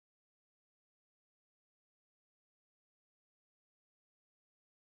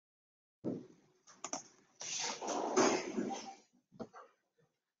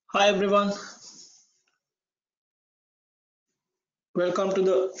Hi everyone, welcome to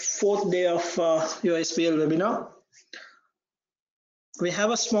the fourth day of your SBL webinar. We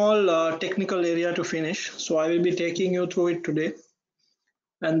have a small technical area to finish, so I will be taking you through it today,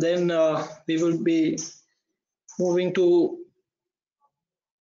 and then we will be moving to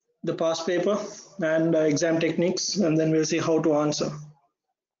the past paper and exam techniques, and then we'll see how to answer.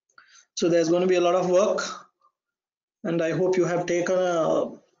 So there's going to be a lot of work, and I hope you have taken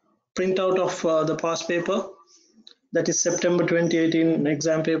a printout of the past paper, that is September 2018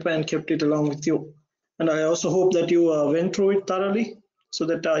 exam paper, and kept it along with you. And I also hope that you went through it thoroughly so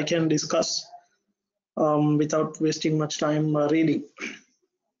that I can discuss without wasting much time reading.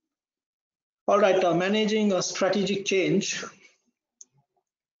 All right, managing a strategic change.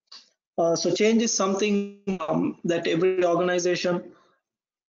 So change is something that every organization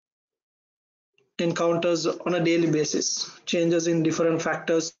encounters on a daily basis. Changes in different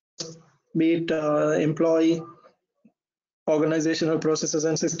factors, be it employee, organizational processes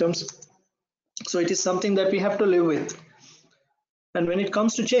and systems. So it is something that we have to live with. And when it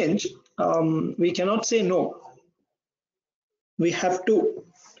comes to change, we cannot say no. We have to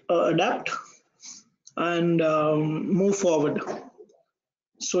adapt and move forward.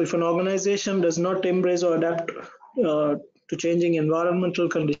 So if an organization does not embrace or adapt to changing environmental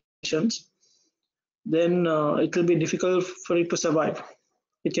conditions, then it will be difficult for it to survive.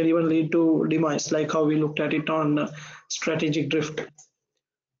 It can even lead to demise, like how we looked at it on strategic drift.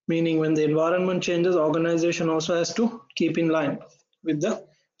 Meaning when the environment changes, organization also has to keep in line with the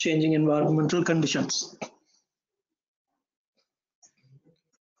changing environmental conditions.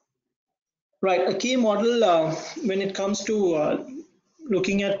 Right, a key model when it comes to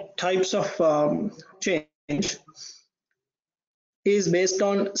looking at types of change is based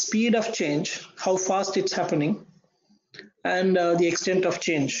on speed of change, how fast it's happening, and the extent of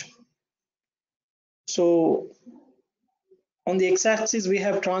change. So on the x-axis, we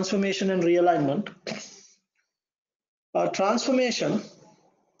have transformation and realignment. Transformation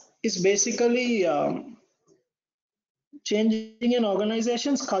is basically changing an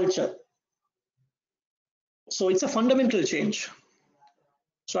organization's culture. So it's a fundamental change.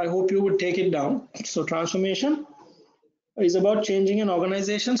 So I hope you would take it down. So transformation is about changing an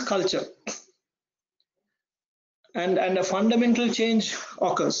organization's culture. And a fundamental change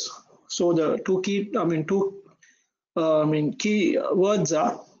occurs. So the key words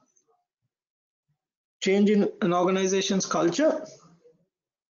are change in an organization's culture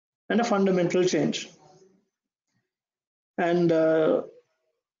and a fundamental change. And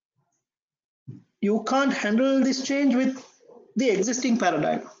you can't handle this change with the existing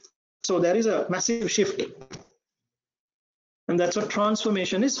paradigm. So there is a massive shift. And that's what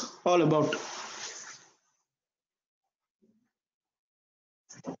transformation is all about.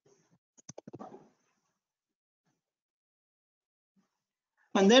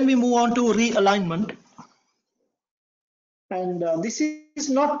 And then we move on to realignment. And this is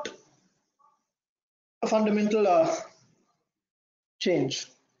not a fundamental change.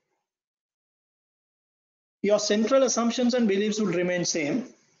 Your central assumptions and beliefs would remain same,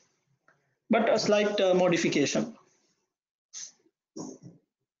 but a slight modification.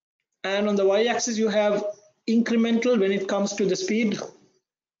 And on the y-axis, you have incremental when it comes to the speed.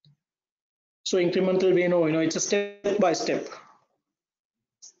 So incremental, we know it's a step-by-step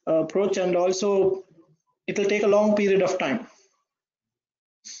approach, and also it will take a long period of time.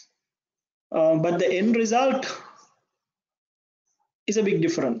 But the end result is a big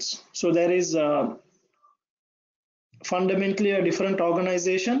difference. So there is fundamentally a different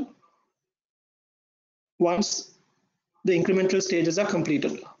organization once the incremental stages are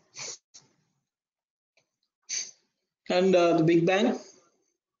completed. And the Big Bang,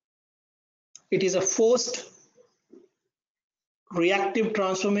 it is a forced reactive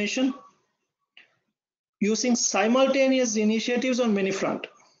transformation using simultaneous initiatives on many fronts.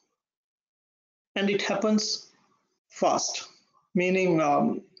 And it happens fast, meaning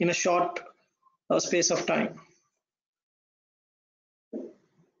in a short space of time.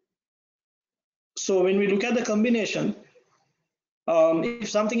 So when we look at the combination, if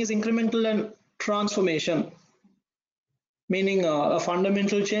something is incremental and transformation, meaning a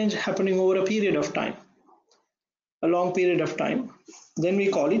fundamental change happening over a period of time, a long period of time, then we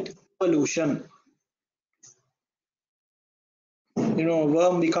call it evolution. A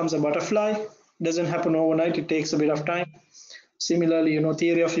worm becomes a butterfly, doesn't happen overnight, it takes a bit of time. Similarly,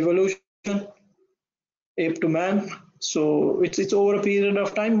 theory of evolution, ape to man, so it's over a period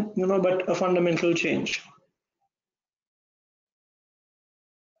of time, but a fundamental change.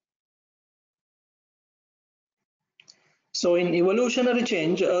 So in evolutionary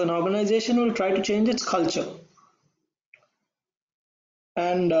change, an organization will try to change its culture,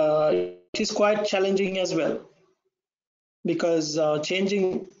 and it is quite challenging as well, because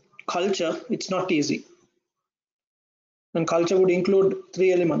changing culture, it's not easy. And culture would include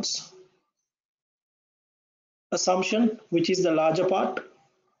three elements: assumption, which is the larger part,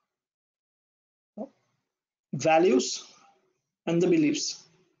 values, and the beliefs.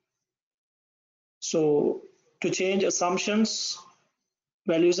 So to change assumptions,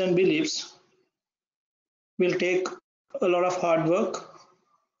 values, and beliefs will take a lot of hard work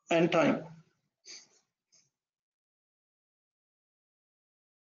and time.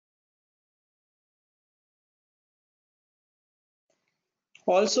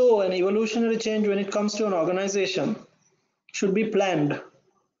 Also, an evolutionary change when it comes to an organization should be planned.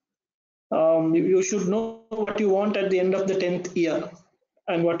 You should know what you want at the end of the 10th year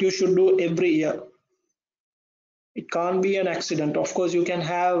and what you should do every year. It can't be an accident. Of course, you can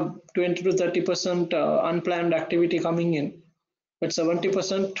have 20 to 30% unplanned activity coming in, but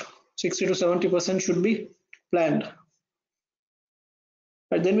 70%, 60 to 70% should be planned.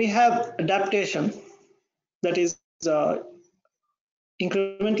 But then we have adaptation, that is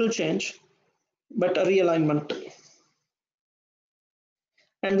incremental change, but a realignment.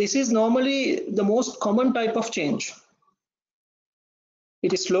 And this is normally the most common type of change.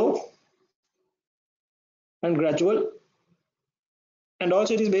 It is slow and gradual, and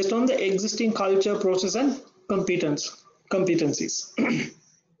also it is based on the existing culture, process, and competencies.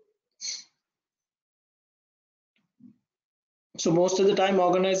 So most of the time,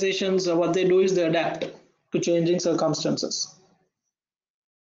 organizations, what they do is they adapt to changing circumstances.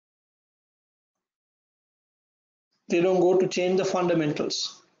 They don't go to change the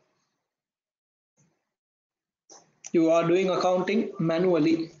fundamentals. You are doing accounting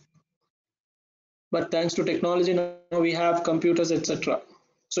manually, but thanks to technology now we have computers, etc.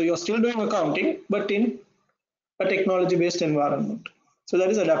 So you're still doing accounting, but in a technology based environment. So that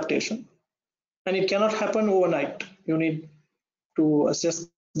is adaptation, and it cannot happen overnight. You need to assess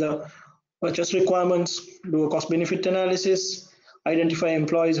the purchase requirements, do a cost benefit analysis, identify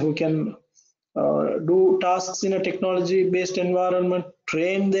employees who can do tasks in a technology based environment,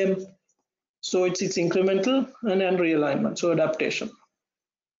 train them. So it's incremental and realignment, so adaptation.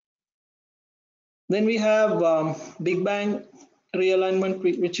 Then we have Big Bang realignment,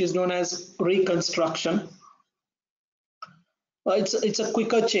 which is known as reconstruction. It's a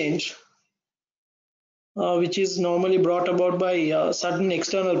quicker change, which is normally brought about by sudden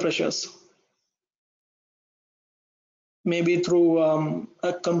external pressures, maybe through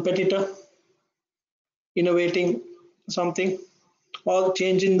a competitor innovating something, or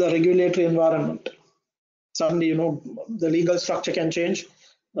change in the regulatory environment. Suddenly, the legal structure can change,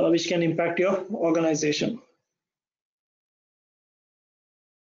 which can impact your organization.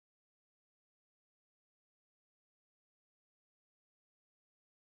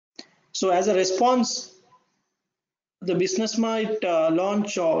 So as a response, the business might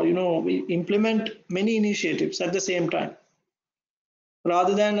launch or implement many initiatives at the same time,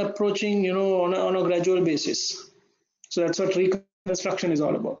 rather than approaching on a gradual basis. So that's what reconstruction is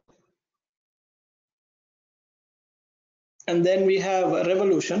all about. And then we have a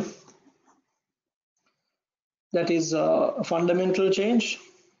revolution, that is a fundamental change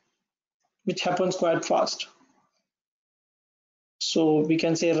which happens quite fast. So we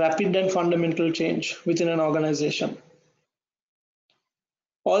can say rapid and fundamental change within an organization.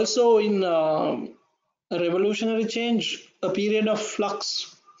 Also in a revolutionary change, a period of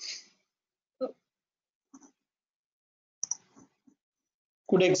flux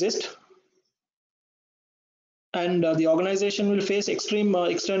could exist, and the organization will face extreme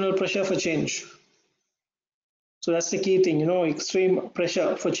external pressure for change. So that's the key thing, extreme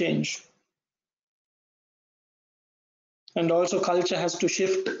pressure for change. And also culture has to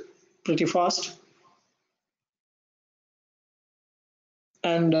shift pretty fast.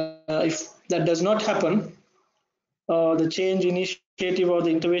 And if that does not happen, the change initiative or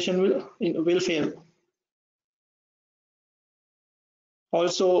the intervention will fail.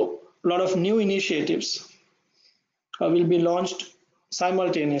 Also, a lot of new initiatives will be launched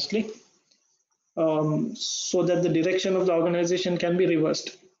simultaneously, so that the direction of the organization can be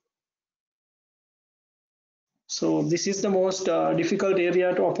reversed. So this is the most difficult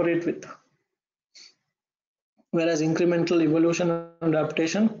area to operate with. Whereas incremental evolution and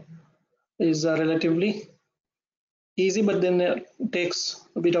adaptation is relatively easy, but then it takes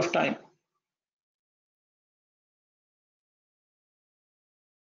a bit of time.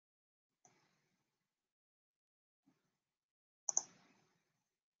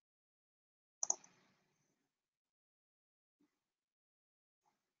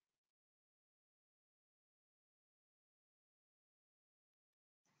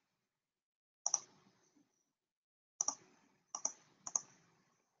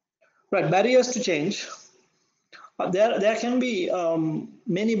 Right, barriers to change. There can be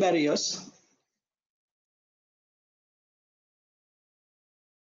many barriers,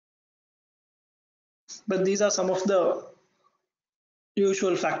 but these are some of the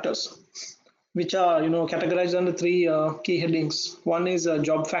usual factors which are categorized under three key headings. One is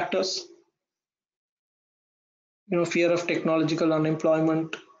job factors, fear of technological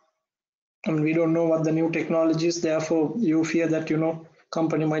unemployment. I mean, we don't know what the new technology is, therefore you fear that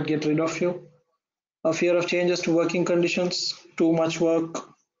company might get rid of you. A fear of changes to working conditions, too much work,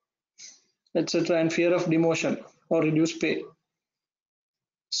 etc., and fear of demotion or reduced pay.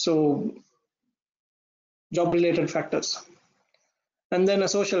 So job related factors. And then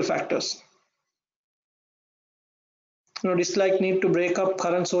social factors, dislike need to break up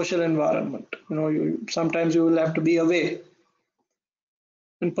current social environment. Sometimes you will have to be away.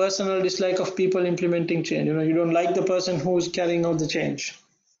 And personal dislike of people implementing change. You don't like the person who is carrying out the change.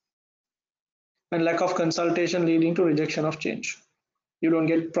 And lack of consultation leading to rejection of change. You don't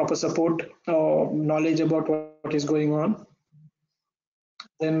get proper support or knowledge about what is going on.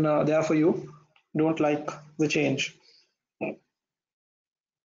 Then therefore you don't like the change.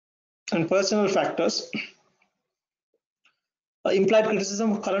 And personal factors, implied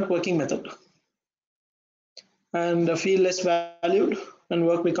criticism of current working method, and feel less valued, and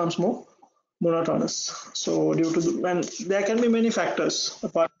work becomes more monotonous. So due to and there can be many factors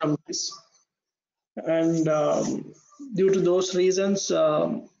apart from this, and due to those reasons,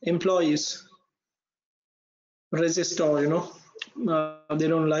 employees resist, or they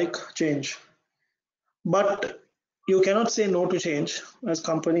don't like change. But you cannot say no to change. As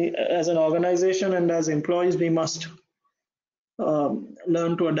company, as an organization, and as employees, we must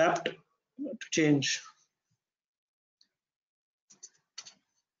learn to adapt to change.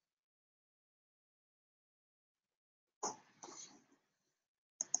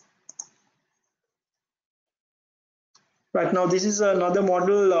 Right now, this is another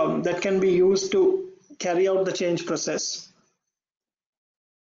model that can be used to carry out the change process.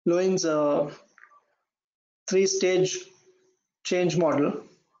 Lowen's three-stage change model.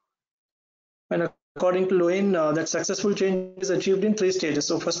 And according to Lowen, that successful change is achieved in three stages.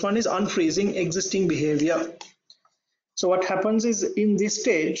 So first one is unfreezing existing behavior. So what happens is, in this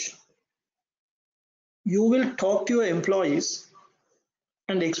stage, you will talk to your employees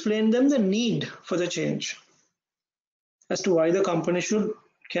and explain them the need for the change as to why the company should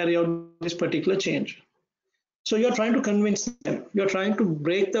carry out this particular change. So you're trying to convince them, you're trying to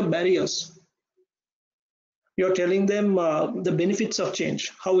break the barriers. You're telling them the benefits of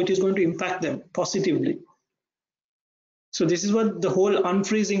change, how it is going to impact them positively. So this is what the whole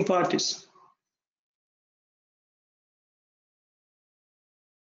unfreezing part is.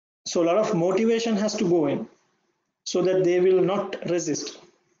 So a lot of motivation has to go in so that they will not resist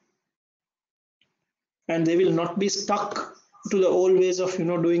and they will not be stuck to the old ways of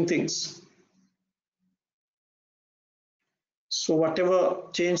doing things. So whatever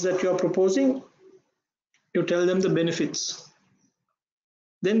change that you are proposing, you tell them the benefits,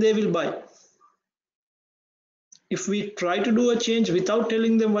 then they will buy. If we try to do a change without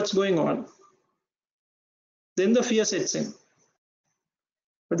telling them what's going on, then the fear sets in.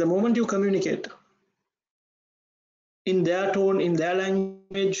 But the moment you communicate in their tone, in their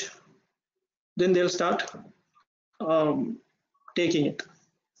language, then they'll start taking it.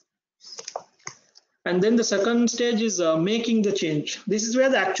 And then the second stage is making the change. This is where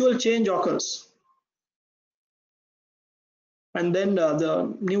the actual change occurs. And then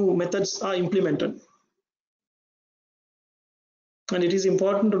the new methods are implemented. And it is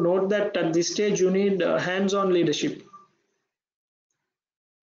important to note that at this stage you need hands-on leadership.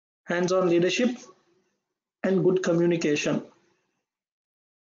 Hands-on leadership and good communication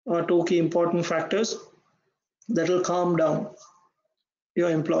are two key important factors that will calm down your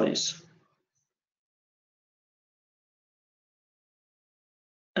employees.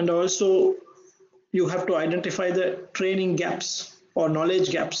 And also you have to identify the training gaps or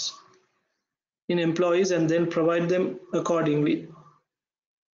knowledge gaps in employees and then provide them accordingly.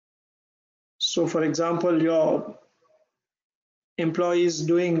 So for example, your employees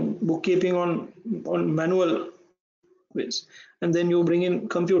doing bookkeeping on manual ways, and then you bring in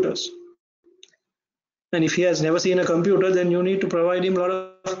computers. And if he has never seen a computer, then you need to provide him a lot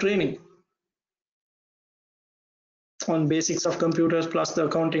of training on basics of computers plus the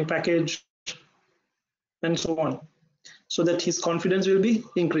accounting package and so on, so that his confidence will be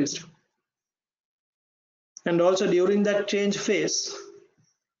increased. And also during that change phase,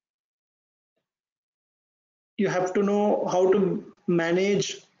 you have to know how to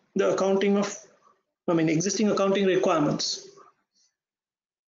manage the existing accounting requirements.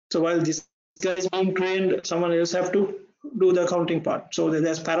 So while this guy is being trained, someone else have to do the accounting part. So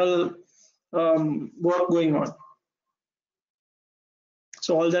there's parallel work going on.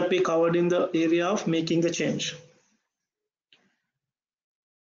 So all that we covered in the area of making the change.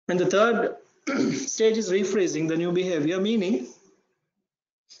 And the third stage is rephrasing the new behavior, meaning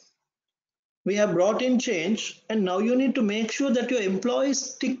we have brought in change and now you need to make sure that your employees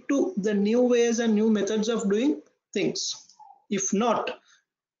stick to the new ways and new methods of doing things. If not,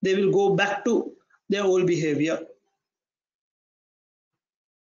 they will go back to their old behavior.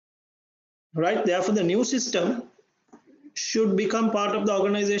 Right? Therefore, the new system should become part of the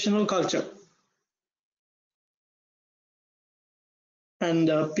organizational culture.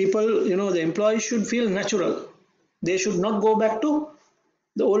 And people, the employees should feel natural. They should not go back to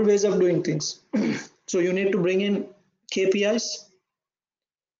the old ways of doing things. So you need to bring in KPIs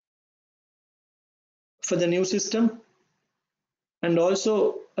for the new system and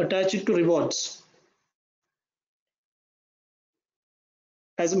also attach it to rewards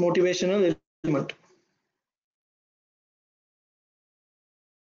as a motivational element.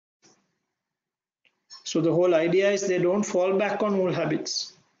 So the whole idea is they don't fall back on old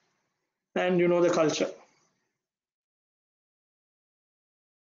habits and the culture.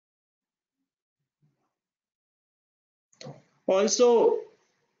 Also,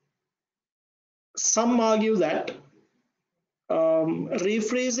 some argue that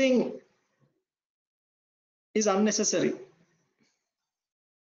rephrasing is unnecessary.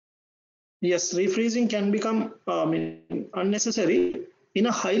 Yes, rephrasing can become unnecessary in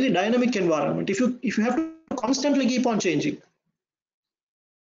a highly dynamic environment. If you have to constantly keep on changing,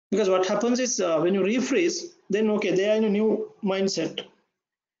 because what happens is when you rephrase, then okay, they are in a new mindset,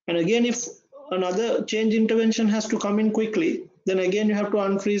 and again if another change intervention has to come in quickly, then again you have to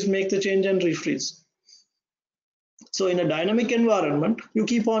unfreeze, make the change, and refreeze. So in a dynamic environment, you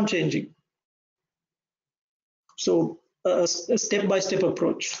keep on changing. So a step-by-step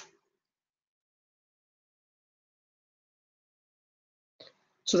approach.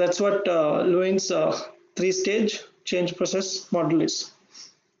 So that's what Lewin's three-stage change process model is.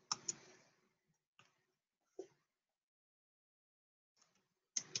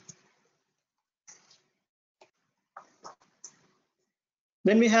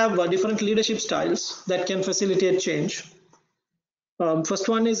 Then we have different leadership styles that can facilitate change. First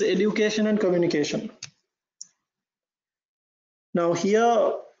one is education and communication. Now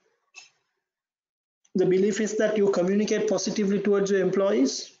here, the belief is that you communicate positively towards your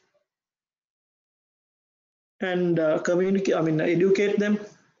employees and educate them.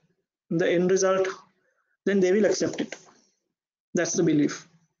 The end result, then they will accept it. That's the belief.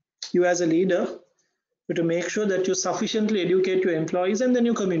 You as a leader, you have to make sure that you sufficiently educate your employees and then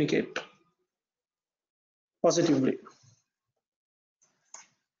you communicate positively.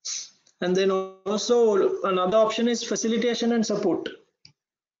 And then also another option is facilitation and support.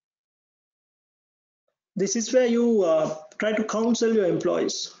 This is where you try to counsel your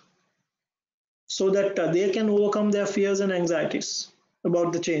employees so that they can overcome their fears and anxieties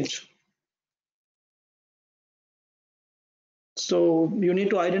about the change. So you need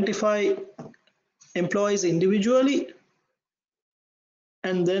to identify employees individually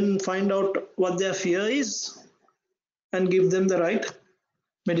and then find out what their fear is and give them the right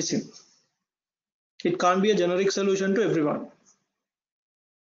medicine. It can't be a generic solution to everyone.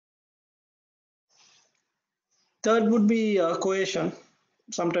 Third would be coercion.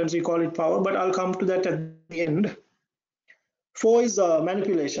 Sometimes we call it power, but I'll come to that at the end. 4 is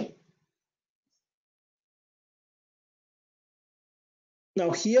manipulation. Now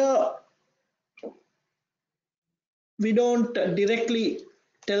here, we don't directly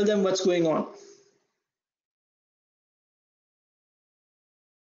tell them what's going on.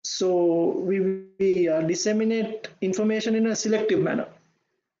 So we disseminate information in a selective manner.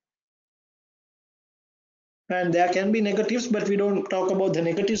 And there can be negatives, but we don't talk about the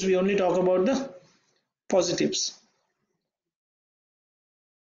negatives, we only talk about the positives.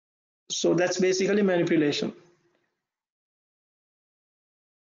 So that's basically manipulation.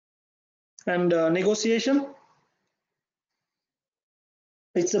 And negotiation,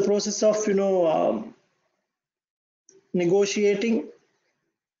 it's a process of negotiating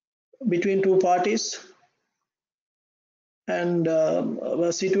between two parties and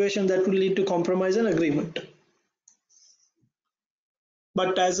a situation that will lead to compromise and agreement.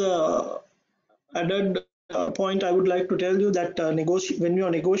 But as a added point, I would like to tell you that when you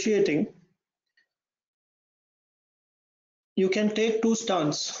are negotiating, you can take two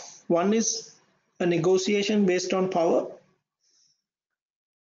stances. One is a negotiation based on power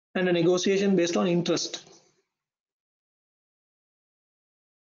and a negotiation based on interest.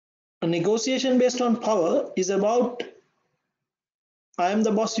 A negotiation based on power is about I am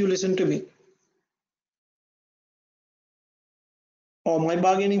the boss, you listen to me, or my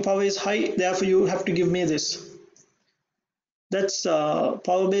bargaining power is high, therefore you have to give me this. That's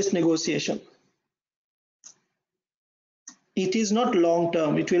power based negotiation. It is not long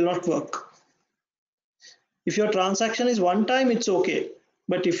term, it will not work. If your transaction is one time, it's okay.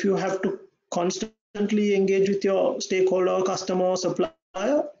 But if you have to constantly engage with your stakeholder, customer, or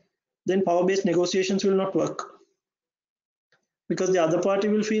supplier, then power based negotiations will not work because the other party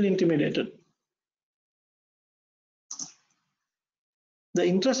will feel intimidated. The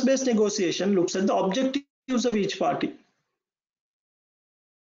interest based negotiation looks at the objectives of each party.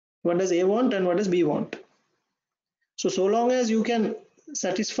 What does A want and what does B want? So long as you can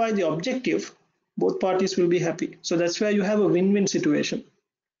satisfy the objective, both parties will be happy. So that's where you have a win-win situation.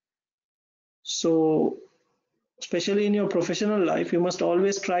 So especially in your professional life, you must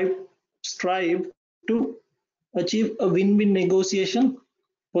always strive to achieve a win-win negotiation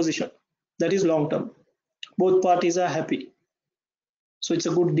position. That is long term. Both parties are happy. So it's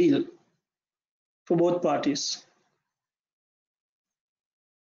a good deal for both parties.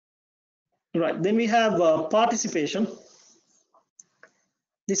 Right. Then we have participation.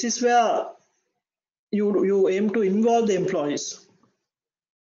 This is where you aim to involve the employees,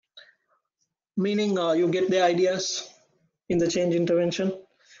 meaning you get their ideas in the change intervention,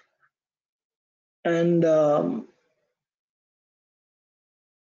 and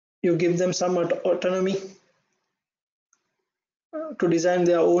you give them some autonomy to design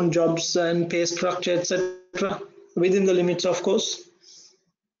their own jobs and pay structure, etc., within the limits, of course.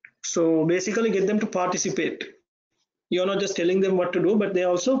 So basically, get them to participate. You're not just telling them what to do, but they're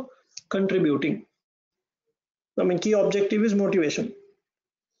also contributing. I mean, key objective is motivation.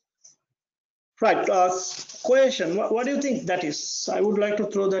 Right. Cohesion. What do you think that is? I would like to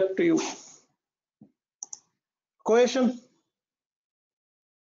throw that to you. Cohesion.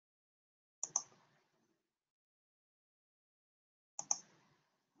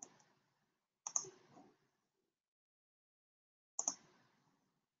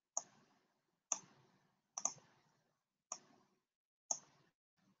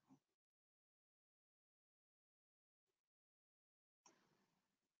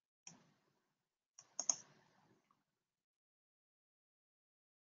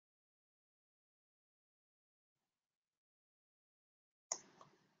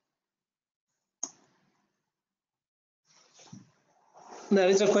 There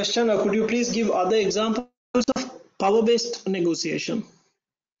is a question. Could you please give other examples of power-based negotiation?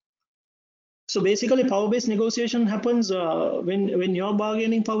 So basically, power-based negotiation happens when your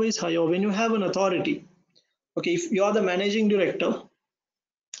bargaining power is high, or when you have an authority. Okay, if you are the managing director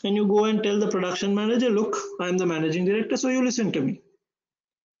and you go and tell the production manager, look, I'm the managing director, so you listen to me.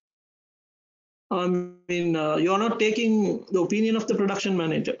 I mean, you're not taking the opinion of the production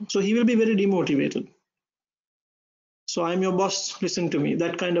manager, so he will be very demotivated. So I'm your boss, listen to me,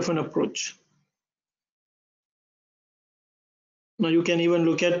 that kind of an approach. Now you can even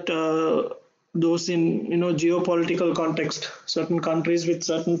look at those in geopolitical context. Certain countries with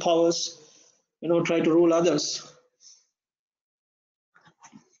certain powers try to rule others,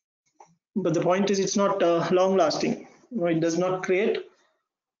 but the point is it's not long lasting. It does not create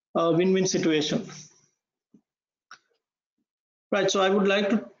a win-win situation. Right, so I would like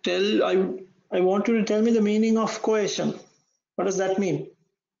to tell I want you to tell me the meaning of cohesion. What does that mean?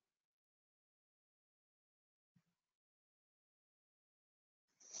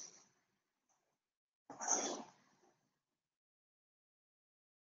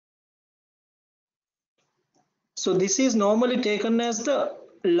 So this is normally taken as the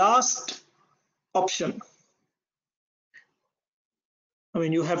last option. I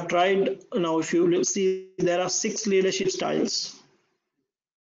mean, you have tried, now if you see, there are 6 leadership styles.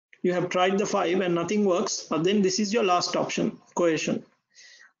 You have tried the 5 and nothing works, but then this is your last option, cohesion.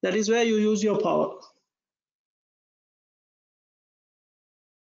 That is where you use your power.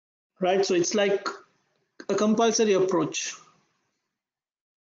 Right, so it's like a compulsory approach.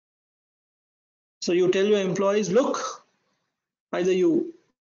 So you tell your employees, look, either you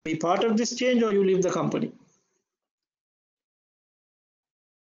be part of this change or you leave the company.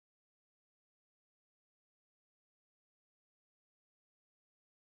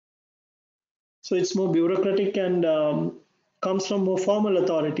 So it's more bureaucratic and comes from more formal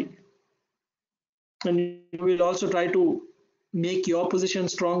authority. And you will also try to make your position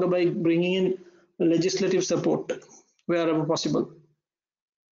stronger by bringing in legislative support wherever possible,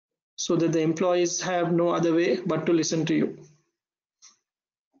 so that the employees have no other way but to listen to you.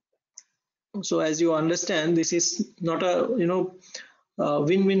 So as you understand, this is not a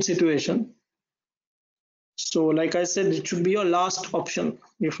win-win situation. So like I said, it should be your last option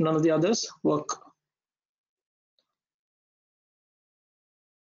if none of the others work.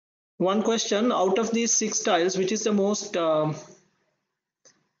 One question, out of these 6 styles, which is the most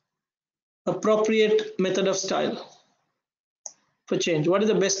appropriate method of style for change? What is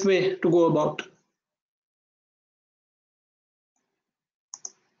the best way to go about?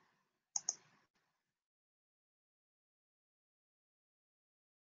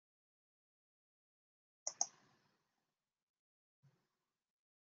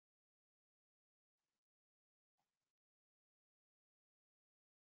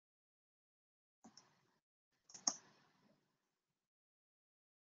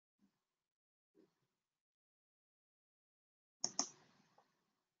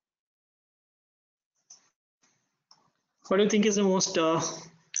 What do you think is the most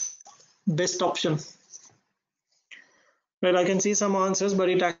best option? Well, I can see some answers, but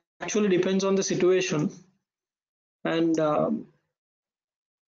it actually depends on the situation. And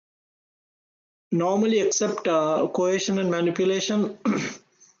normally, except coercion and manipulation,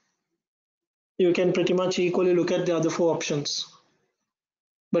 you can pretty much equally look at the other 4 options.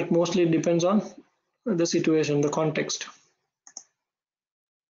 But mostly it depends on the situation, the context.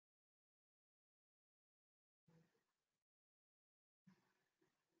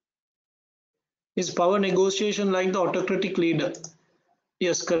 Is power negotiation like the autocratic leader?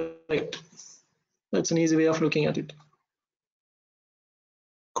 Yes, correct. That's an easy way of looking at it.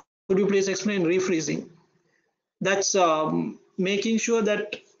 Could you please explain refreezing? That's making sure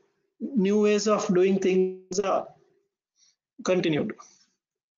that new ways of doing things are continued.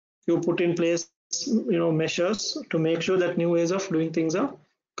 You put in place, measures to make sure that new ways of doing things are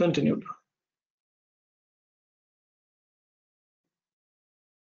continued.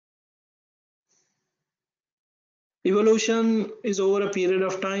 Evolution is over a period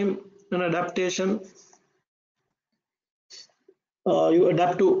of time, an adaptation. You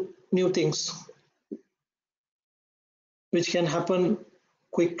adapt to new things, which can happen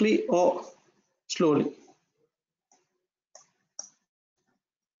quickly or slowly.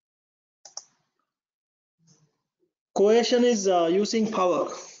 Coercion is using power.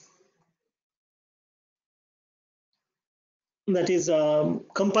 That is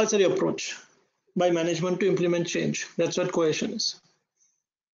compulsory approach by management to implement change. That's what coercion is.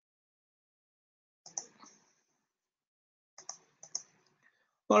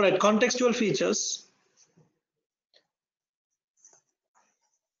 All right, contextual features.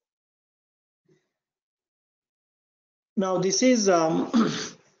 Now this is a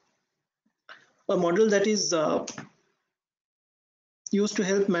model that is used to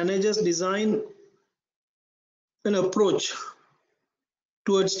help managers design an approach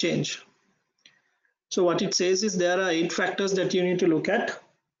towards change. So what it says is there are 8 factors that you need to look at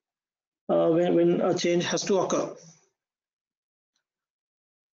when a change has to occur.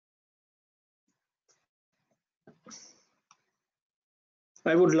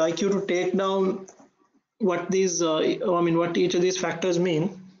 I would like you to take down what these, what each of these factors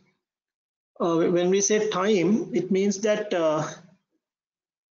mean. When we say time, it means that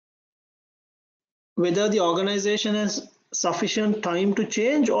whether the organization has sufficient time to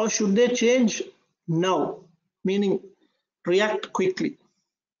change or should they change now, meaning react quickly.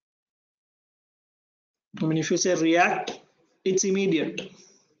 If you say react, it's immediate.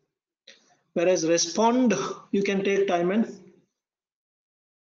 Whereas respond, you can take time and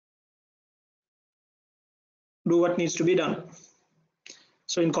do what needs to be done.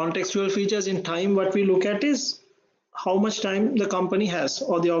 So in contextual features, in time, what we look at is how much time the company has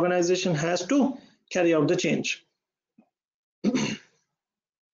or the organization has to carry out the change.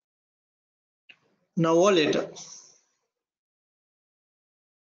 Now or later.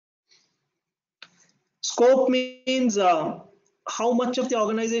 Scope means how much of the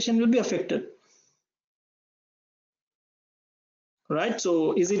organization will be affected. Right?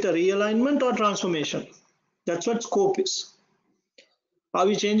 So is it a realignment or transformation? That's what scope is. Are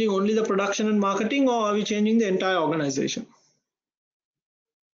we changing only the production and marketing, or are we changing the entire organization?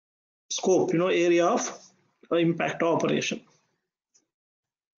 Scope, area of impact or operation.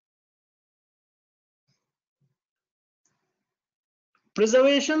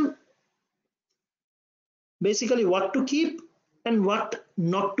 Preservation, basically what to keep and what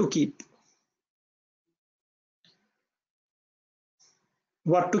not to keep.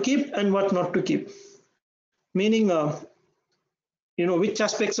 What to keep and what not to keep. Meaning, which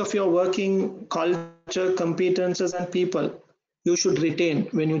aspects of your working culture, competences, and people you should retain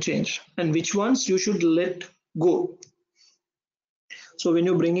when you change, and which ones you should let go. So when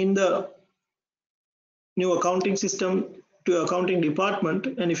you bring in the new accounting system, to accounting department,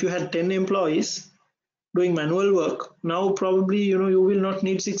 and if you had 10 employees doing manual work, now probably you will not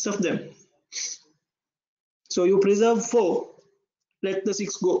need 6 of them. So you preserve 4, let the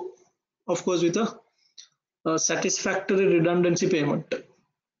 6 go, of course with a satisfactory redundancy payment.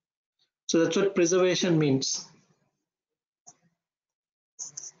 So that's what preservation means.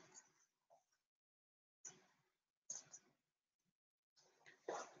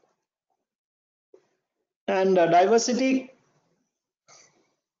 And diversity,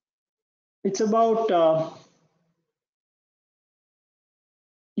 it's about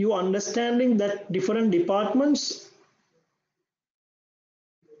you understanding that different departments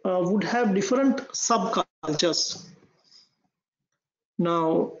would have different subcultures.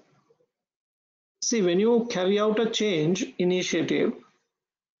 Now, see, when you carry out a change initiative,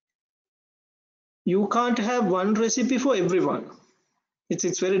 you can't have one recipe for everyone.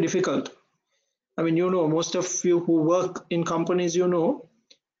 It's very difficult. I mean, most of you who work in companies,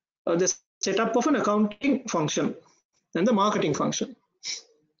 the setup of an accounting function and the marketing function.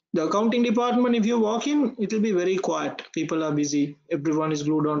 The accounting department, if you walk in, it will be very quiet. People are busy. Everyone is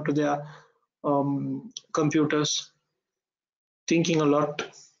glued onto their computers, thinking a lot.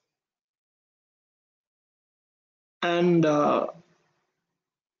 And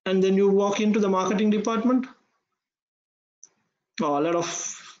then you walk into the marketing department, a lot of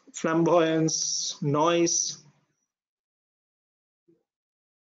flamboyance, noise,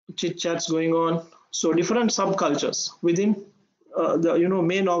 chit chats going on. So different subcultures within the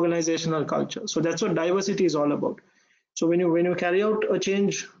main organizational culture. So that's what diversity is all about. So when you carry out a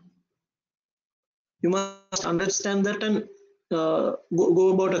change, you must understand that and go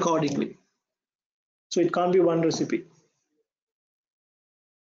about accordingly. So it can't be one recipe.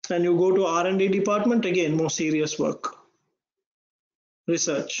 And you go to R&D department, again more serious work,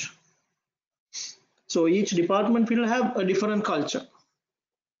 research. So each department will have a different culture.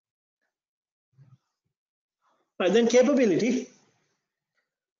 Right, then capability.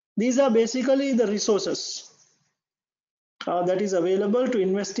 These are basically the resources that is available to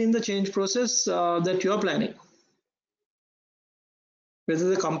invest in the change process that you are planning. Whether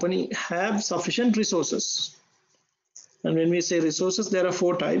the company have sufficient resources. And when we say resources, there are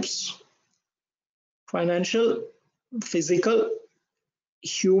 4 types: financial, physical,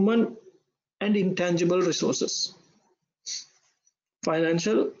 human, and intangible resources.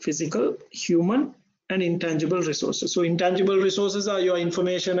 Financial, physical, human, and intangible resources. So intangible resources are your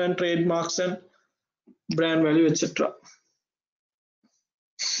information and trademarks and brand value, etc.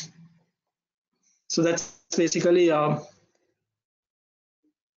 So that's basically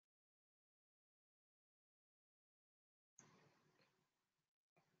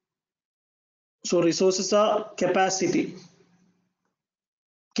so resources are capacity.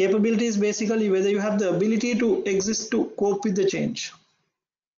 Capability is basically whether you have the ability to exist to cope with the change.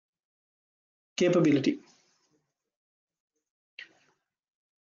 Capability.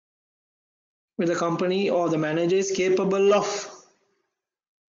 Whether the company or the manager is capable of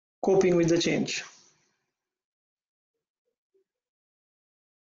coping with the change.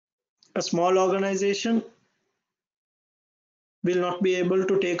 A small organization will not be able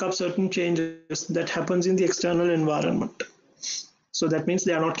to take up certain changes that happens in the external environment. So that means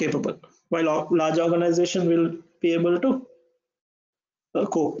they are not capable, while a large organization will be able to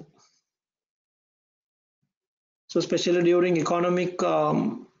cope. So especially during economic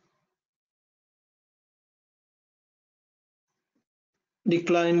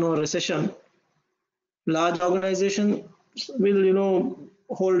decline or recession, large organizations will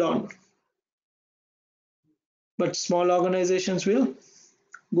hold on, but small organizations will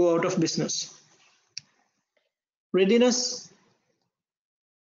go out of business. Readiness,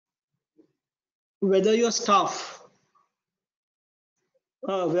 whether your staff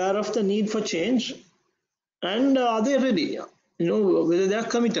are aware of the need for change and are they ready, whether they are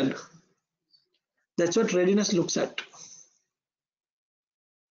committed. That's what readiness looks at.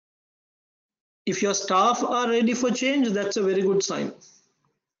 If your staff are ready for change, that's a very good sign,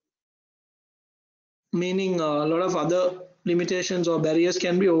 meaning a lot of other limitations or barriers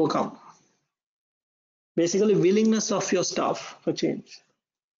can be overcome. Basically, willingness of your staff for change.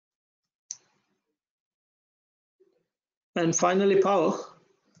 And finally, power.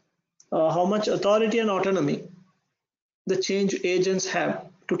 How much authority and autonomy the change agents have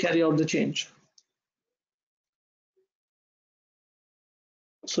to carry out the change.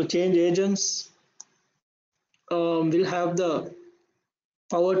 So change agents will have the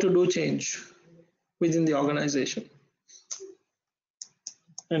power to do change within the organization.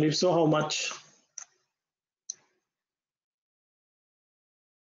 And if so, how much?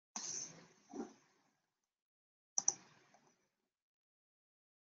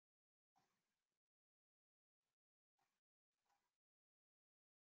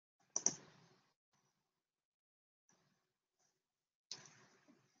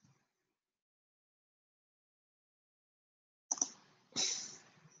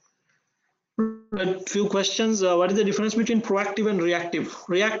 few questions. What is the difference between proactive and reactive?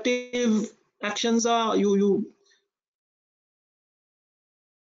 Reactive actions are you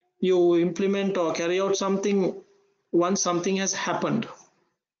implement or carry out something once something has happened.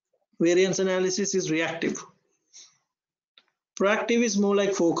 Variance analysis is reactive. Proactive is more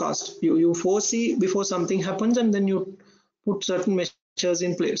like forecast. You foresee before something happens and then you put certain measures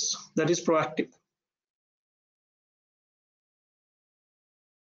in place. That is proactive.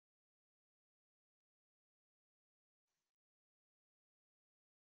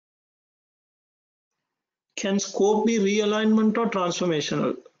 Can scope be realignment or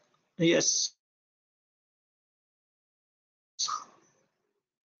transformational? Yes.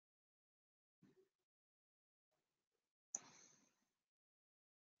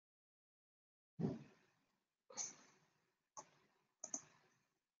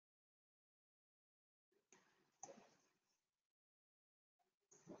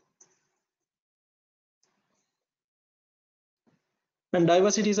 And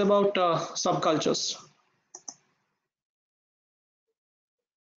diversity is about subcultures.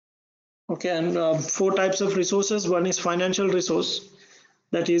 Okay, and four types of resources. One is financial resource.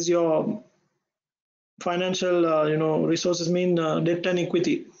 That is your financial, resources mean debt and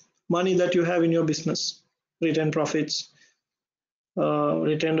equity, money that you have in your business, retained profits,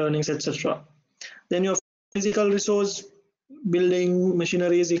 retained earnings, etc. Then your physical resource, building,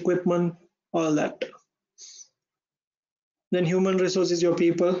 machineries, equipment, all that. Then human resource is your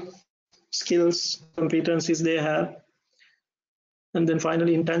people, skills, competencies they have. And then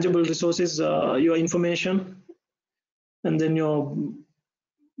finally, intangible resources, your information, and then your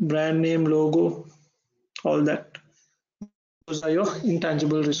brand name, logo, all that. Those are your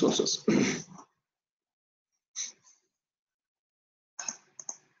intangible resources.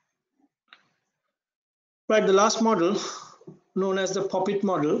 Right, the last model, known as the puppet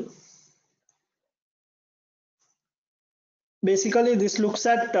model. Basically, this looks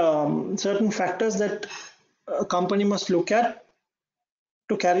at certain factors that a company must look at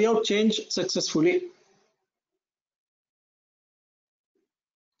to carry out change successfully.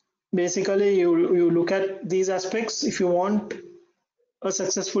 Basically, you look at these aspects if you want a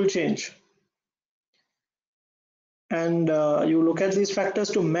successful change. And you look at these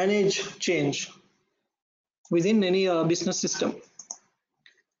factors to manage change within any business system.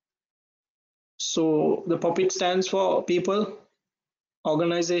 So the puppet stands for people,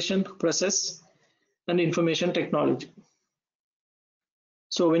 organization, process, and information technology.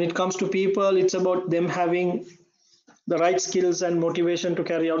 So when it comes to people, it's about them having the right skills and motivation to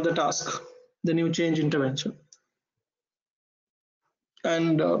carry out the task, the new change intervention.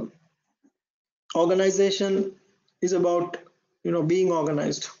 And organization is about being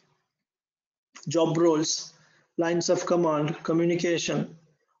organized, job roles, lines of command, communication,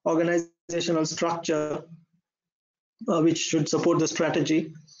 organizational structure, which should support the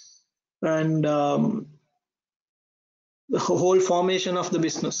strategy, and the whole formation of the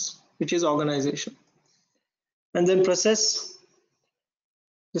business, which is organization. And then process,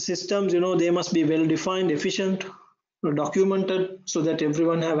 the systems, they must be well defined, efficient, documented, so that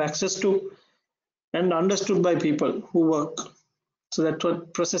everyone have access to and understood by people who work. So that's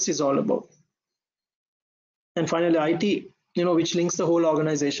what process is all about. And finally, IT, which links the whole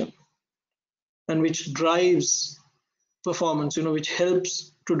organization and which drives performance, which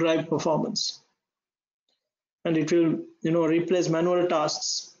helps to drive performance. And it will, replace manual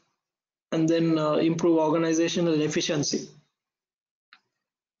tasks and then improve organizational efficiency.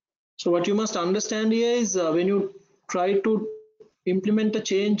 So what you must understand here is when you try to implement a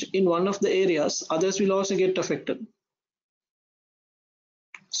change in one of the areas, others will also get affected.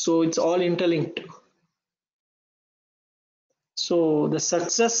 So it's all interlinked. So the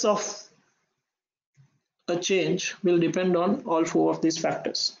success of a change will depend on all four of these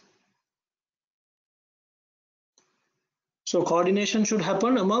factors. So coordination should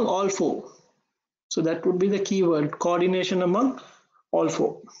happen among all four. So that would be the key word, coordination among all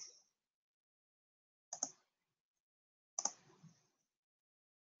four.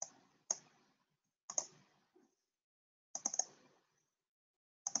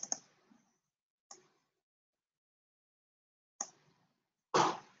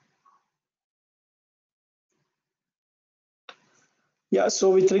 Yeah,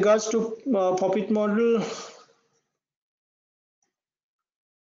 so with regards to puppet model,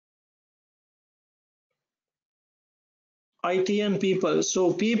 IT and people.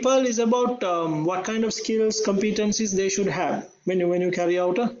 So people is about what kind of skills, competencies they should have when you carry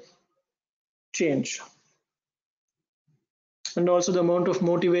out a change. And also the amount of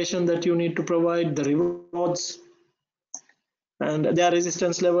motivation that you need to provide, the rewards, and their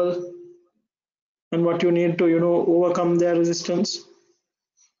resistance level, and what you need to overcome their resistance.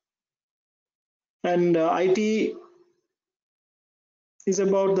 And IT is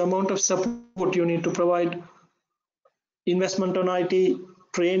about the amount of support you need to provide, investment on IT,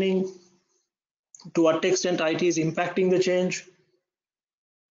 training, to what extent IT is impacting the change,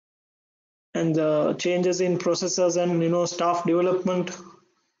 and the changes in processes and staff development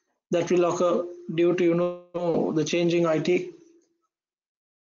that will occur due to the changing IT,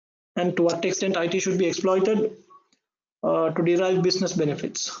 and to what extent IT should be exploited to derive business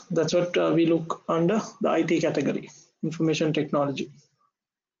benefits. That's what we look under the IT category, information technology.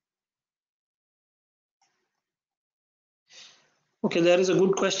 Okay, there is a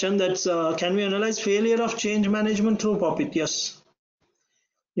good question. That's can we analyze failure of change management through POPIT? Yes,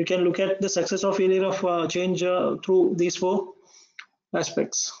 you can look at the success or failure of change through these four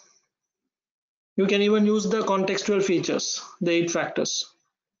aspects. You can even use the contextual features, the 8 factors.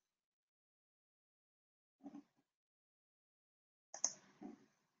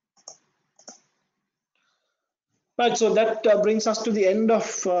 Right, so that brings us to the end of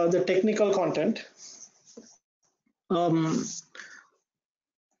the technical content.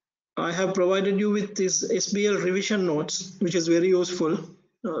 I have provided you with this SBL revision notes, which is very useful.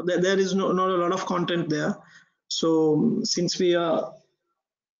 There is not a lot of content there. So since we are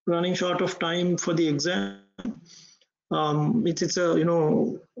running short of time for the exam, it's a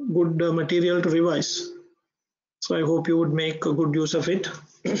good material to revise. So I hope you would make a good use of it.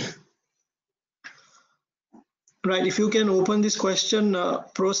 Right, if you can open this question,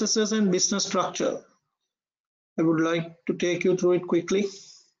 processes and business structure. I would like to take you through it quickly.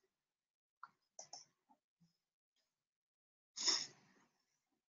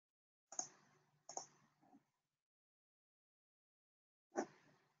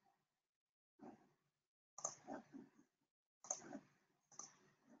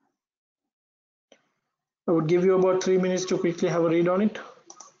 I would give you about 3 minutes to quickly have a read on it.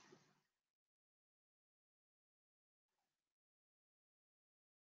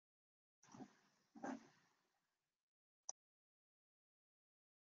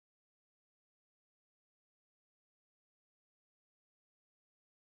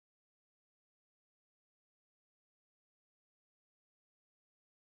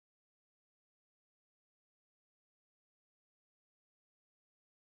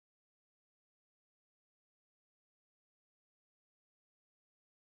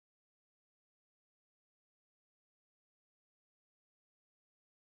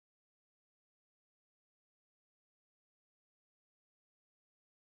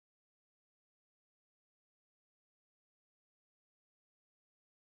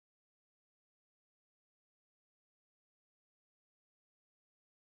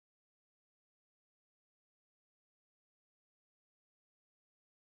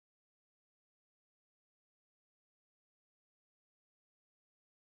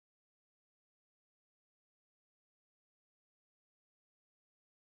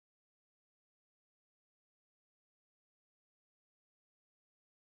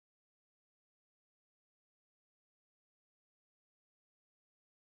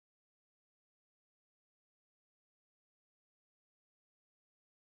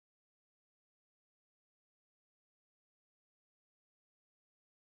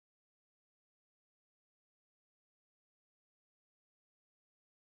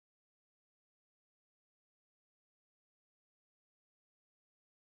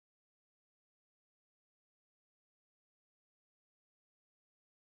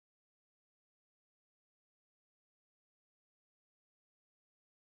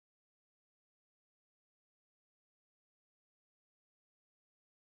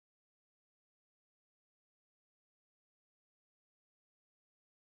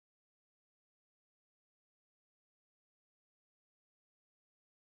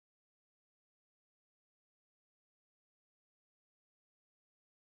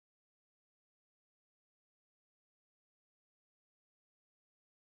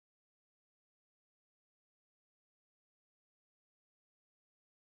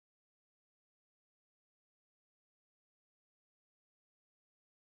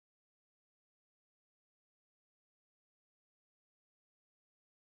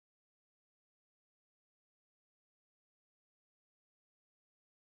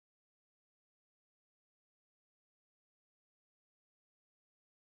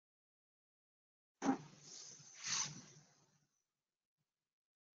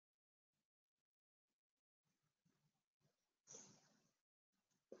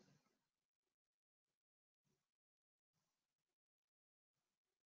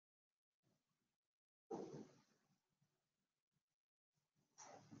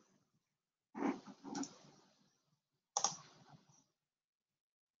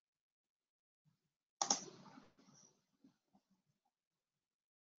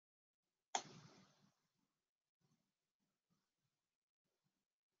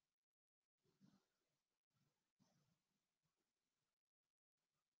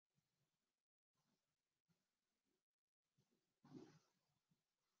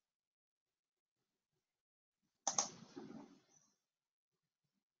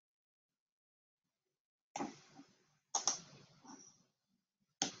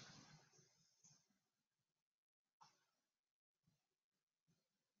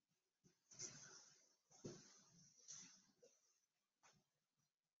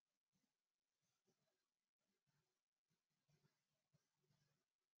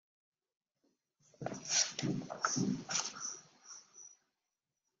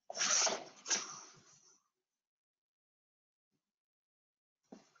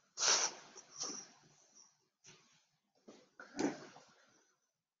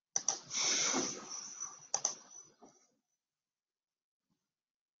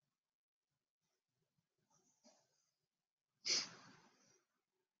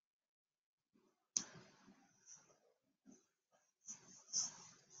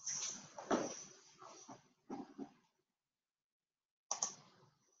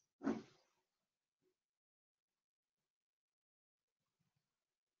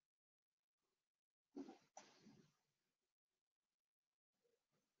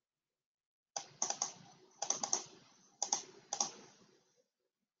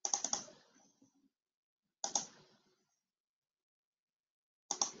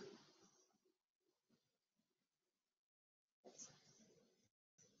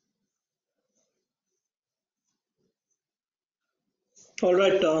 All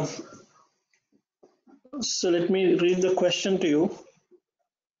right, so let me read the question to you.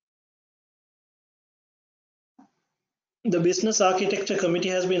 The Business Architecture Committee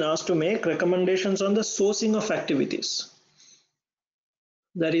has been asked to make recommendations on the sourcing of activities.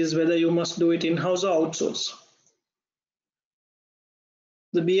 That is, whether you must do it in-house or outsource.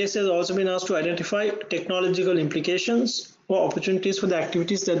 The BS has also been asked to identify technological implications or opportunities for the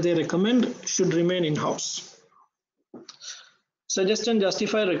activities that they recommend should remain in-house. Suggest and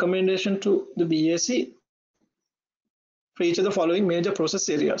justify recommendation to the BAC for each of the following major process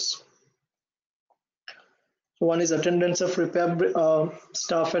areas. So one is attendance of repair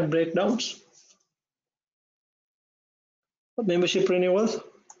staff at breakdowns, membership renewals,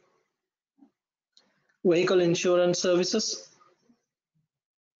 vehicle insurance services,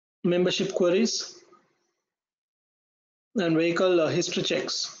 membership queries, and vehicle history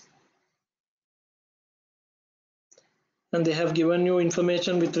checks. And they have given you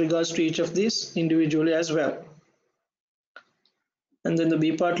information with regards to each of these individually as well. And then the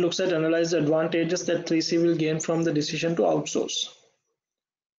B part looks at analyze the advantages that 3C will gain from the decision to outsource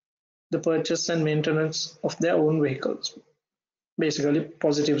the purchase and maintenance of their own vehicles. Basically,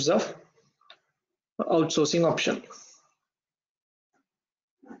 positives of outsourcing option.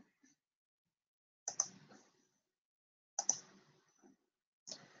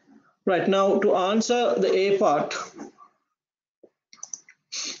 Right, now to answer the A part,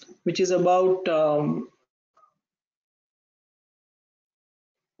 which is about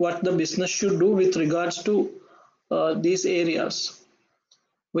what the business should do with regards to these areas,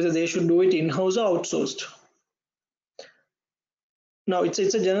 whether they should do it in-house or outsourced. Now it's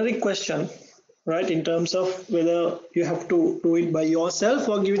a generic question, right, in terms of whether you have to do it by yourself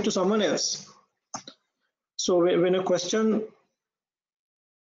or give it to someone else. So when a question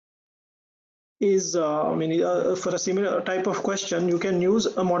is, for a similar type of question, you can use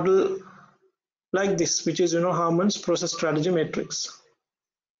a model like this, which is, Harman's process strategy matrix.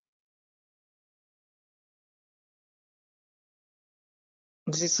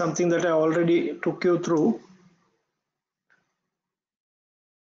 This is something that I already took you through.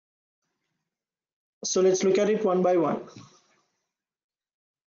 So let's look at it one by one.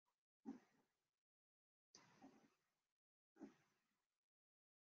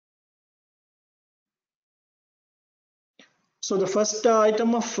 So the first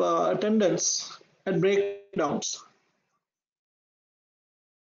item of attendance at breakdowns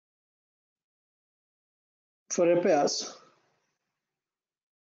for repairs.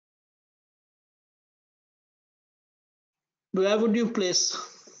 Where would you place,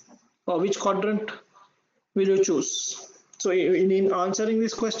 or which quadrant will you choose? So in answering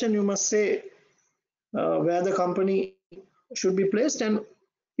this question, you must say where the company should be placed and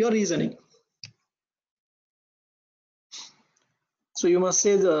your reasoning. So you must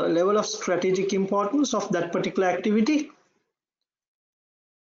say the level of strategic importance of that particular activity.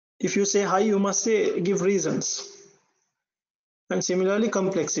 If you say high, you must say give reasons. And similarly,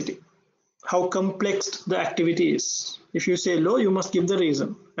 complexity, how complex the activity is. If you say low, you must give the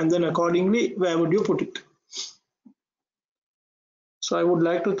reason, and then accordingly, where would you put it? So I would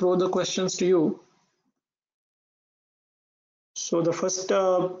like to throw the questions to you. So the first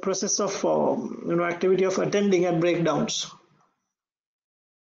process of activity of attending at breakdowns.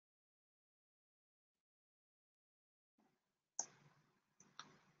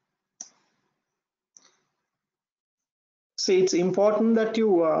 See, it's important that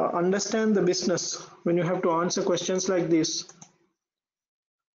you understand the business when you have to answer questions like this.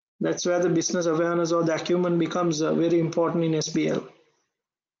 That's where the business awareness or the acumen becomes very important in SBL.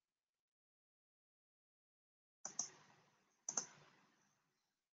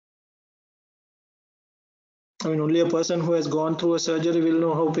 I mean, only a person who has gone through a surgery will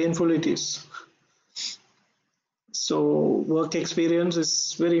know how painful it is. So work experience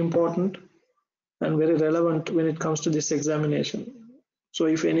is very important and very relevant when it comes to this examination. So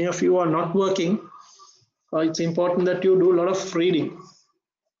if any of you are not working, it's important that you do a lot of reading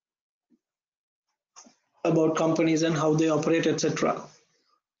about companies and how they operate, etc.,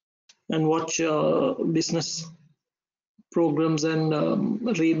 and watch business programs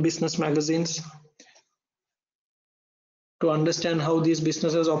and read business magazines to understand how these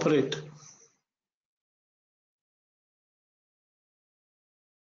businesses operate.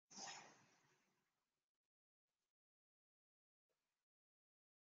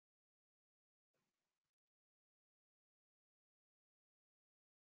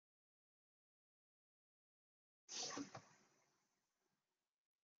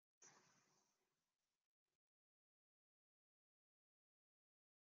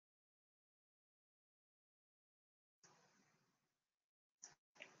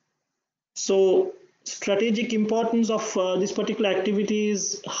 So strategic importance of this particular activity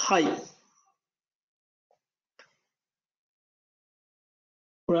is high,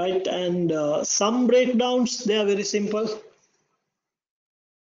 right? And some breakdowns, they are very simple,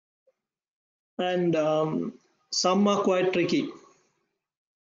 and some are quite tricky.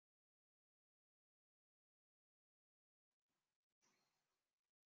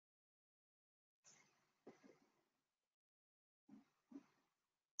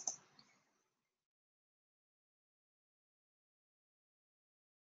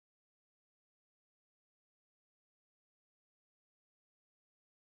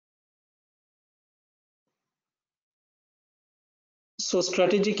 So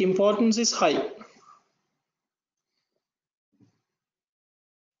strategic importance is high,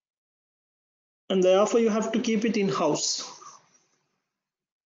 and therefore you have to keep it in house.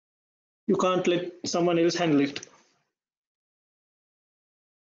 You can't let someone else handle it.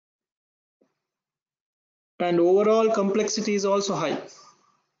 And overall complexity is also high,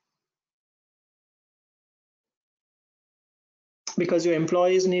 because your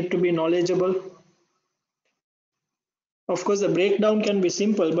employees need to be knowledgeable. Of course, the breakdown can be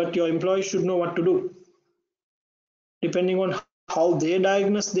simple, but your employees should know what to do. Depending on how they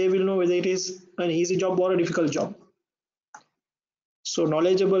diagnose, they will know whether it is an easy job or a difficult job. So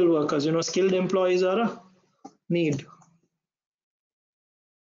knowledgeable workers, skilled employees are a need.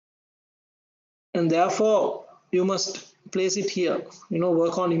 And therefore, you must place it here,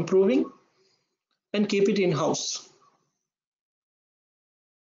 work on improving and keep it in-house.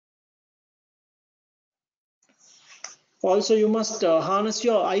 Also, you must harness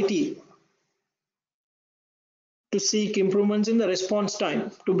your IT to seek improvements in the response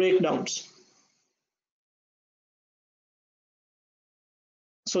time to breakdowns,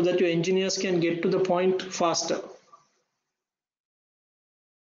 so that your engineers can get to the point faster.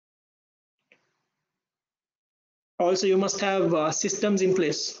 Also, you must have systems in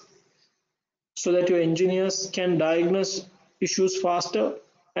place so that your engineers can diagnose issues faster,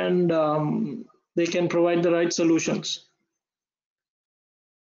 and they can provide the right solutions.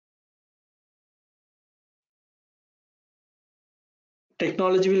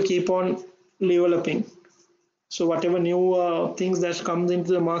 Technology will keep on developing. So whatever new things that comes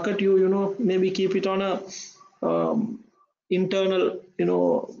into the market, maybe keep it on a internal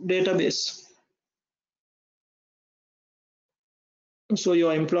database, so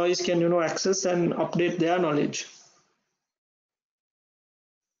your employees can access and update their knowledge.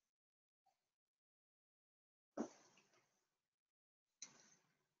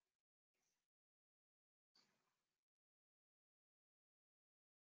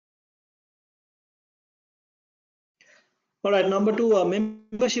 All right, number two,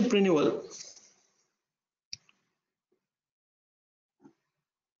 membership renewal.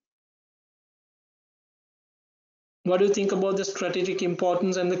 What do you think about the strategic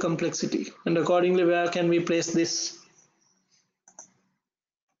importance and the complexity, and accordingly where can we place this?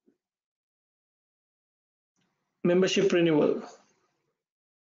 Membership renewal.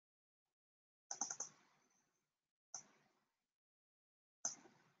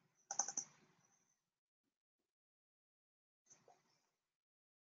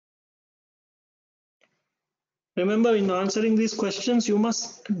 Remember, in answering these questions, you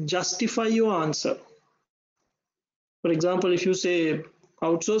must justify your answer. For example, if you say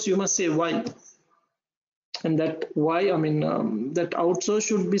outsource, you must say why. And that why, that outsource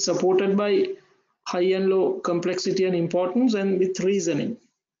should be supported by high and low complexity and importance, and with reasoning.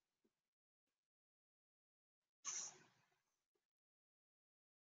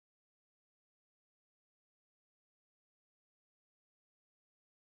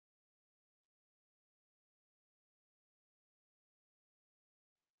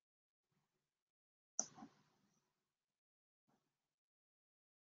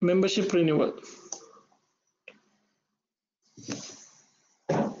 membership renewal.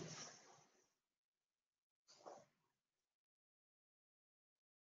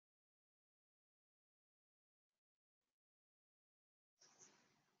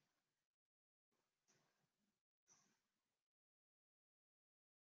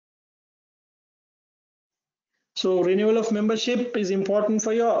 So renewal of membership is important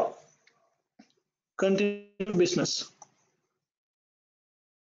for your continued business.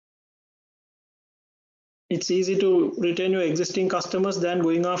 It's easy to retain your existing customers than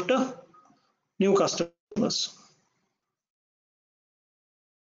going after new customers.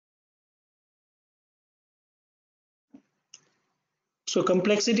 So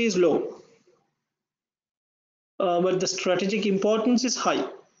complexity is low, but the strategic importance is high.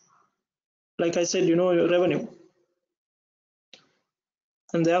 Like I said, revenue.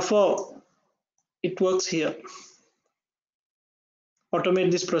 And therefore, it works here. Automate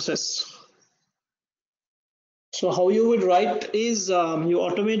this process. So how you would write is you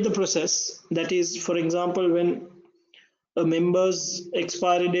automate the process. That is, for example, when a member's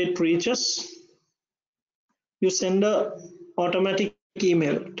expiry date reaches, you send a automatic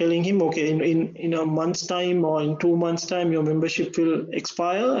email telling him, okay, in a month's time or in 2 months' time, your membership will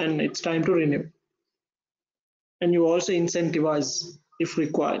expire and it's time to renew. And you also incentivize if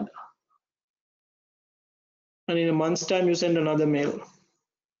required. And in a month's time, you send another mail.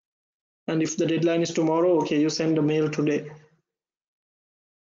 And if the deadline is tomorrow, okay, you send a mail today.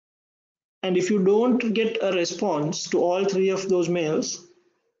 And if you don't get a response to all three of those mails,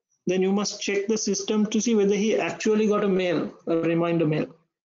 then you must check the system to see whether he actually got a mail, a reminder mail.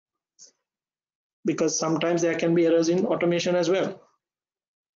 Because sometimes there can be errors in automation as well.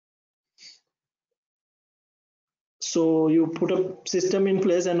 So you put a system in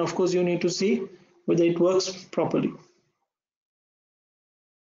place, and of course you need to see whether it works properly.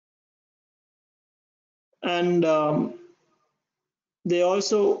 And they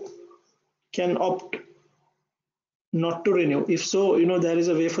also can opt not to renew. If so, there is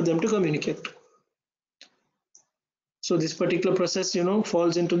a way for them to communicate. So this particular process,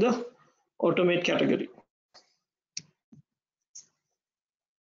 falls into the automate category.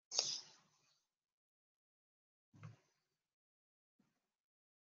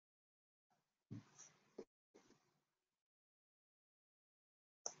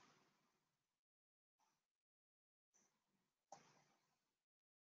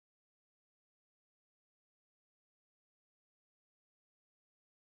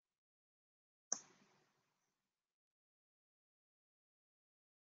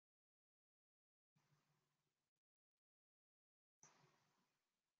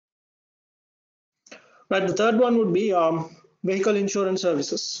 Right, the third one would be vehicle insurance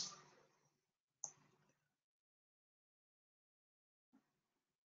services.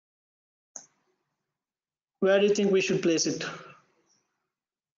 Where do you think we should place it?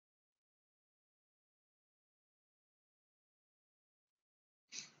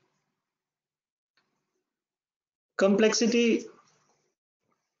 Complexity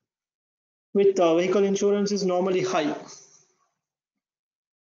with vehicle insurance is normally high.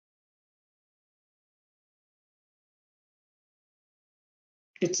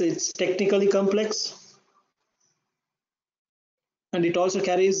 It's technically complex, and it also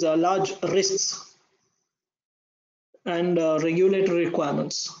carries large risks and regulatory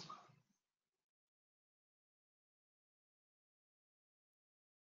requirements.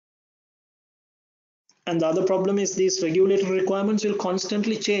 And the other problem is these regulatory requirements will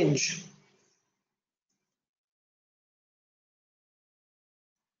constantly change.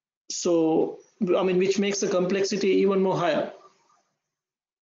 So, which makes the complexity even more higher.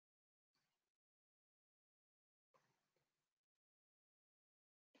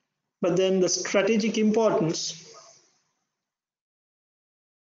 But then the strategic importance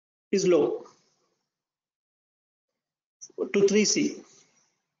is low to 3C.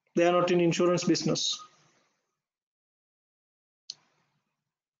 They are not in insurance business.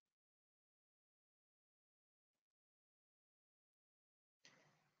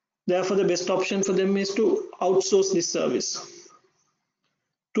 Therefore, the best option for them is to outsource this service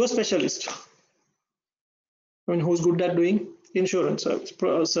to a specialist. Who's good at doing insurance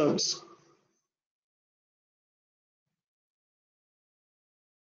service.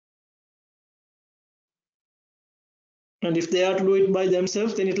 And if they are to do it by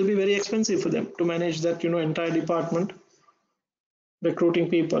themselves, then it will be very expensive for them to manage that entire department, recruiting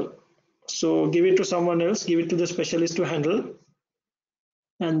people. So give it to someone else, give it to the specialist to handle,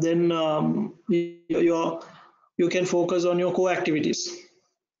 and then you can focus on your core activities,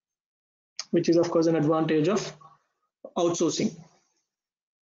 which is of course an advantage of outsourcing.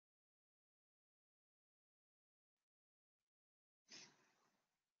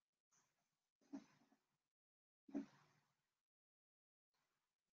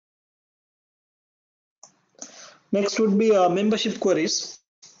 Next would be membership queries.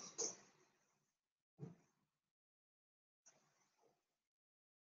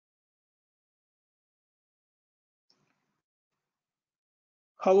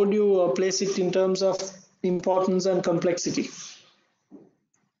 How would you place it in terms of importance and complexity?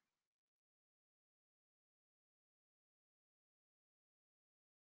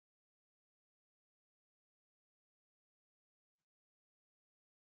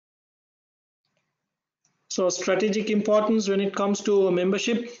 So strategic importance when it comes to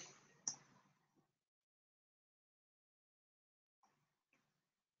membership.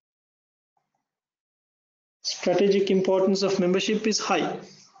 Strategic importance of membership is high.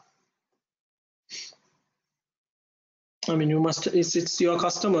 I mean, you must, it's your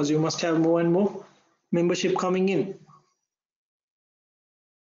customers, you must have more and more membership coming in.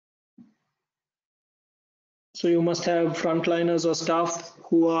 So you must have frontliners or staff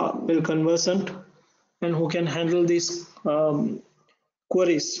who are well conversant and who can handle these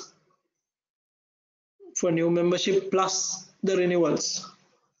queries for new membership plus the renewals.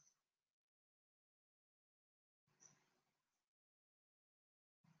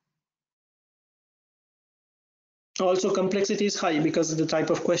 Also, complexity is high because of the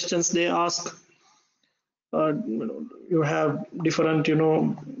type of questions they ask. You have different,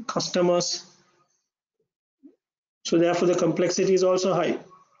 customers. So therefore, the complexity is also high.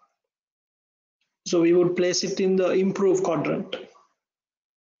 So we would place it in the improve quadrant.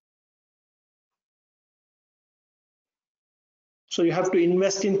 So you have to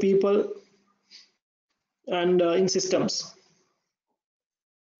invest in people and in systems.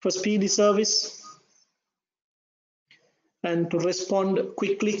 For speedy service and to respond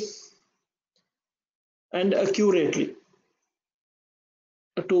quickly and accurately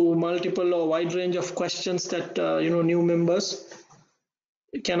to multiple or wide range of questions that new members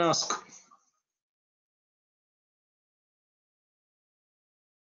can ask.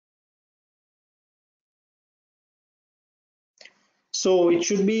 So it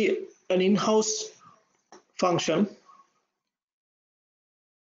should be an in-house function,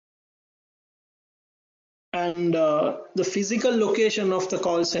 and the physical location of the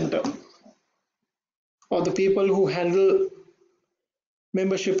call center or the people who handle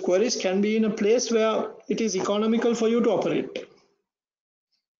membership queries can be in a place where it is economical for you to operate.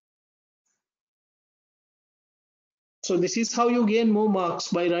 So this is how you gain more marks,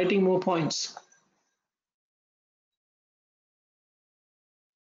 by writing more points.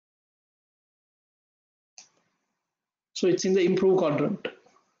 So it's in the improve quadrant.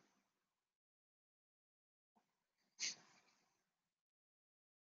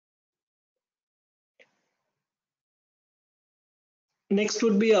 Next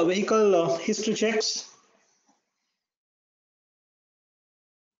would be a vehicle history checks.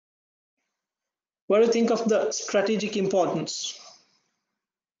 What do you think of the strategic importance?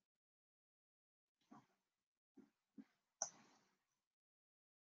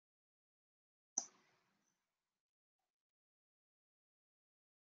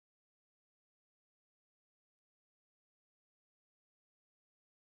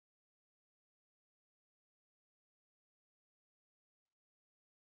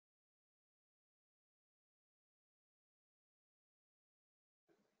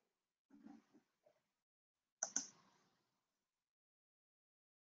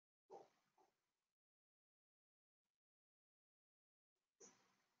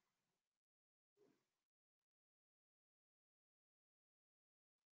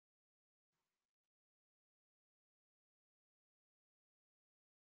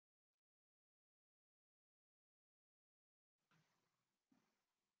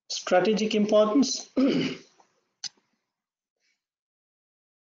 Strategic importance. You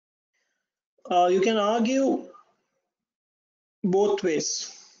can argue both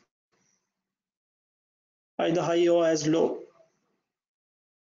ways, either high or as low.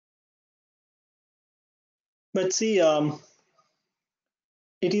 But see, it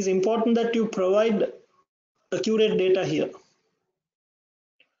is important that you provide accurate data here.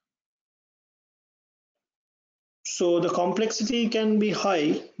 So the complexity can be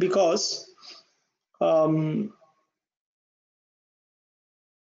high because the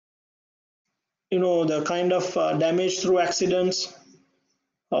kind of damage through accidents,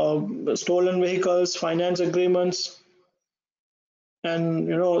 stolen vehicles, finance agreements, and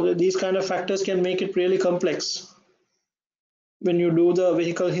these kind of factors can make it really complex when you do the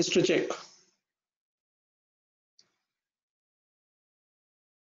vehicle history check.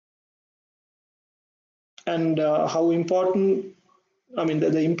 And how important, I mean,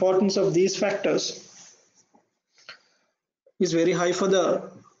 the importance of these factors is very high for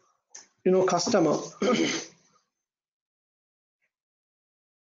the customer.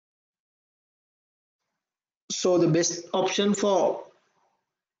 So the best option for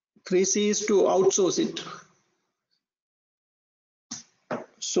 3C is to outsource it.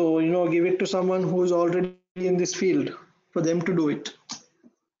 So, give it to someone who is already in this field for them to do it.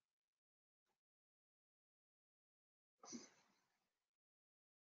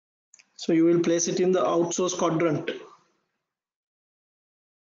 So you will place it in the outsource quadrant.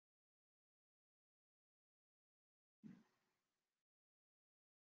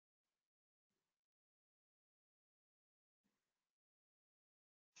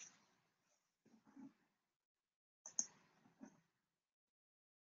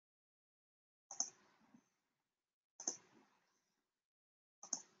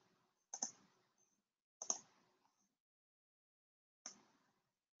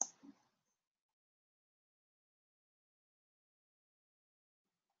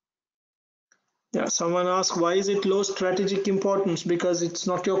 Yeah, someone asked why is it low strategic importance? Because it's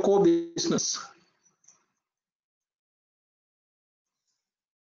not your core business.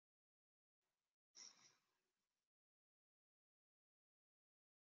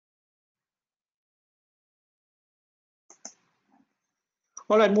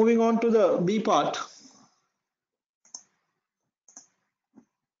 All right, moving on to the B part.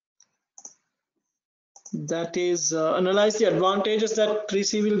 That is, analyze the advantages that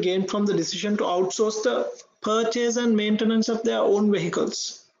 3C will gain from the decision to outsource the purchase and maintenance of their own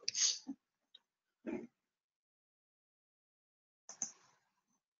vehicles.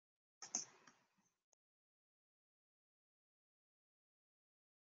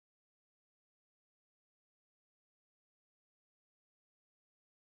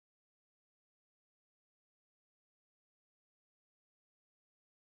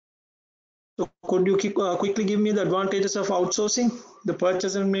 So could you quickly give me the advantages of outsourcing the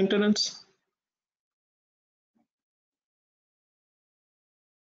purchase and maintenance?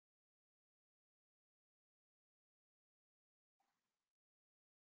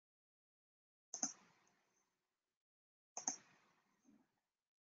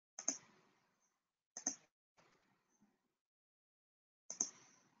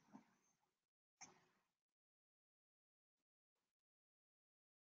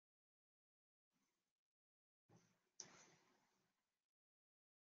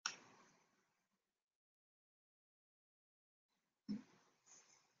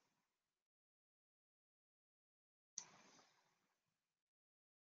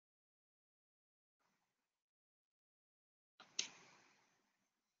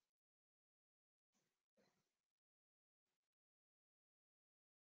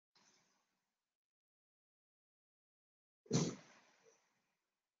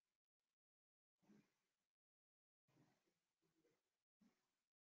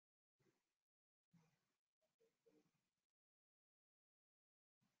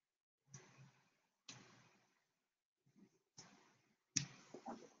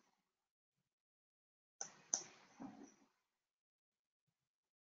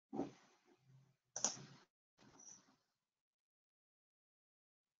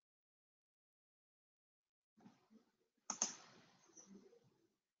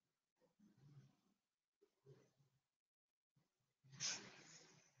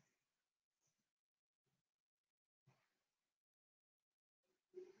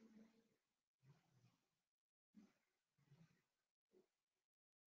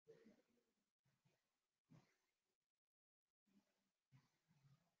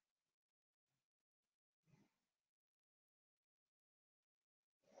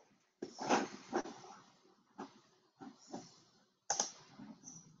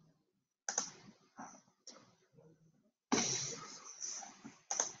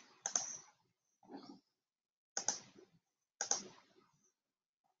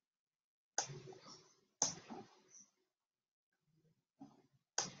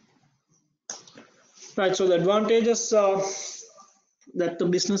 Right, so the advantages that the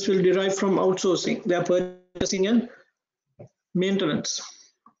business will derive from outsourcing their purchasing and maintenance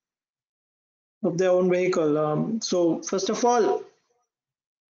of their own vehicle. So first of all,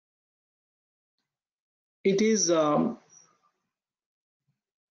 it is low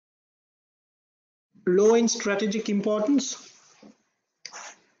in strategic importance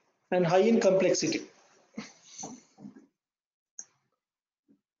and high in complexity.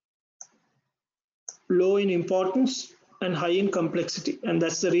 Low in importance and high in complexity, and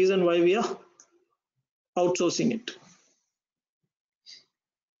that's the reason why we are outsourcing it.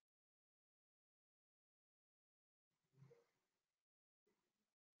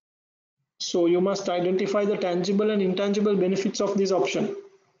 So you must identify the tangible and intangible benefits of this option.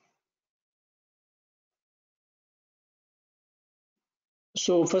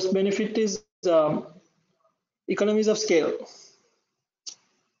 So first benefit is Economies of scale.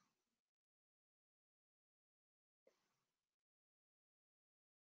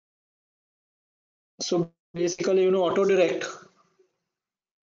 So basically, auto direct,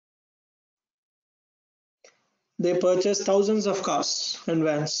 they purchase thousands of cars and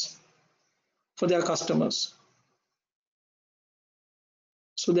vans for their customers.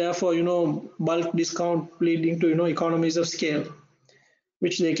 So therefore, bulk discount leading to, economies of scale,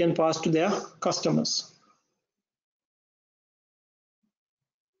 which they can pass to their customers.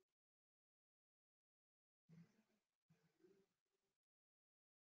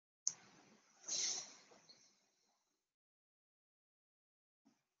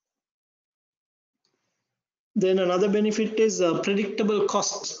 Then another benefit is predictable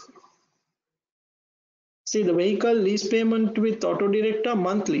costs. See, the vehicle lease payment with auto direct are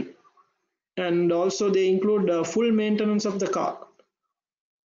monthly, and also they include full maintenance of the car,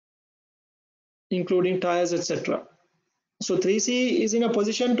 including tires, etc. So 3C is in a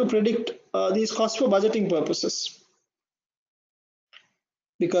position to predict these costs for budgeting purposes,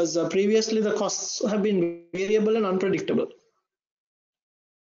 because previously the costs have been variable and unpredictable.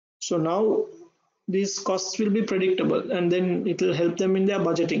 So now these costs will be predictable, and then it will help them in their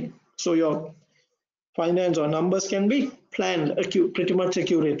budgeting. So your finance or numbers can be planned pretty much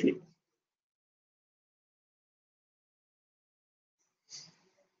accurately.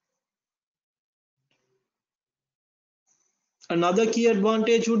 Another key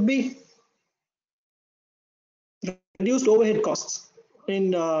advantage would be reduced overhead costs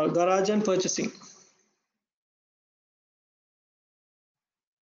in garage and purchasing.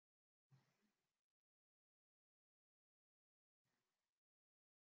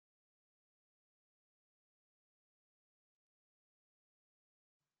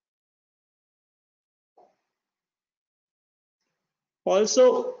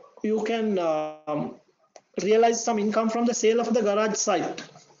 Also, you can realize some income from the sale of the garage site.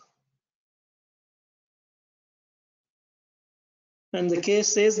 And the case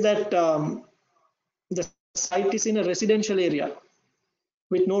says that the site is in a residential area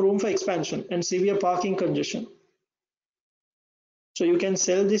with no room for expansion and severe parking congestion. So you can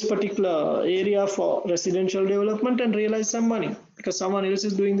sell this particular area for residential development and realize some money, because someone else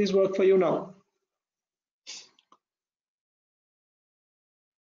is doing this work for you now.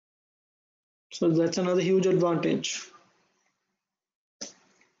 So that's another huge advantage.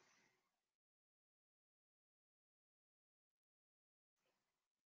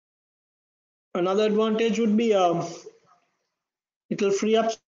 Another advantage would be it will free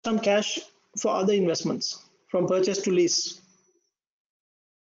up some cash for other investments from purchase to lease.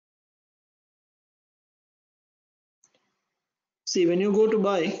 See, when you go to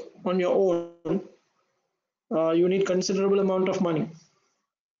buy on your own, you need considerable amount of money,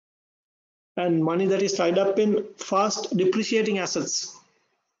 and money that is tied up in fast depreciating assets.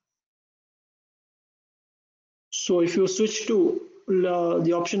 So if you switch to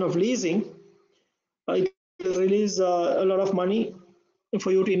the option of leasing, it will release a lot of money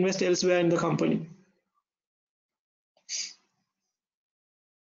for you to invest elsewhere in the company.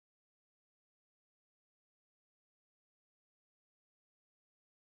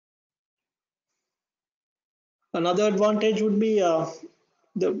 Another advantage would be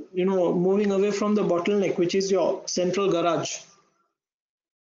the moving away from the bottleneck, which is your central garage.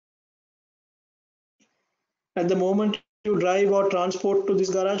 At the moment, you drive or transport to this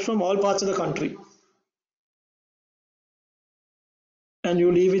garage from all parts of the country, and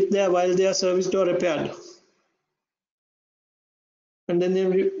you leave it there while they are serviced or repaired, and then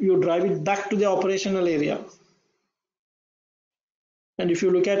you drive it back to the operational area. And if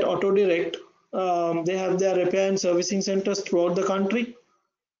you look at Auto Direct, they have their repair and servicing centers throughout the country.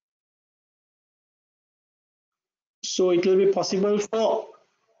 So it will be possible for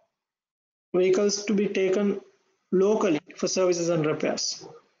vehicles to be taken locally for services and repairs.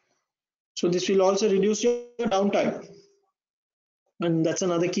 So this will also reduce your downtime, and that's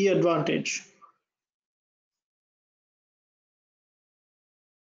another key advantage.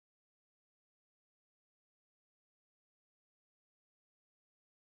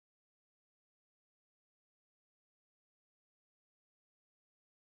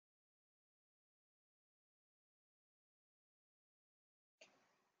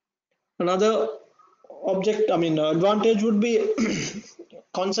 Another advantage would be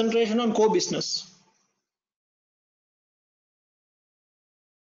concentration on core business.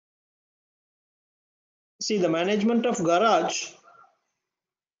 See, the management of garage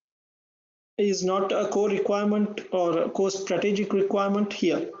is not a core requirement or a core strategic requirement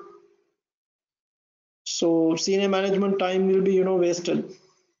here. So senior management time will be wasted.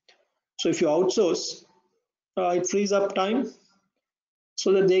 So if you outsource, it frees up time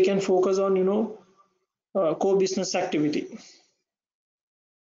so that they can focus on core business activity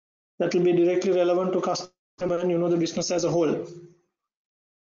that will be directly relevant to customer and the business as a whole.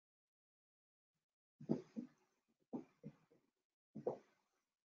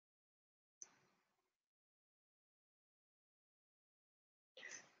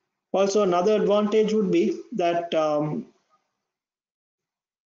 Also, another advantage would be that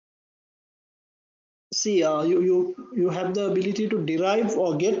see, you have the ability to derive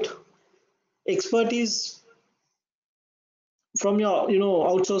or get expertise from your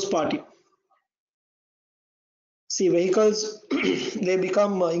outsourced party. See, vehicles they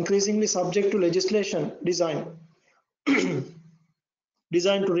become increasingly subject to legislation designed to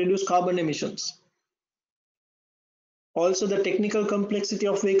reduce carbon emissions. Also, the technical complexity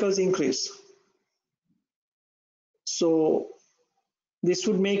of vehicles increase. So this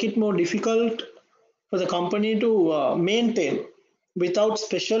would make it more difficult for the company to maintain without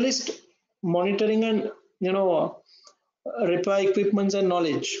specialist monitoring and repair equipments and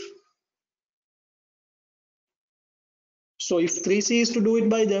knowledge. So if 3C is to do it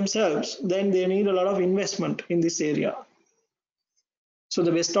by themselves, then they need a lot of investment in this area. So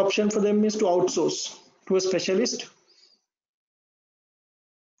the best option for them is to outsource to a specialist.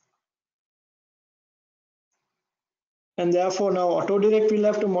 And therefore now AutoDirect will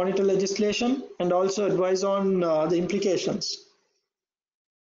have to monitor legislation and also advise on the implications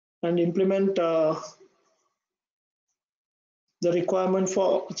and implement the requirement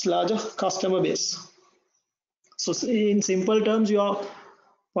for its larger customer base. So in simple terms, you are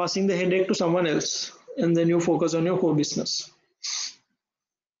passing the headache to someone else and then you focus on your core business.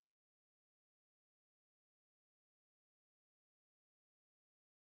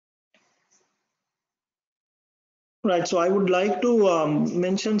 Right, so I would like to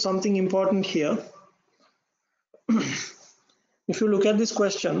mention something important here. If you look at this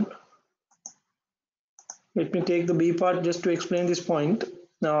question, let me take the B part just to explain this point.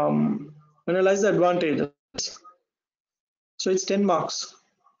 Analyze the advantages. So it's 10 marks.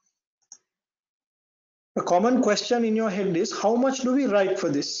 A common question in your head is, how much do we write for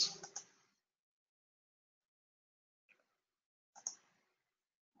this?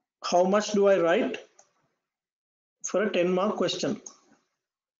 How much do I write for a 10-mark question?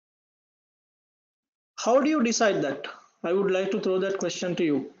 How do you decide that? I would like to throw that question to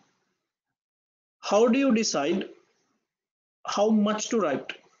you. How do you decide how much to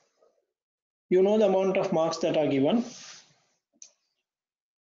write? You know the amount of marks that are given.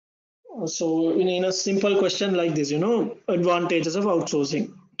 So in a simple question like this, advantages of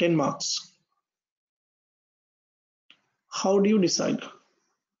outsourcing, 10 marks. How do you decide?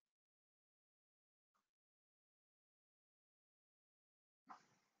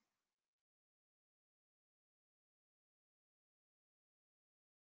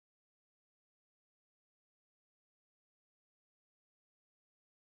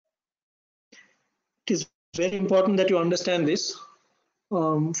 It is very important that you understand this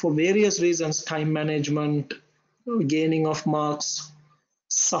for various reasons: time management, gaining of marks,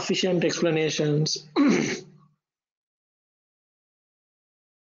 sufficient explanations.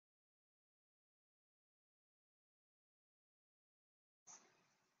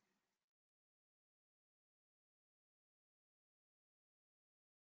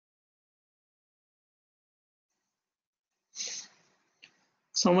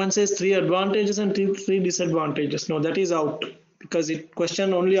 Someone says 3 advantages and 3 disadvantages. No, that is out because it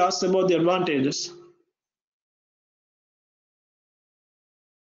question only asks about the advantages.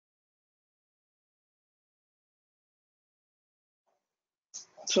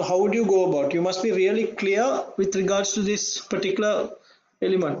 So how would you go about? You must be really clear with regards to this particular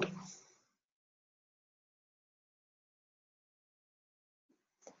element.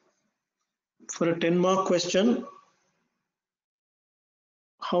 For a 10-mark question,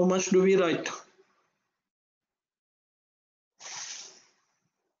 how much do we write?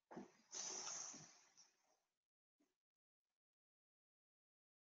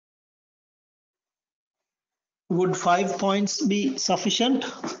 Would 5 points be sufficient?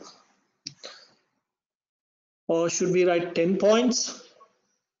 Or should we write 10 points?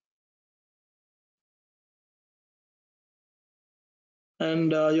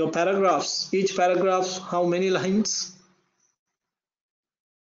 And your paragraphs, each paragraph, how many lines?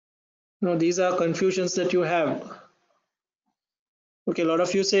 These are confusions that you have. Okay, a lot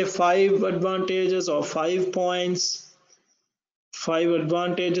of you say 5 advantages or 5 points, 5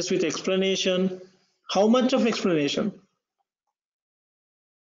 advantages with explanation. How much of explanation?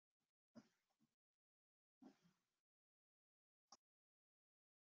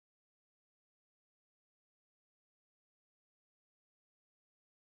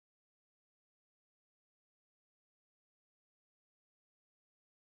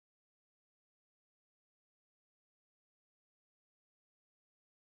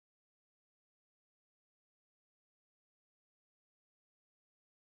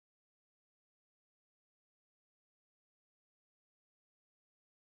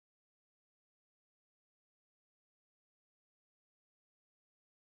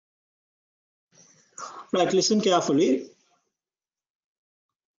 Right, listen carefully.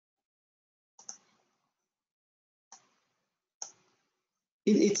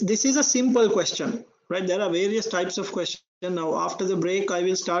 This is a simple question, right? There are various types of questions. Now, after the break, I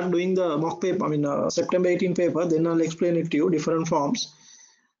will start doing the mock paper, September 18 paper, then I'll explain it to you, different forms.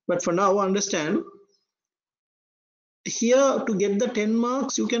 But for now, understand, here to get the 10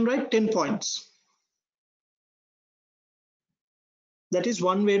 marks, you can write 10 points. That is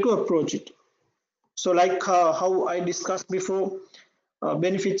one way to approach it. So like how I discussed before,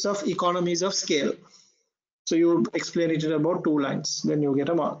 benefits of economies of scale. So you explain it in about 2 lines, then you get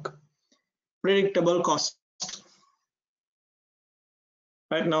a mark. Predictable cost.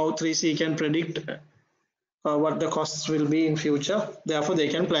 Right now 3C can predict what the costs will be in future, therefore they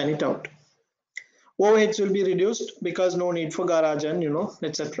can plan it out. Overheads will be reduced because no need for garage and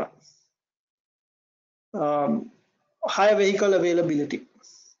etc. Higher vehicle availability,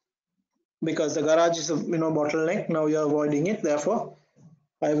 because the garage is a bottleneck, now you are avoiding it, therefore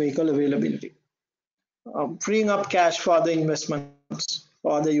high vehicle availability. Freeing up cash for other investments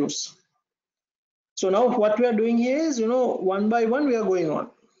or other use. So now what we are doing here is, one by one we are going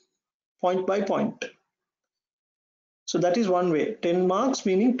on, point by point. So that is one way. 10 marks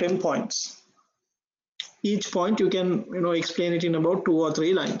meaning 10 points. Each point you can explain it in about 2 or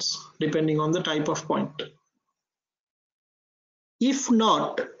 3 lines depending on the type of point. If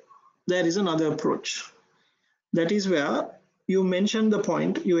not, there is another approach. That is where you mention the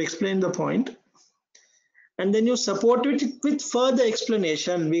point, you explain the point, and then you support it with further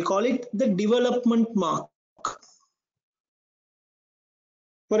explanation. We call it the development mark.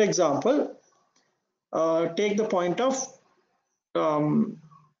 For example, take the point of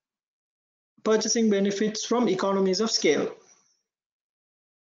purchasing benefits from economies of scale.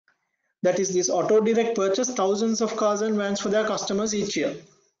 That is, this auto direct purchase thousands of cars and vans for their customers each year.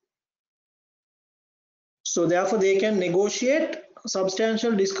 So therefore they can negotiate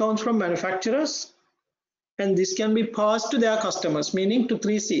substantial discounts from manufacturers, and this can be passed to their customers, meaning to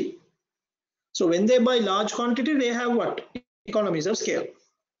 3C. So when they buy large quantity, they have what? Economies of scale.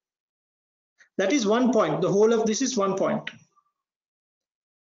 That is one point. The whole of this is one point.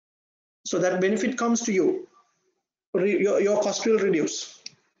 So that benefit comes to you. Your cost will reduce.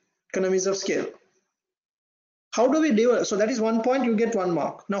 Economies of scale. How do we develop? So that is one point, you get 1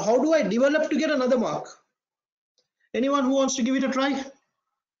 mark. Now how do I develop to get another mark? Anyone who wants to give it a try?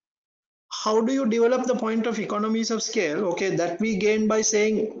 How do you develop the point of economies of scale? Okay, that we gain by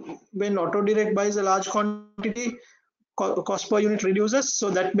saying when auto direct buys a large quantity, cost per unit reduces, so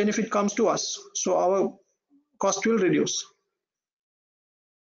that benefit comes to us. So our cost will reduce.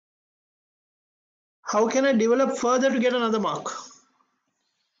 How can I develop further to get another mark?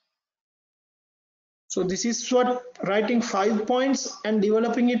 So this is what writing 5 points and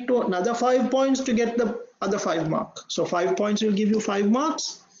developing it to another 5 points to get the other 5 marks. So 5 points will give you 5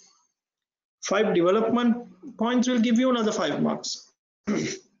 marks. 5 development points will give you another 5 marks.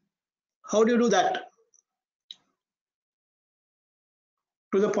 How do you do that?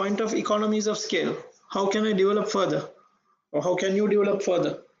 To the point of economies of scale. How can I develop further? Or how can you develop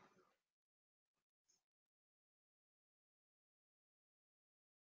further?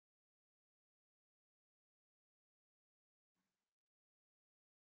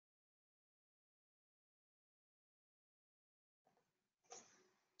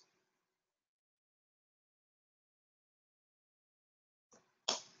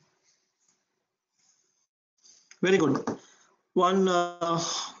 Very good. One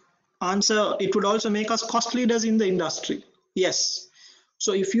answer, it would also make us cost leaders in the industry. Yes.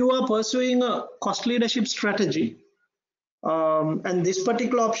 So if you are pursuing a cost leadership strategy, and this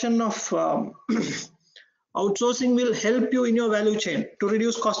particular option of outsourcing will help you in your value chain to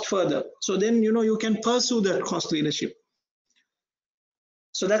reduce cost further. So then you can pursue that cost leadership.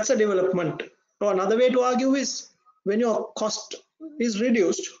 So that's a development. So another way to argue is when your cost is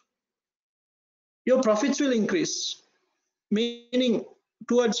reduced, your profits will increase, meaning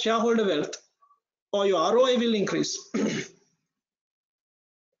towards shareholder wealth, or your ROI will increase.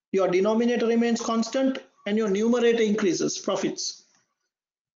 Your denominator remains constant and your numerator increases, profits.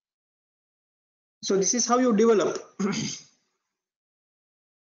 So this is how you develop.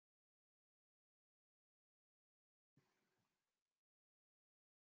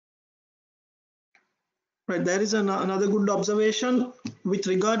 Right, there is another good observation with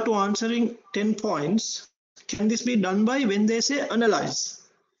regard to answering 10 points. Can this be done by when they say analyze?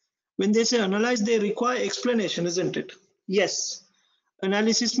 When they say analyze, they require explanation, isn't it? Yes.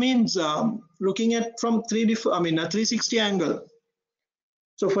 Analysis means looking at from a 360 angle.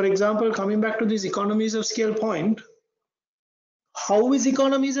 So for example, coming back to this economies of scale point, How is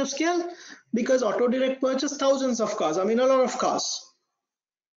economies of scale? Because Auto Direct purchase thousands of cars, I mean a lot of cars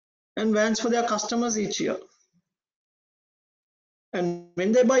and vans for their customers each year. And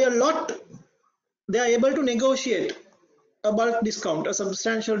when they buy a lot, they are able to negotiate a bulk discount, a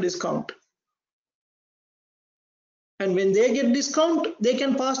substantial discount. And when they get discount, they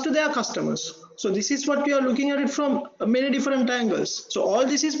can pass to their customers. So this is what we are looking at it from many different angles. So all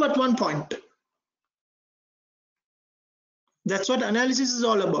this is but one point. That's what analysis is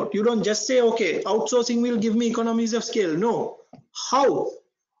all about. You don't just say, okay, outsourcing will give me economies of scale. No. How?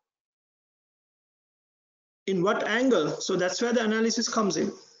 In what angle? So that's where the analysis comes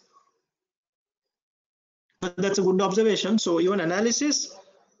in. But that's a good observation. So even analysis,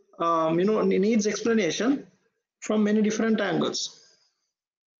 needs explanation from many different angles.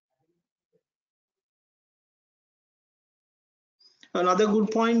 Another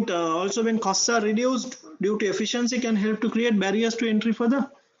good point, also when costs are reduced due to efficiency can help to create barriers to entry for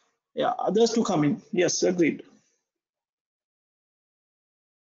the others to come in. Yes, agreed.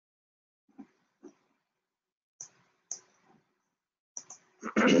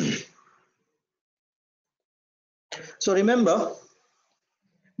 So remember,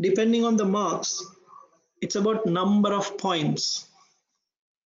 depending on the marks, it's about number of points.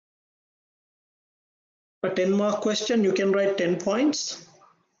 A 10-mark question, you can write 10 points,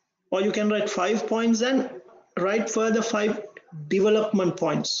 or you can write 5 points and write further 5 development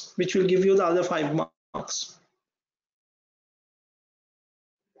points, which will give you the other 5 marks.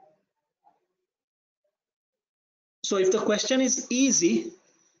 So if the question is easy,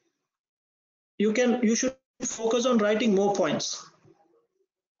 you should focus on writing more points.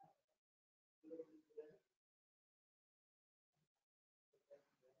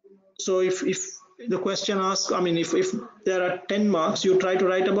 So if the question asks, I mean, if there are 10 marks, you try to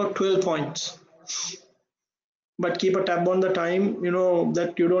write about 12 points. But keep a tab on the time,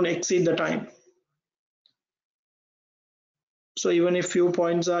 that you don't exceed the time. So even if few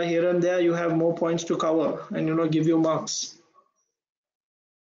points are here and there, you have more points to cover and give you marks.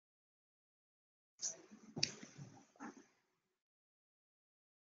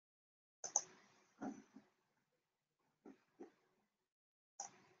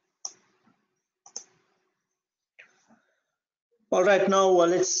 All right, now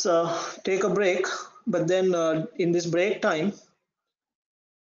let's take a break. But then in this break time,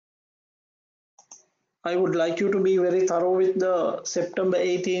 I would like you to be very thorough with the September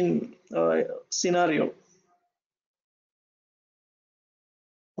 18 scenario.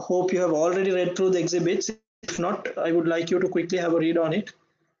 Hope you have already read through the exhibits. If not, I would like you to quickly have a read on it,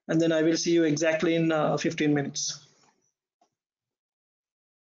 and then I will see you exactly in 15 minutes.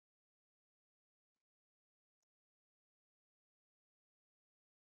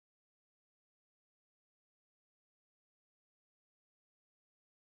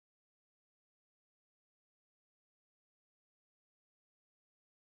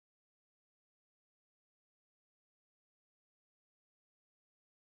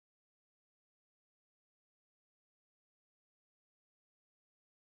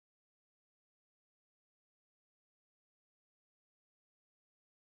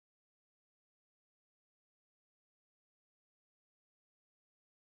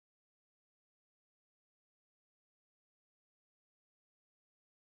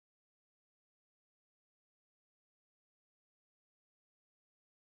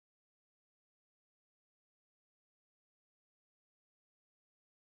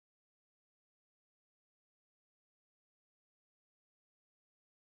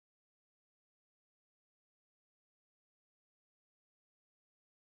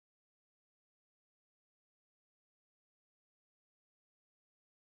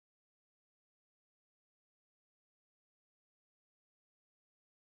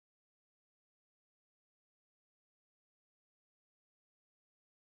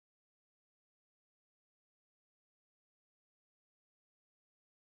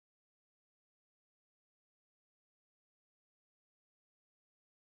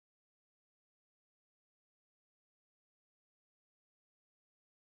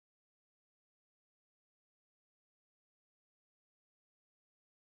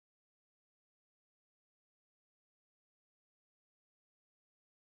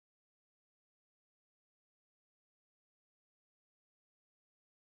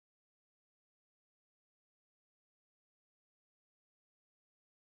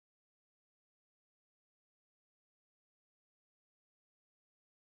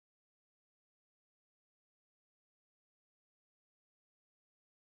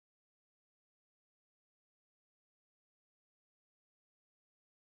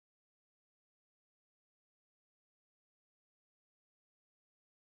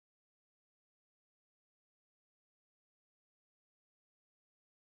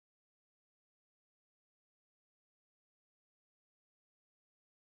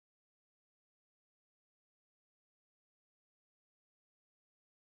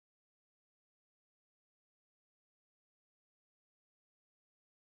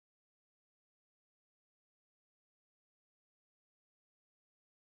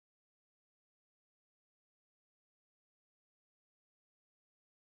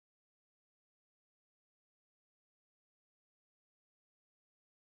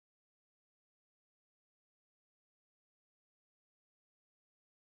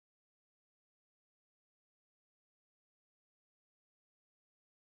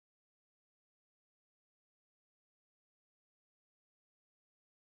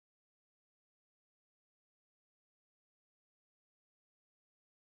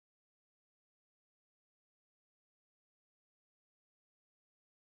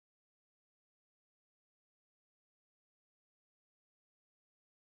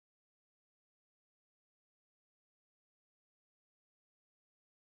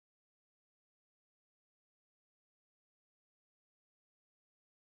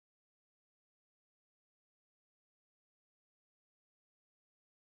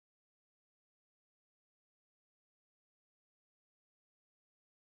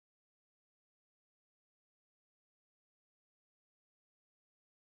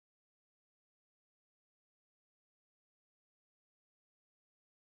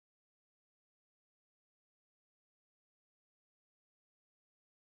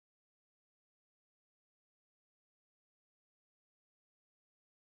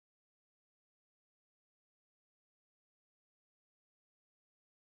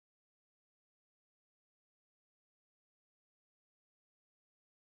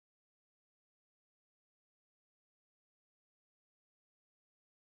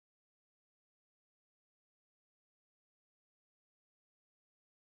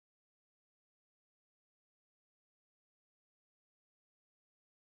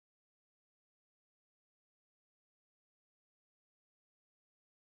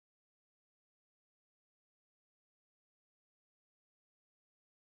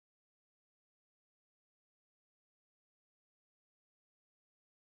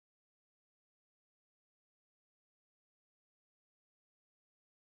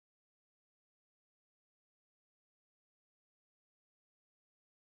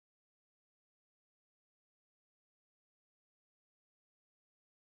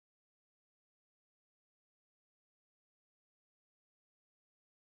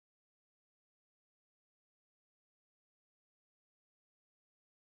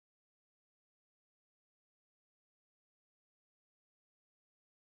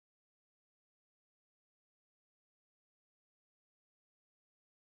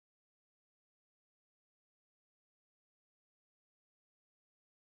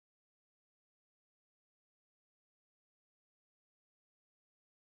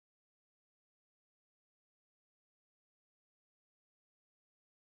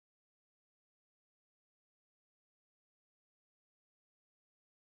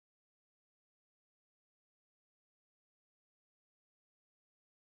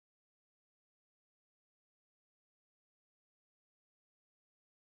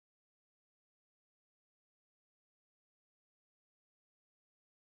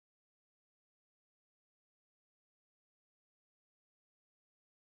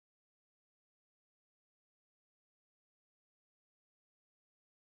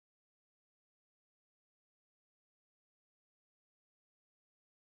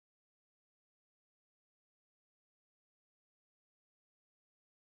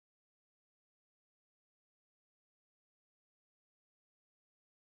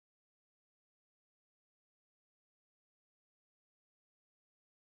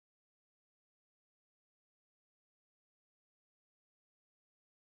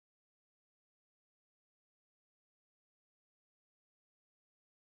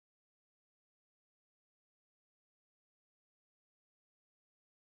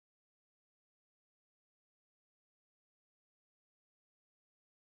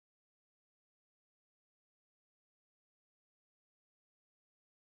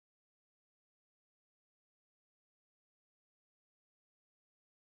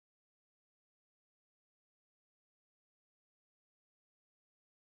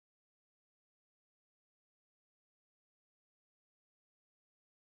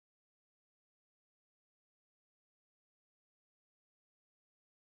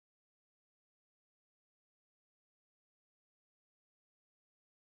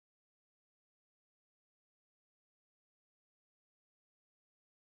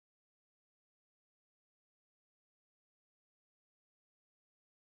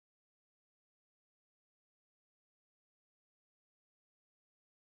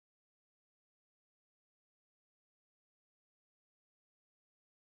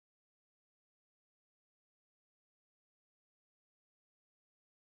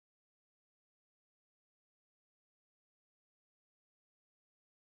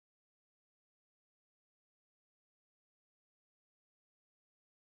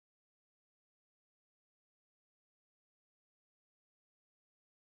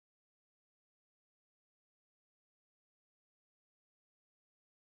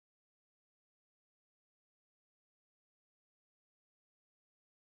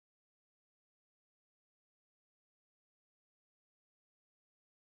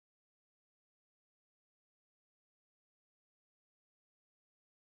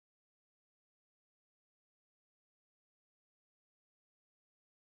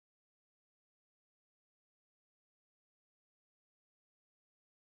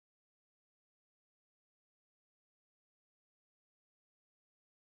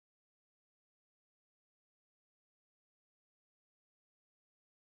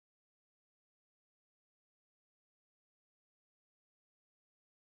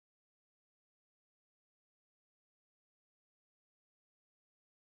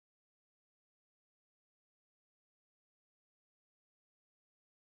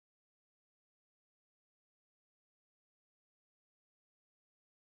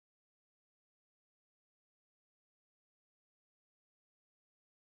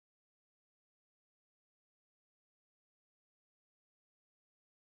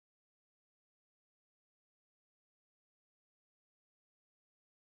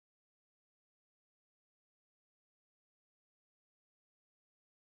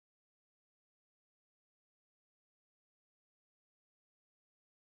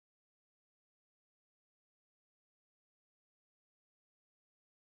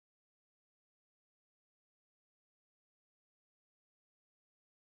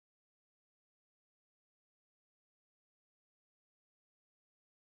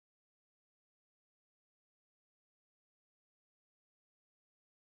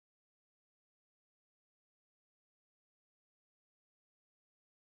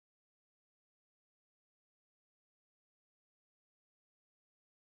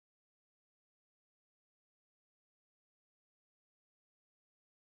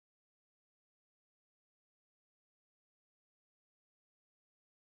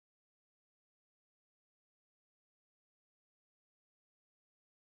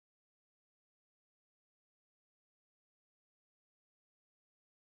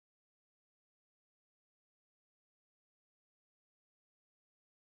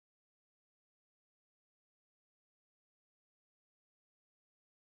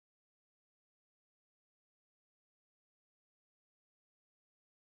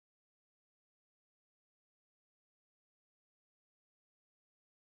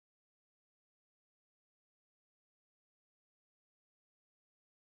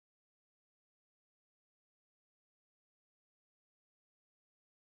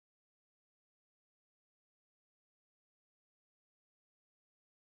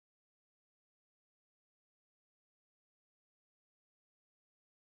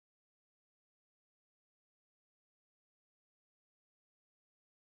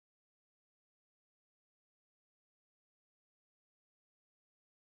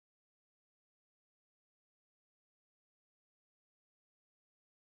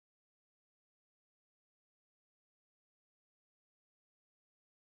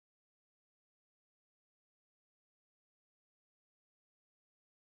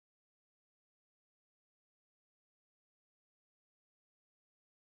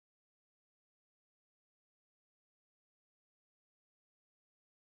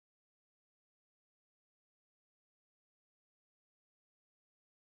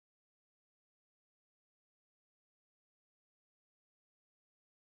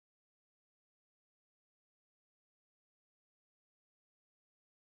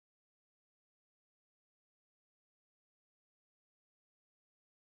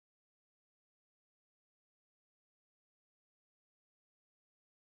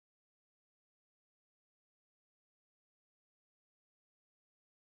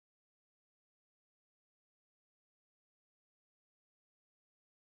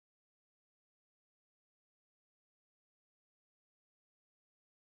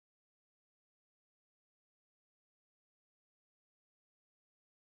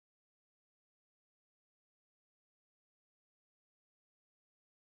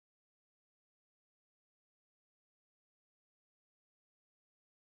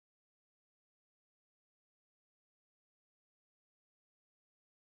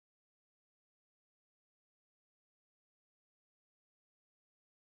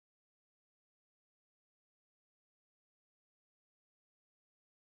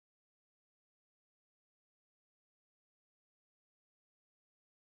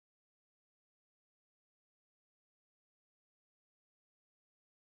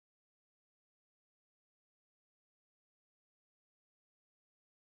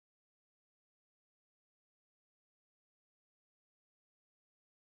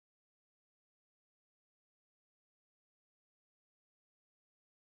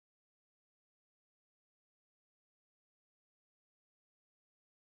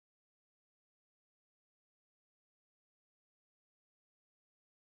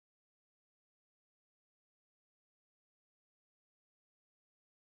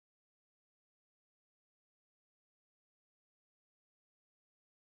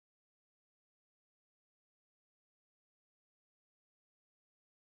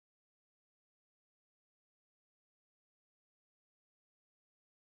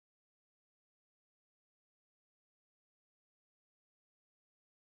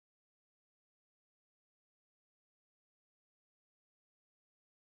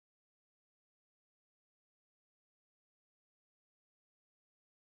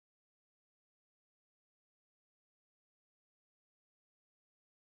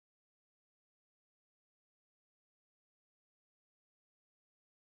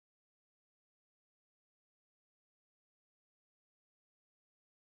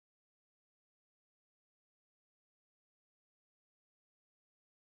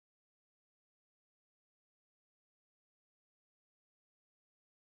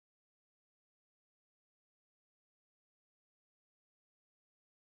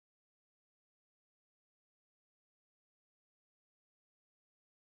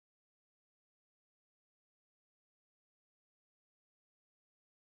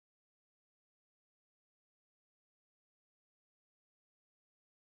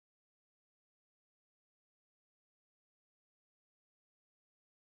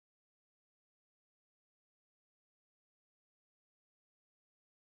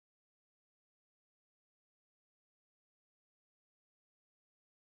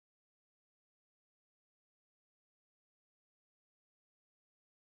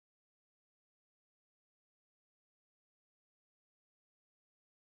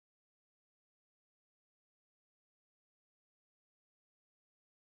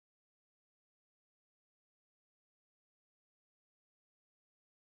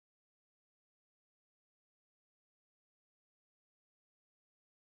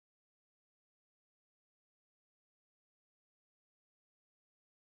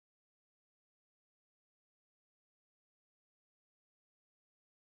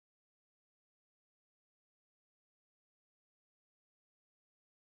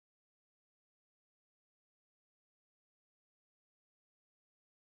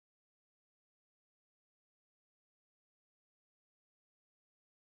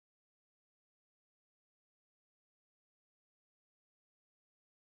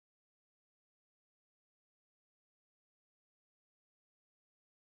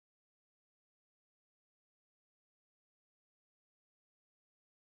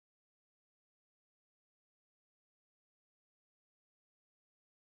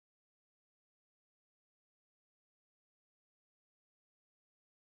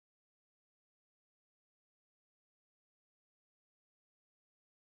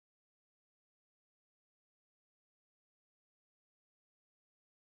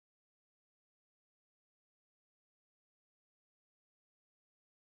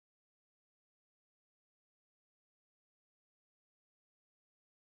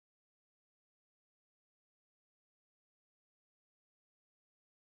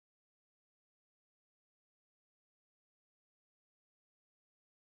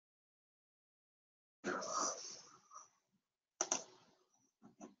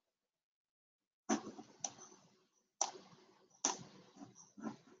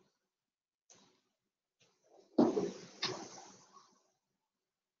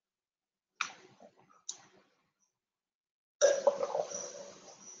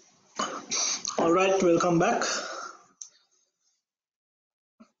 All right, welcome back.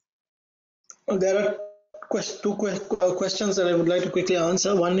 There are two questions that I would like to quickly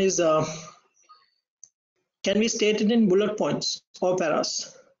answer. One is, can we state it in bullet points or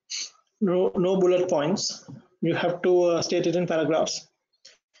paras? No, no bullet points. You have to state it in paragraphs.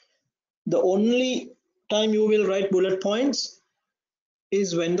 The only time you will write bullet points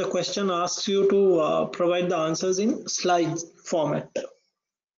is when the question asks you to provide the answers in slide format.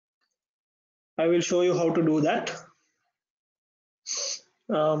 I will show you how to do that.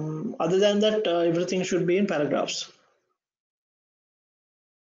 Other than that, everything should be in paragraphs.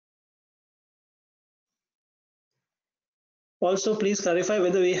 Also, please clarify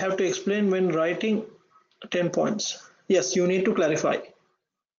whether we have to explain when writing 10 points. Yes, you need to clarify.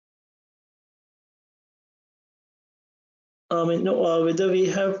 No, whether we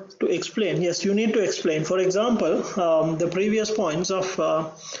have to explain. Yes, you need to explain. For example, the previous points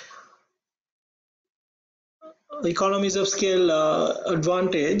of economies of scale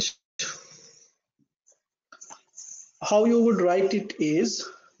advantage, how you would write it is,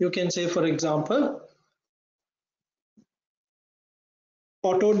 you can say, for example,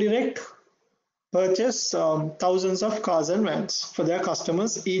 Auto Direct purchase thousands of cars and vans for their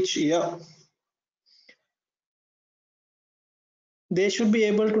customers each year. They should be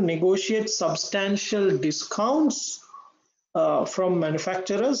able to negotiate substantial discounts from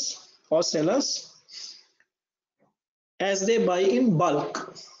manufacturers or sellers as they buy in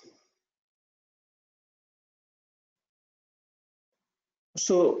bulk.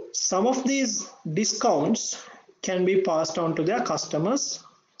 So some of these discounts can be passed on to their customers,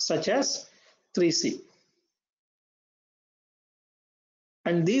 such as 3C.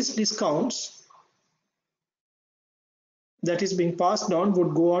 And these discounts that is being passed on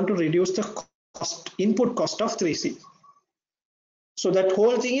would go on to reduce the input cost of 3C. So that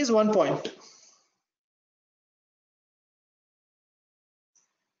whole thing is 1 point.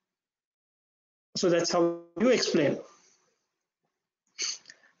 So that's how you explain.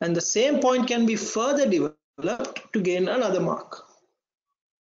 And the same point can be further developed to gain another mark.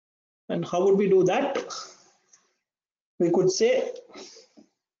 And how would we do that? We could say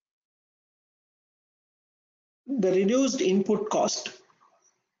the reduced input cost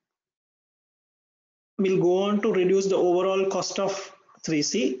will go on to reduce the overall cost of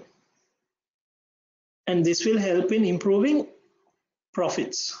 3C, and this will help in improving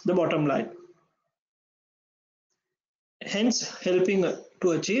profits, the bottom line, hence helping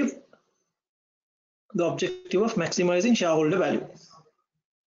to achieve the objective of maximizing shareholder value.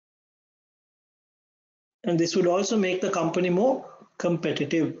 And this would also make the company more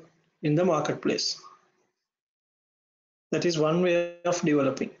competitive in the marketplace. That is one way of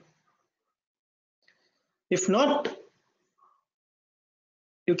developing. If not,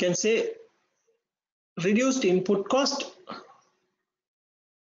 you can say reduced input cost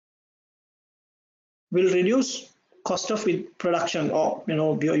will reduce cost of production, or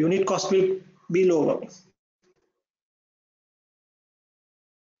your unit cost will be lower.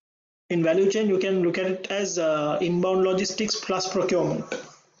 In value chain, you can look at it as inbound logistics plus procurement.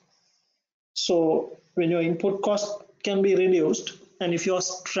 So when your input cost can be reduced, and if your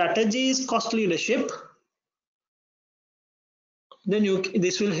strategy is cost leadership, then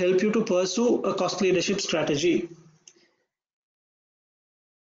this will help you to pursue a cost leadership strategy.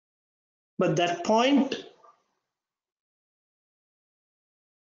 But that point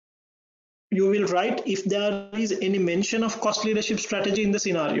you will write if there is any mention of cost leadership strategy in the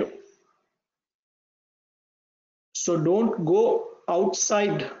scenario. So don't go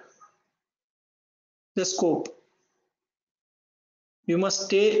outside the scope. You must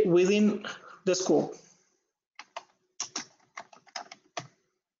stay within the scope.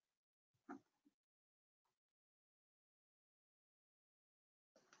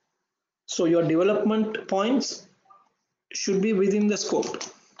 So your development points should be within the scope.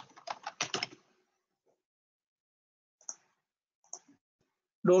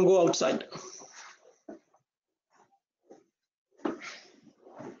 Don't go outside.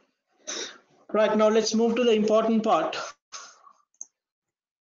 Right, now let's move to the important part.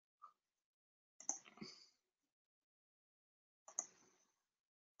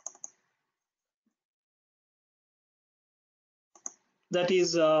 That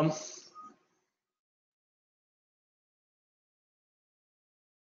is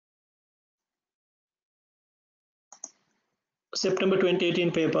September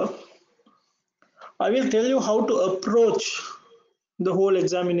 2018 paper, I will tell you how to approach the whole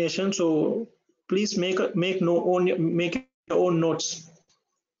examination. So please make your own notes,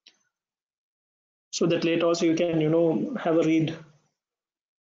 so that later also you can have a read.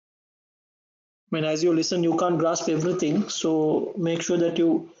 I mean, as you listen, you can't grasp everything, so make sure that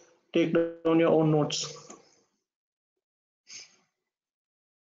you take down your own notes.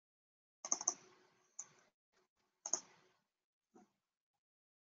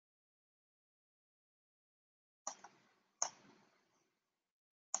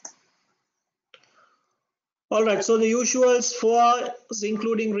 All right, so the usuals for hours,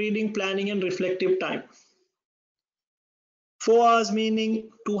 including reading, planning, and reflective time. 4 hours meaning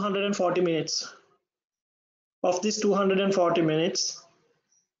 240 minutes. Of this 240 minutes,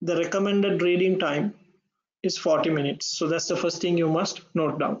 the recommended reading time is 40 minutes. So that's the first thing you must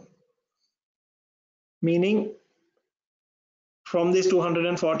note down. Meaning, from these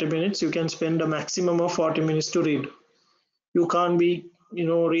 240 minutes, you can spend a maximum of 40 minutes to read. You can't be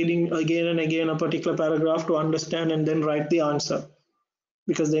reading again and again a particular paragraph to understand and then write the answer,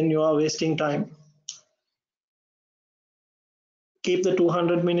 because then you are wasting time. Keep the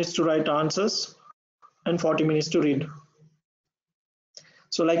 200 minutes to write answers and 40 minutes to read.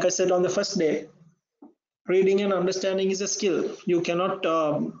 So like I said on the first day, reading and understanding is a skill. You cannot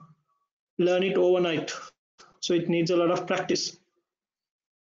learn it overnight, so it needs a lot of practice.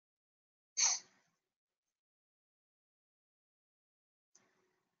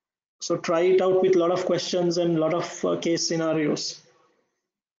 So try it out with a lot of questions and a lot of case scenarios.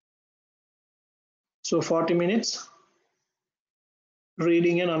 So 40 minutes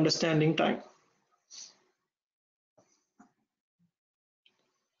reading and understanding time.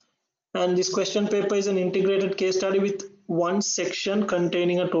 And this question paper is an integrated case study with one section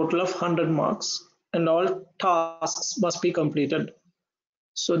containing a total of 100 marks, and all tasks must be completed.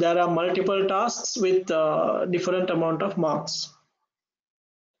 So there are multiple tasks with different amount of marks.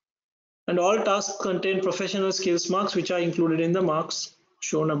 And all tasks contain professional skills marks, which are included in the marks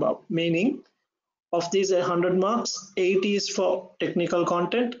shown above. Meaning, of these 100 marks, 80 is for technical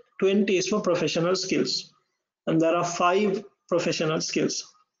content, 20 is for professional skills. And there are 5 professional skills.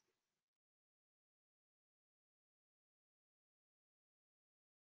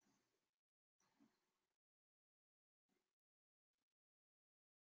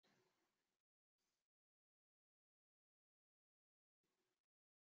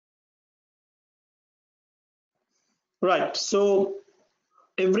 Right. So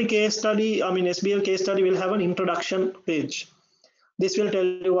every case study, I mean SBL case study will have an introduction page. This will tell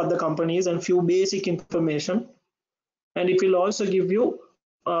you what the company is and few basic information, and it will also give you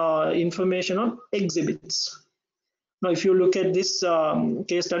information on exhibits. Now, if you look at this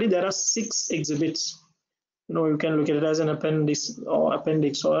case study, there are 6 exhibits. You can look at it as an appendix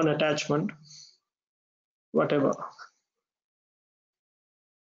or an attachment, whatever.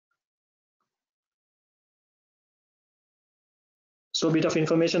 So a bit of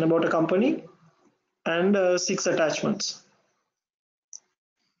information about a company and 6 attachments.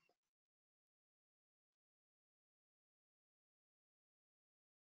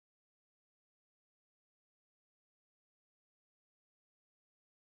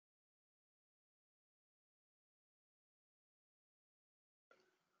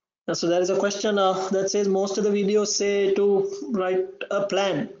 So there is a question that says most of the videos say to write a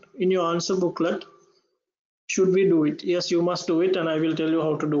plan in your answer booklet. Should we do it? Yes, you must do it, and I will tell you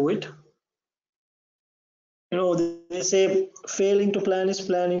how to do it. They say failing to plan is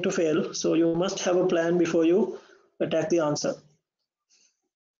planning to fail. So you must have a plan before you attack the answer.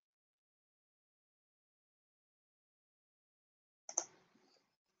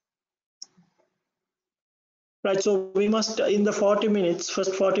 Right, so we must, in the 40 minutes,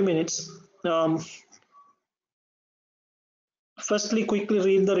 first 40 minutes, firstly quickly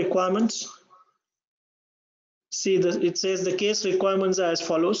read the requirements. See, it says the case requirements are as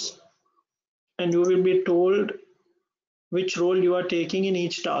follows, and you will be told which role you are taking in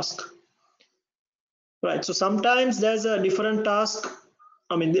each task. Right, so sometimes there's a different task,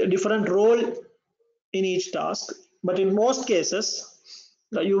 a different role in each task, but in most cases,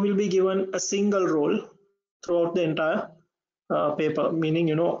 you will be given a single role throughout the entire paper,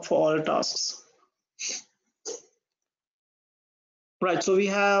 meaning, for all tasks. Right, so we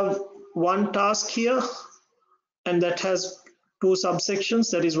have one task here, and that has 2 subsections,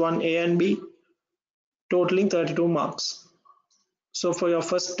 that is one A and B, totaling 32 marks. So for your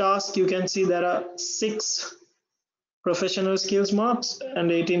first task, you can see there are 6 professional skills marks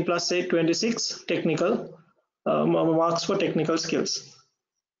and 18 plus 8, 26 technical marks for technical skills.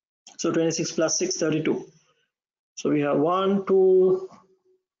 So 26 plus 6, 32. So we have 1, 2,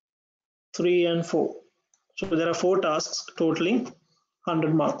 3, and 4. So there are 4 tasks totaling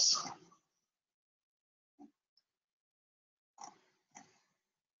 100 marks.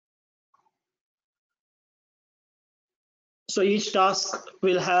 So each task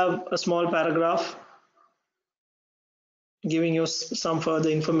will have a small paragraph giving you some further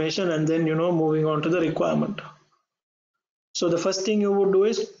information, and then moving on to the requirement. So the first thing you would do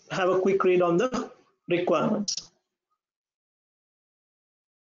is have a quick read on the requirements.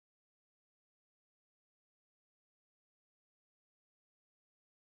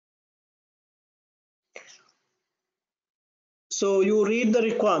 So you read the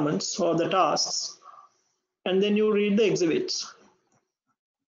requirements or the tasks, and then you read the exhibits.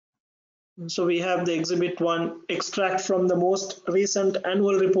 So we have the exhibit 1, extract from the most recent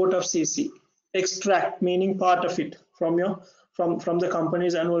annual report of CC. Extract meaning part of it from the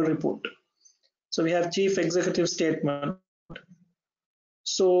company's annual report. So we have chief executive statement.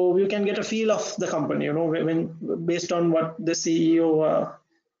 So you can get a feel of the company, when based on what the CEO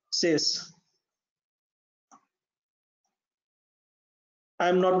says.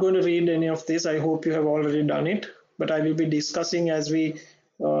 I'm not going to read any of this. I hope you have already done it, but I will be discussing as we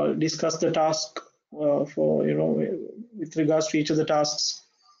discuss the task for with regards to each of the tasks.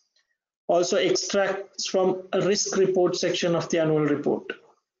 Also extracts from a risk report section of the annual report.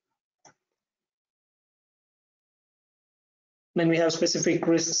 Then we have specific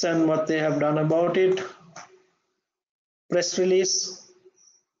risks and what they have done about it. Press release.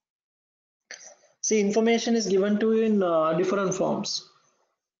 See, information is given to you in different forms.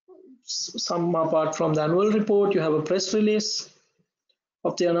 Some apart from the annual report, you have a press release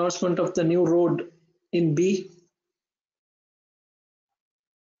of the announcement of the new road in B.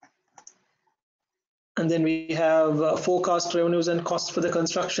 And then we have forecast revenues and costs for the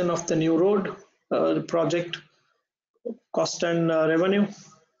construction of the new road project, cost and revenue.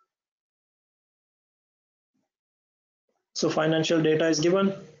 So financial data is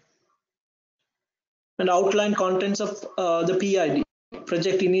given. And outline contents of the PID,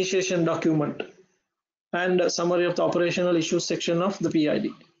 project initiation document, and a summary of the operational issues section of the PID.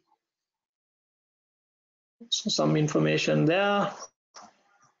 So some information there.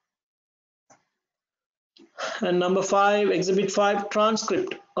 And number 5, exhibit 5,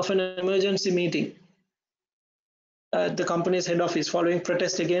 transcript of an emergency meeting at the company's head office following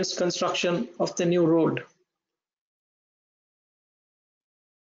protest against construction of the new road.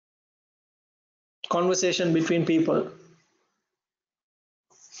 Conversation between people.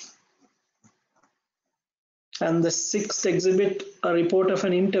 And the 6th exhibit, a report of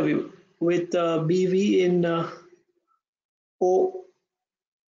an interview with BV in O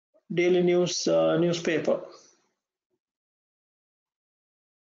Daily News newspaper.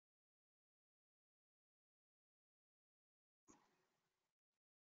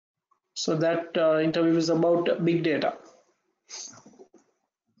 So that interview is about big data.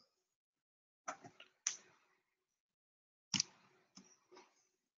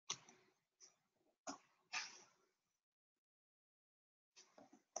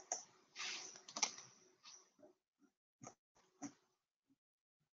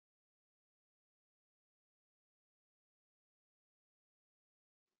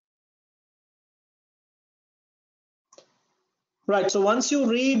 Right, so once you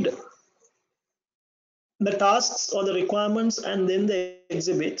read the tasks or the requirements and then the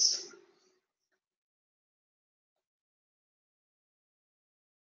exhibits,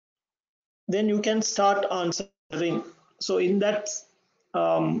 then you can start answering. So in that,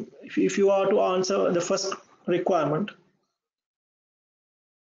 if you are to answer the first requirement,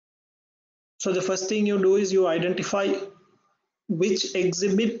 so the first thing you do is you identify which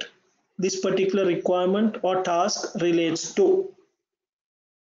exhibit this particular requirement or task relates to.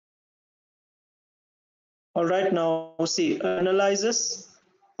 All right, now see, analyzes.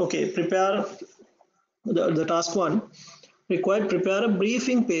 Okay, prepare the task 1 required, prepare a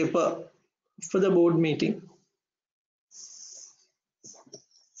briefing paper for the board meeting.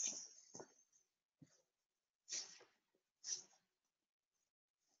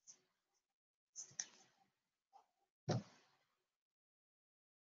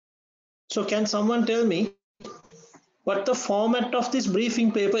 So can someone tell me what the format of this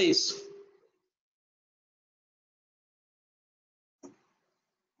briefing paper is?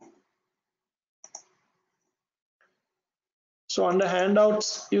 So under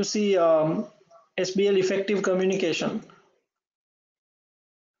handouts, you see SBL effective communication.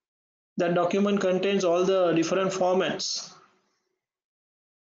 That document contains all the different formats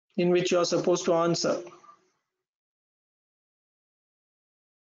in which you are supposed to answer.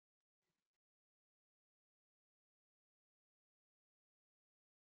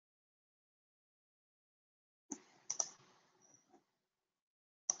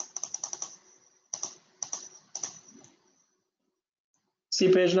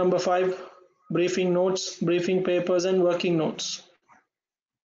 See page number 5, briefing notes, briefing papers and working notes.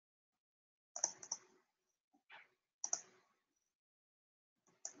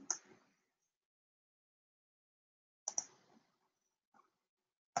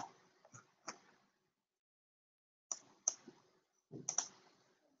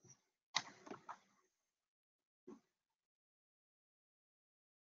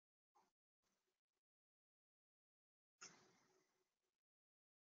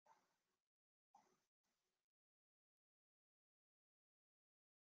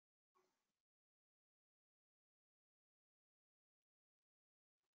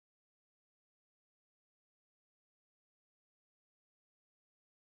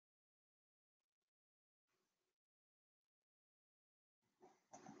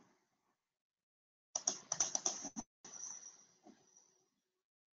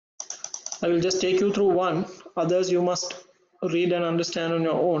 I will just take you through one, others you must read and understand on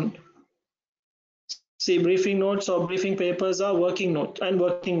your own. See, briefing notes or briefing papers are working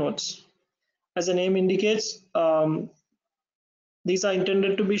notes. As the name indicates, these are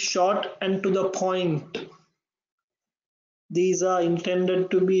intended to be short and to the point. These are intended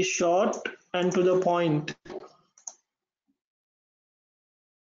to be short and to the point.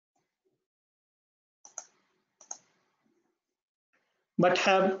 But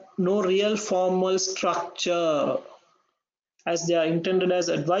have no real formal structure, as they are intended as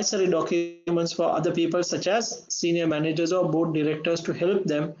advisory documents for other people such as senior managers or board directors to help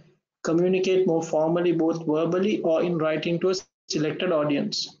them communicate more formally, both verbally or in writing, to a selected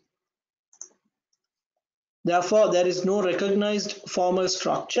audience. Therefore, there is no recognized formal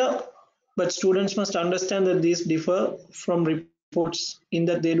structure, but students must understand that these differ from reports in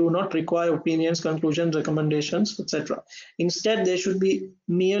that they do not require opinions, conclusions, recommendations, etc. Instead, they should be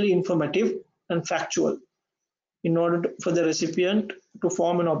merely informative and factual in order for the recipient to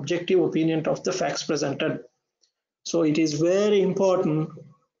form an objective opinion of the facts presented. So it is very important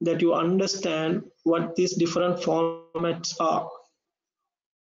that you understand what these different formats are.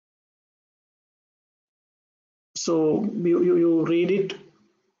 So you read it,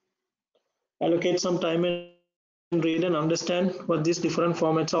 allocate some time and read and understand what these different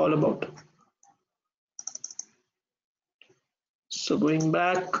formats are all about. So going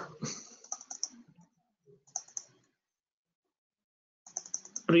back,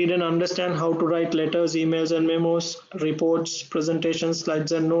 read and understand how to write letters, emails and memos, reports, presentations,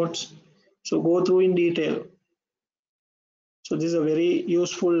 slides and notes. So go through in detail. So this is a very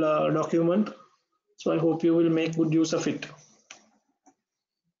useful document. So I hope you will make good use of it.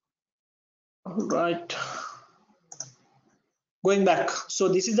 All right. Going back. So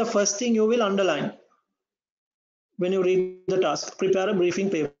this is the first thing you will underline when you read the task. Prepare a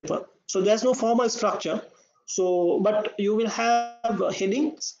briefing paper. So there's no formal structure. So, but you will have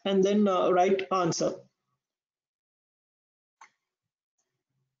headings and then write answer.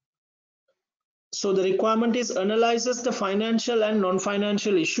 So the requirement is analyzes the financial and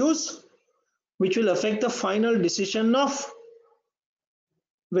non-financial issues which will affect the final decision of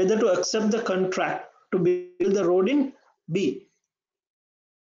whether to accept the contract to build the road in B.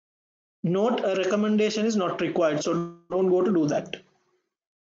 Note, a recommendation is not required, so don't go to do that.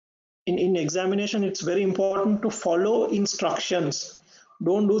 In examination, it's very important to follow instructions.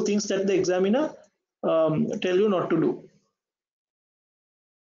 Don't do things that the examiner tell you not to do.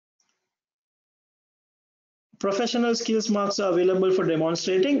 Professional skills marks are available for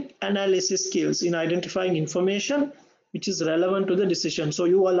demonstrating analysis skills in identifying information which is relevant to the decision. So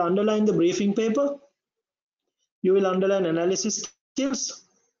you will underline the briefing paper, you will underline analysis skills,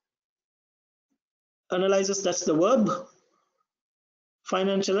 analyzes, that's the verb,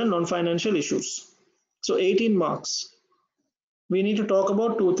 financial and non-financial issues. So 18 marks. We need to talk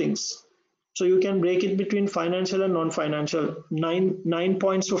about two things. So you can break it between financial and non-financial. Nine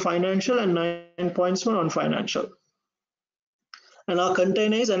points for financial and 9 points for non-financial. And our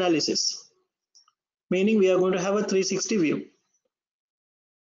container is analysis, meaning we are going to have a 360 view.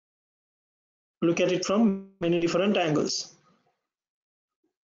 Look at it from many different angles.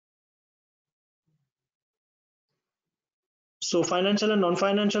 So financial and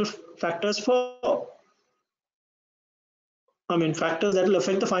non-financial factors factors that will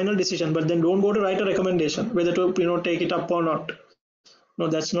affect the final decision, but then don't go to write a recommendation whether to take it up or not. No,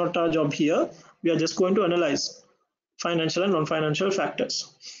 that's not our job here. We are just going to analyze financial and non-financial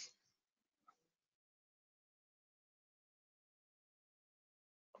factors.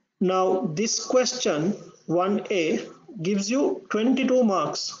 Now this question 1A gives you 22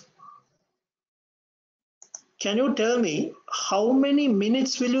 marks. Can you tell me how many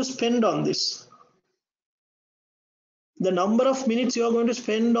minutes will you spend on this? The number of minutes you are going to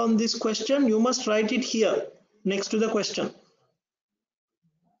spend on this question, you must write it here next to the question.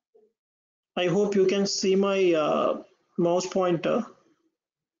 I hope you can see my mouse pointer.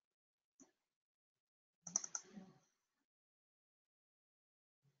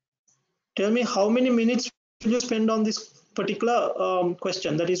 Tell me how many minutes will you spend on this particular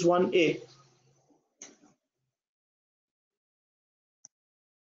question, that is 1A.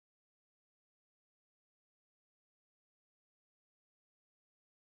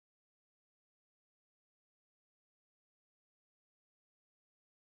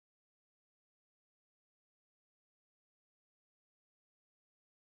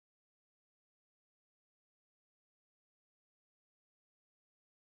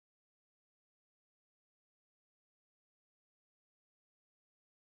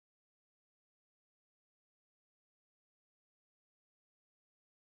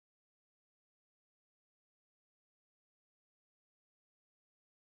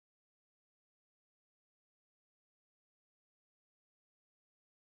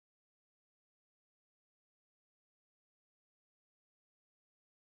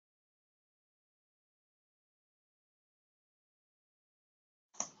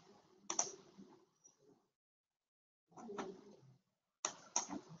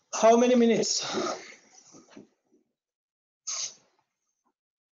 How many minutes?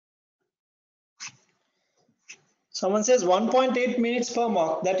 Someone says 1.8 minutes per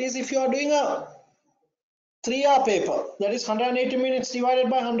mark. That is if you are doing a 3-hour paper. That is 180 minutes divided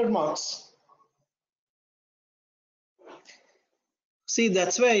by 100 marks. See,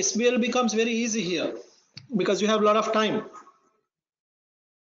 that's where SBL becomes very easy here, because you have a lot of time.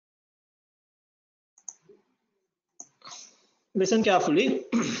 Listen carefully.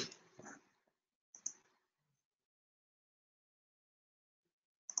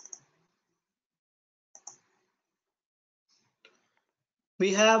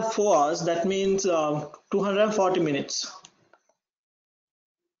 We have 4 hours, that means 240 minutes.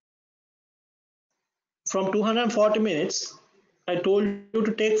 From 240 minutes, I told you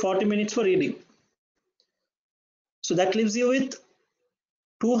to take 40 minutes for reading. So that leaves you with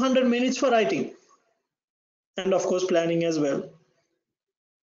 200 minutes for writing, and of course planning as well.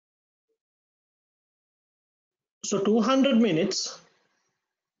 So 200 minutes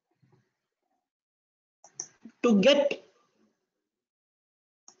to get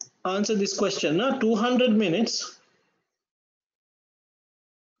answer this question. 200 minutes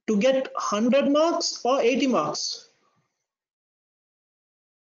to get 100 marks or 80 marks.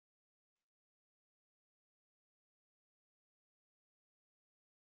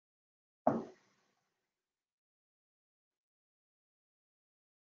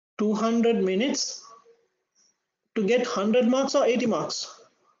 $200 minutes to get 100 marks or 80 marks.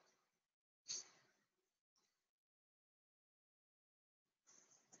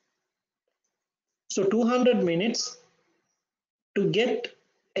 So 200 minutes to get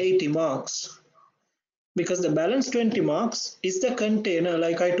 80 marks, because the balance 20 marks is the container,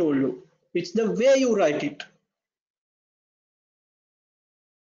 like I told you. It's the way you write it.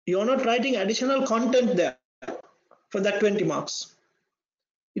 You're not writing additional content there for that 20 marks.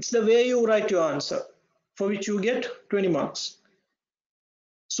 It's the way you write your answer, for which you get 20 marks.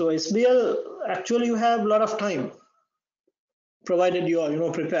 So SBL, actually you have a lot of time, provided you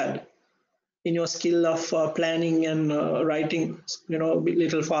are prepared in your skill of planning and writing a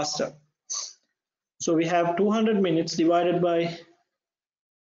little faster. So we have 200 minutes divided by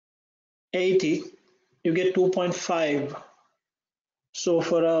 80, you get 2.5. So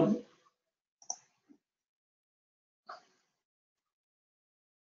for a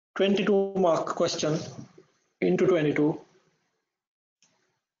 22 mark question into 22,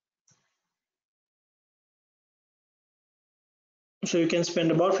 so you can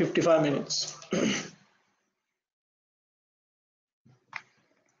spend about 55 minutes.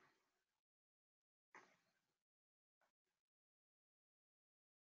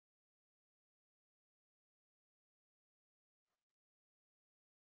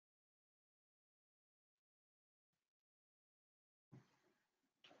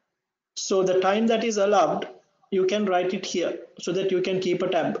 So the time that is allowed, you can write it here so that you can keep a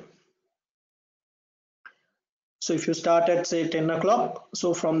tab. So if you start at say 10 o'clock,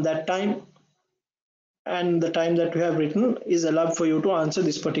 so from that time and the time that you have written is allowed for you to answer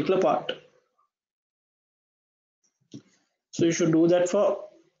this particular part. So you should do that for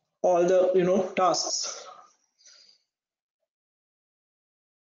all the tasks.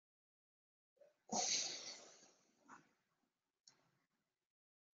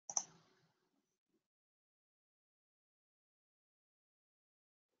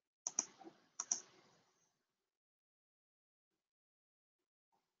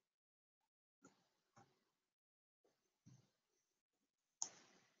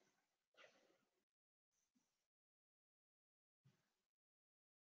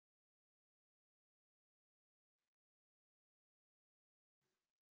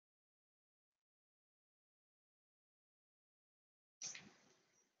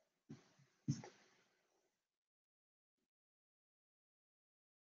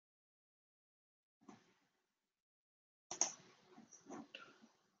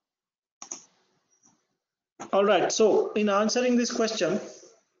 All right, so in answering this question,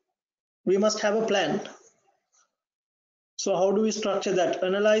 we must have a plan. So how do we structure that?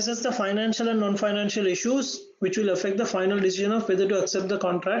 Analyzes the financial and non-financial issues which will affect the final decision of whether to accept the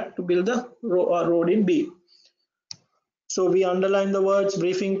contract to build the road in B. So we underline the words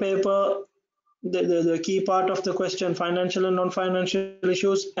briefing paper, the key part of the question, financial and non-financial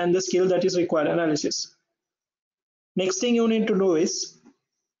issues, and the skill that is required, analysis. Next thing you need to do is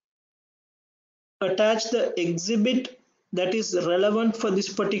attach the exhibit that is relevant for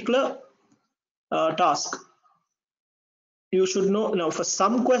this particular task. You should know now for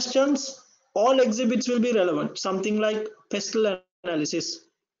some questions all exhibits will be relevant, something like pestle analysis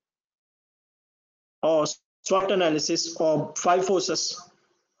or SWOT analysis or five forces.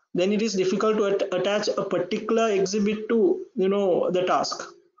 Then it is difficult to attach a particular exhibit to the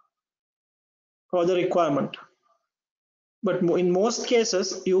task or the requirement. But in most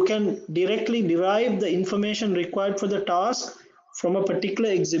cases, you can directly derive the information required for the task from a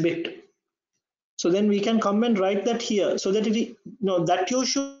particular exhibit. So then we can come and write that here, so that that you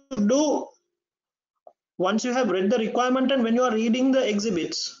should do once you have read the requirement and when you are reading the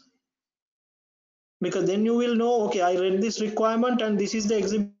exhibits, because then you will know, okay, I read this requirement and this is the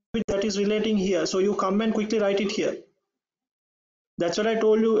exhibit that is relating here. So you come and quickly write it here. That's what I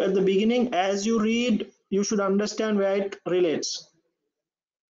told you at the beginning. As you read, you should understand where it relates.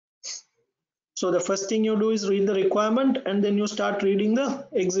 So the first thing you do is read the requirement and then you start reading the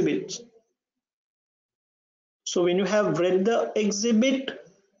exhibits. So when you have read the exhibit,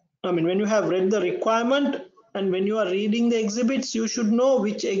 when you have read the requirement and when you are reading the exhibits, you should know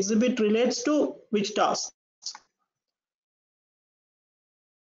which exhibit relates to which task.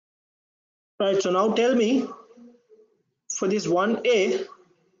 Right, so now tell me for this 1A,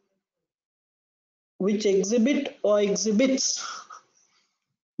 which exhibit or exhibits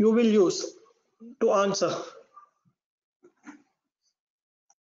you will use to answer.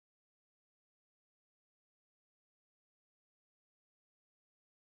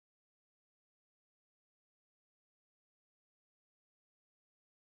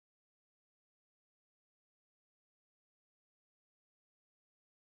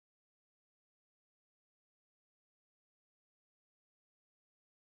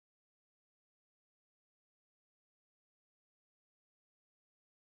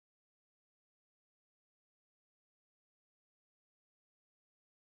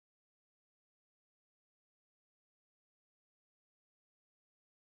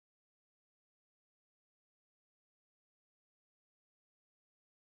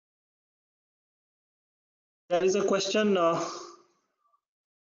 There is a question,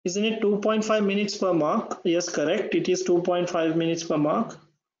 isn't it 2.5 minutes per mark? Yes, correct. It is 2.5 minutes per mark,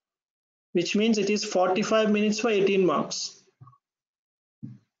 which means it is 45 minutes for 18 marks.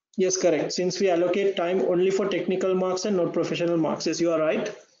 Yes, correct. Since we allocate time only for technical marks and not professional marks. Yes, you are right.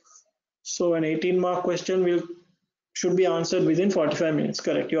 So an 18 mark question should be answered within 45 minutes.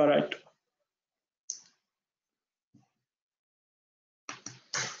 Correct. You are right.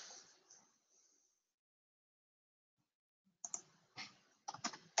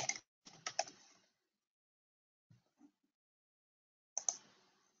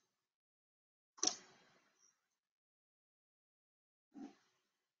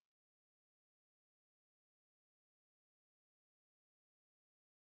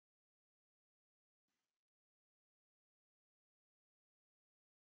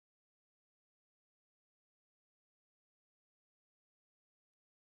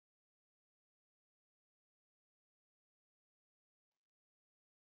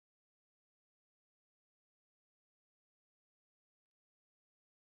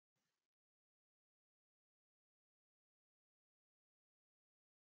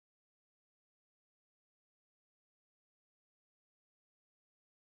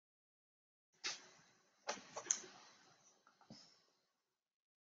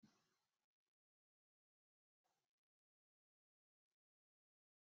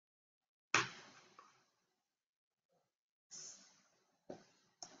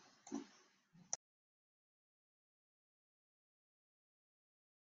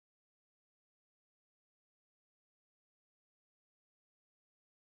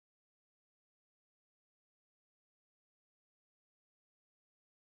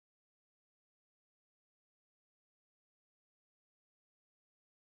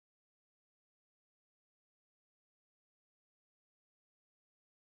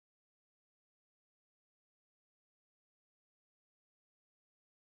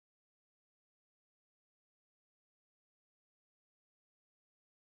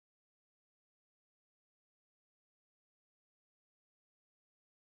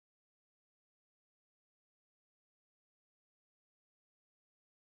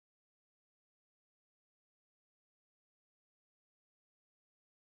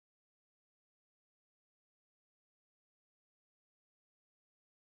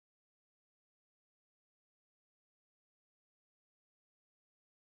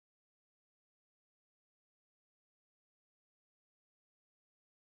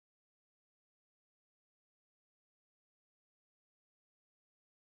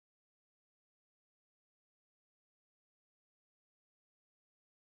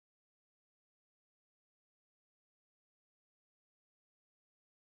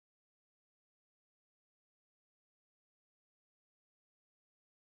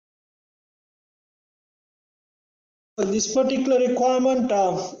 this particular requirement,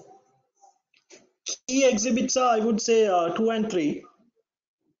 key exhibits are, I would say, 2 and 3,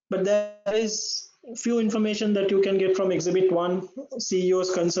 but there is few information that you can get from exhibit 1.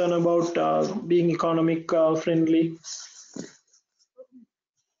 CEO's concern about being economic friendly,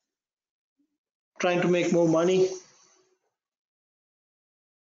 trying to make more money,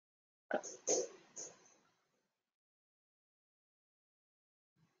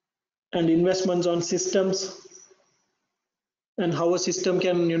 and investments on systems, and how a system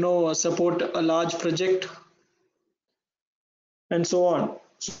can support a large project, and so on.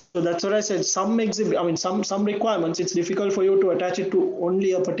 So that's what I said. Some exhibit, I mean, some requirements, it's difficult for you to attach it to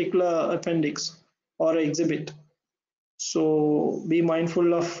only a particular appendix or exhibit. So be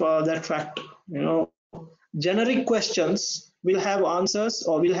mindful of that fact. Generic questions will have answers,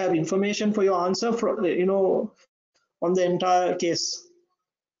 or will have information for your answer for on the entire case.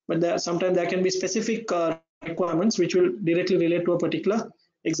 But sometimes there can be specific requirements which will directly relate to a particular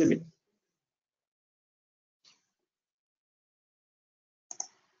exhibit.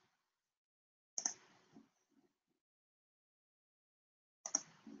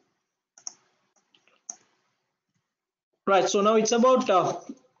 Right, so now it's about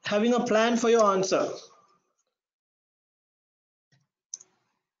having a plan for your answer.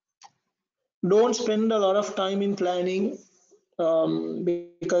 Don't spend a lot of time in planning,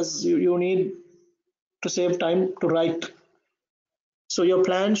 because you need to save time to write. So your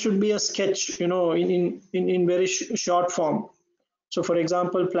plan should be a sketch, in very short form. So for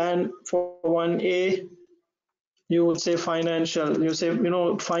example, plan for 1A, you would say financial, you say,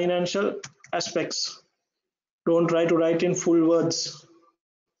 financial aspects. Don't try to write in full words.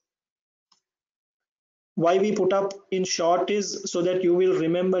 Why we put up in short is so that you will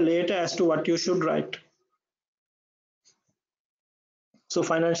remember later as to what you should write. So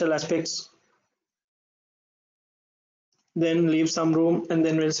financial aspects, then leave some room, and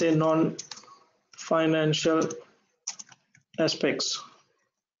then we'll say non-financial aspects.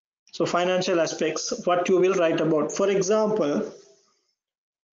 So financial aspects, what you will write about. For example,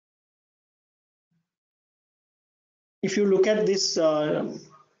 if you look at this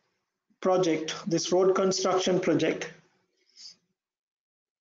project, this road construction project,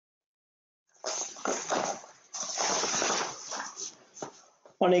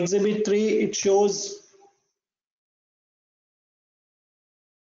 on exhibit 3, it shows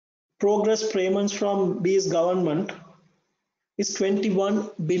progress payments from B's government is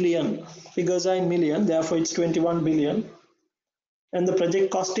 21 billion. Figures are in million, therefore it's 21 billion. And the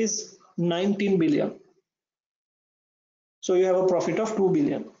project cost is 19 billion. So you have a profit of 2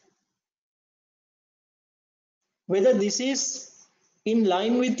 billion. Whether this is in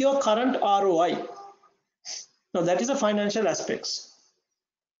line with your current ROI. Now that is a financial aspects,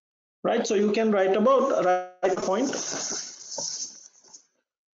 right? So you can write a point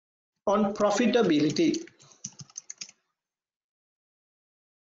on profitability.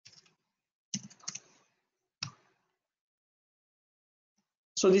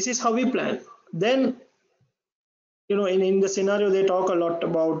 So this is how we plan. Then, in the scenario, they talk a lot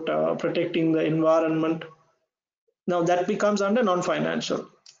about protecting the environment. Now that becomes under non-financial.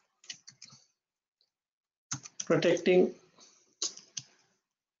 Protecting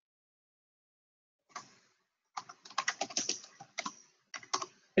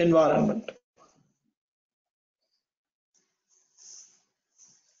environment.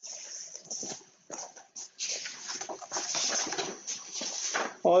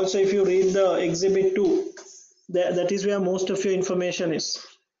 Also, if you read the exhibit 2, that is where most of your information is,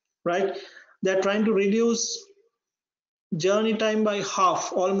 right? They're trying to reduce journey time by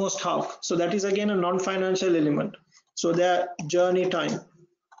half, almost half. So that is again a non-financial element. So their journey time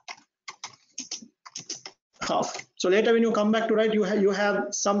half. So later when you come back to write, you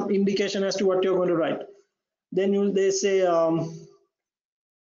have some indication as to what you're going to write. Then they say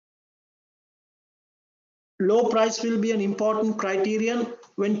low price will be an important criterion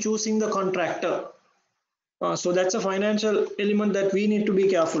when choosing the contractor. So that's a financial element that we need to be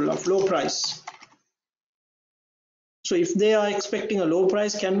careful of, low price. So if they are expecting a low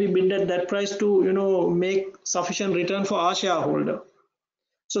price, can we bid at that price to make sufficient return for our shareholder?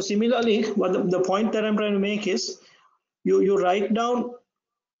 So similarly, what the point that I'm trying to make is, you write down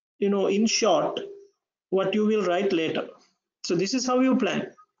in short what you will write later. So this is how you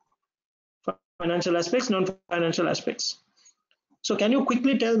plan financial aspects, non-financial aspects. So can you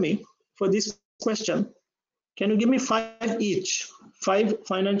quickly tell me, for this question, can you give me 5 each? 5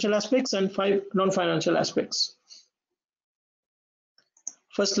 financial aspects and 5 non-financial aspects.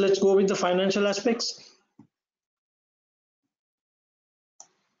 First, let's go with the financial aspects.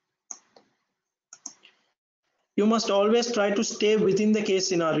 You must always try to stay within the case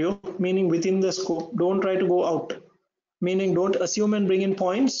scenario, meaning within the scope. Don't try to go out, meaning don't assume and bring in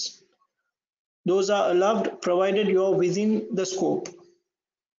points. Those are allowed provided you are within the scope.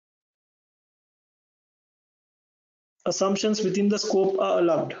 Assumptions within the scope are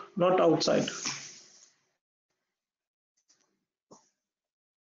allowed, not outside.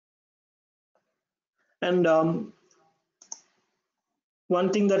 And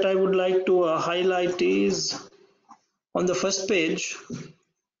one thing that I would like to highlight is on the first page,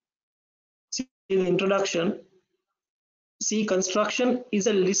 see the introduction. See, construction is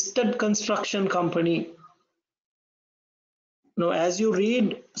a listed construction company. Now, as you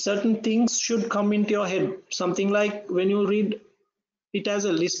read, certain things should come into your head. Something like when you read it as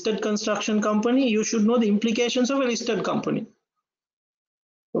a listed construction company, you should know the implications of a listed company.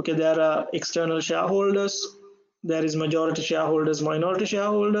 Okay, there are external shareholders, there is majority shareholders, minority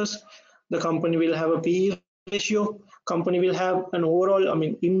shareholders. The company will have a PE ratio. Company will have an overall,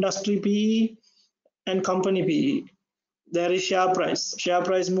 industry PE and company PE. There is share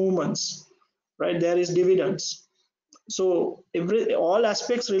price movements, right? There is dividends. So all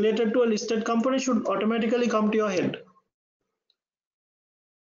aspects related to a listed company should automatically come to your head,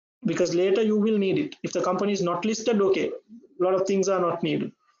 because later you will need it. If the company is not listed, okay, a lot of things are not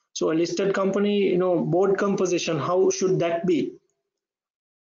needed. So a listed company, board composition, how should that be?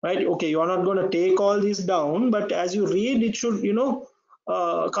 Right? Okay, you are not going to take all these down, but as you read, it should,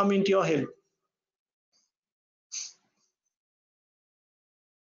 come into your head.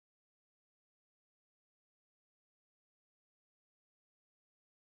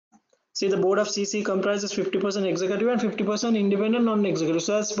 See, the board of CC comprises 50% executive and 50% independent non-executive.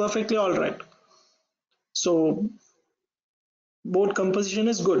 So that's perfectly all right. So board composition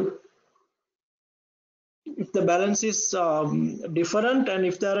is good. If the balance is different, and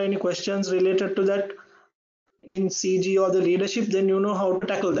if there are any questions related to that in CG or the leadership, then you know how to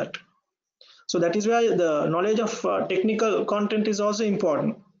tackle that. So that is why the knowledge of technical content is also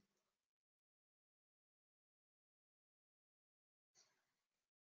important.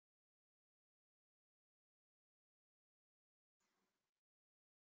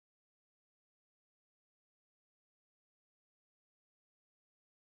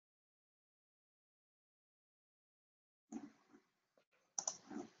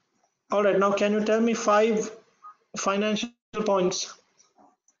 All right, now can you tell me 5 financial points?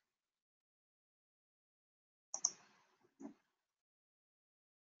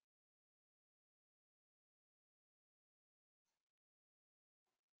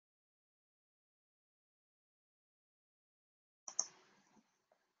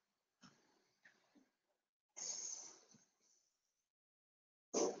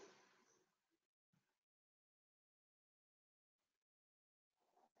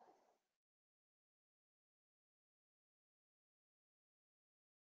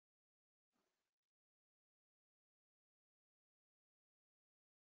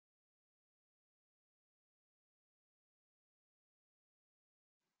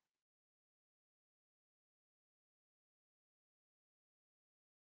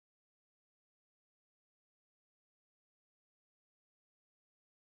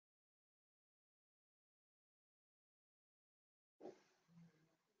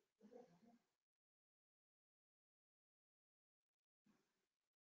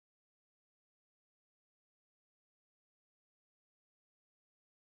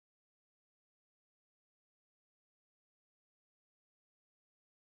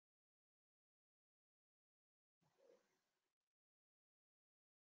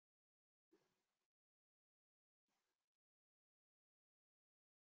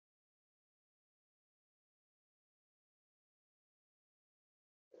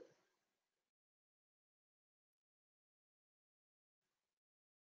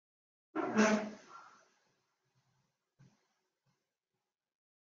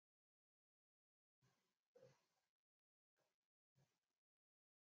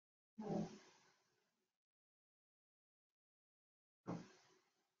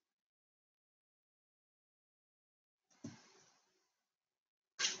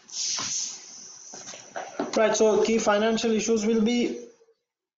 Right, so key financial issues will be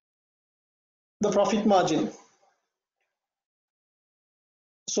the profit margin.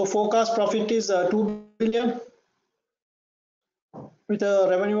 So forecast profit is 2 billion with a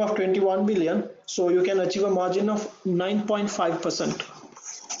revenue of 21 billion. So you can achieve a margin of 9.5%.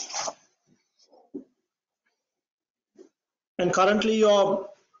 And currently your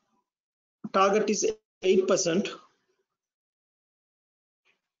target is 8%.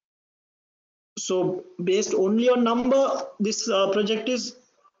 So based only on number, this project is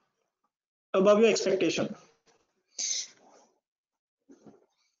above your expectation.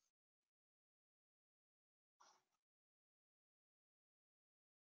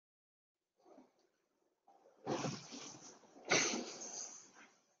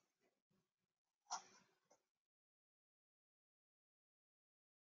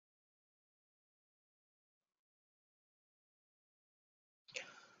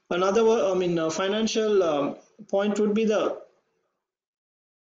 Another, financial point would be the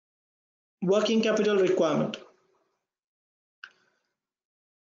working capital requirement.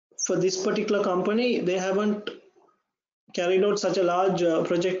 For this particular company, they haven't carried out such a large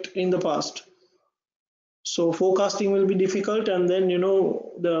project in the past. So forecasting will be difficult, and then the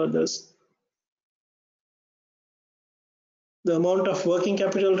amount of working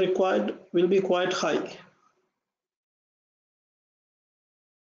capital required will be quite high.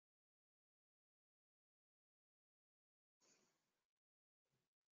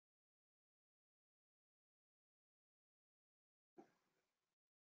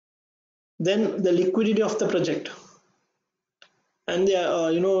 Then the liquidity of the project and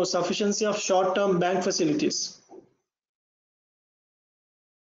the sufficiency of short-term bank facilities.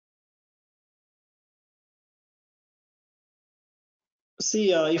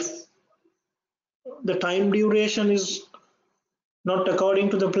 See, if the time duration is not according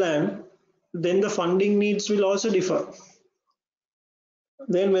to the plan, then the funding needs will also differ.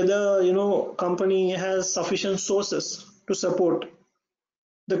 Then whether company has sufficient sources to support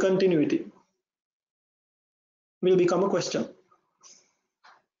the continuity will become a question.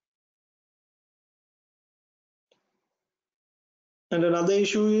 And another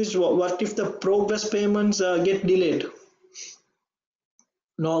issue is, what if the progress payments get delayed?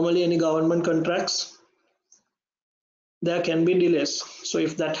 Normally, any government contracts, there can be delays. So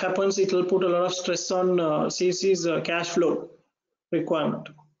if that happens, it will put a lot of stress on CC's cash flow requirement.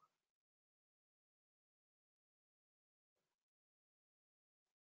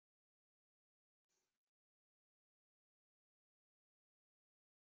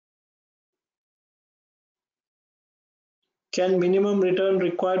 Can minimum return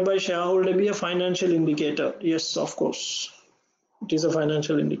required by shareholder be a financial indicator? Yes, of course. It is a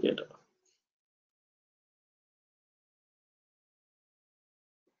financial indicator.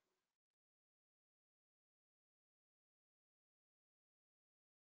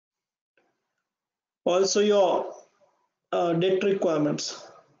 Also, your debt requirements.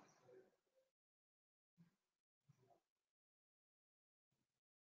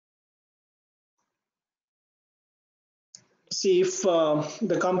 See, if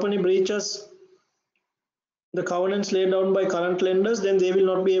the company breaches the covenants laid down by current lenders, then they will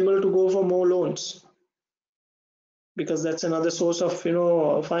not be able to go for more loans, because that's another source of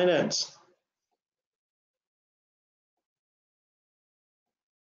finance.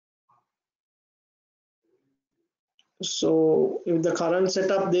 So in the current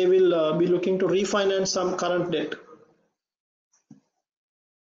setup, they will be looking to refinance some current debt.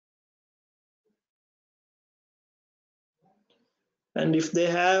 And if they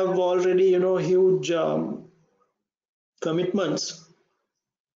have already huge commitments,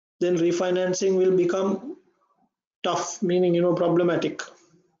 then refinancing will become tough, meaning problematic.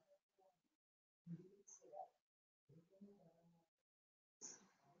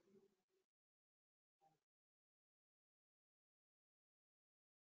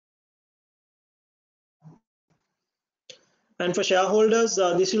 And for shareholders,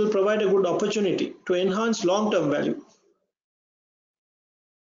 this will provide a good opportunity to enhance long-term value,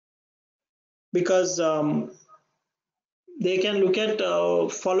 because they can look at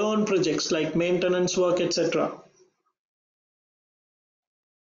follow-on projects like maintenance work, etc.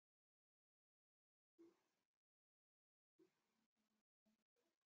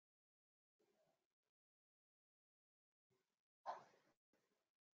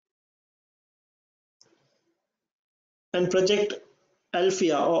 And project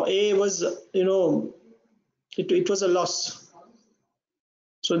Alphia or A was, it was a loss.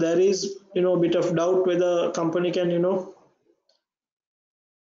 So there is, a bit of doubt whether company can,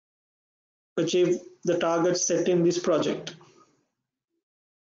 achieve the targets set in this project.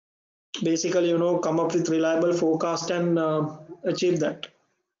 Basically, come up with reliable forecast and achieve that.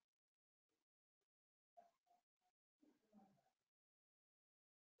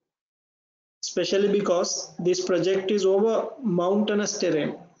 Especially because this project is over mountainous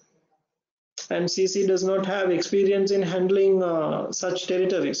terrain, and CC does not have experience in handling such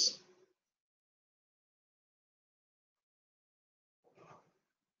territories.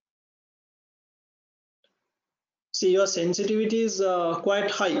 See, your sensitivity is quite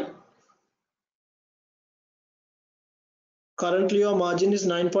high Currently your margin is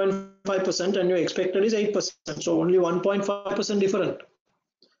 9.5% and your expected is 8%. So only 1.5% different,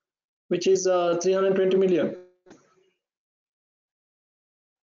 which is 320 million.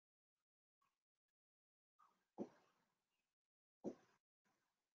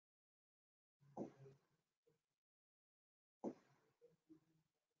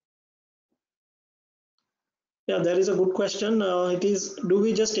 Yeah, that is a good question. It is, do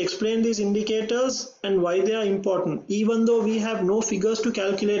we just explain these indicators and why they are important, even though we have no figures to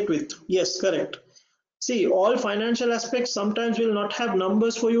calculate with? Yes, correct. See, all financial aspects sometimes will not have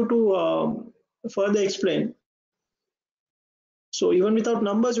numbers for you to further explain. So even without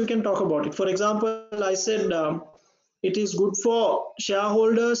numbers, you can talk about it. For example, I said it is good for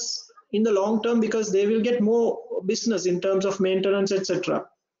shareholders in the long term because they will get more business in terms of maintenance, etc.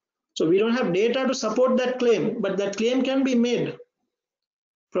 So we don't have data to support that claim, but that claim can be made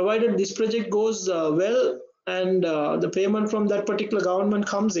provided this project goes well and the payment from that particular government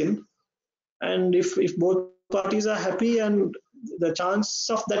comes in. And if both parties are happy and the chance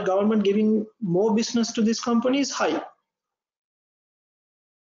of that government giving more business to this company is high,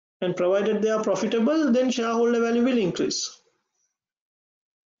 and provided they are profitable, then shareholder value will increase.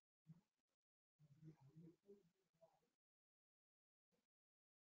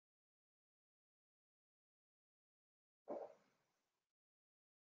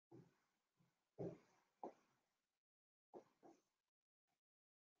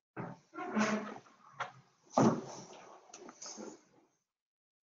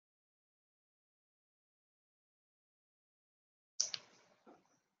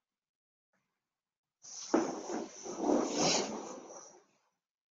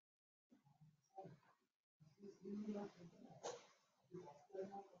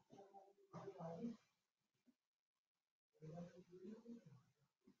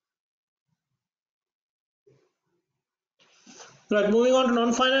 Right, moving on to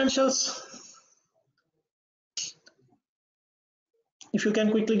non-financials. If you can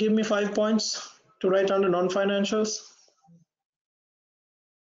quickly give me 5 points to write under non-financials.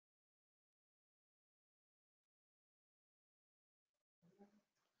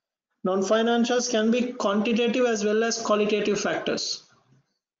 Non-financials can be quantitative as well as qualitative factors,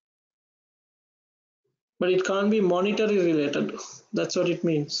 but it can't be monetary related. That's what it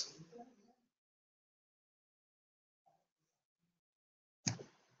means.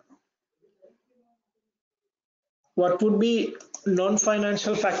 What would be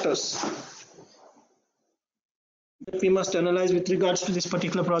non-financial factors that we must analyze with regards to this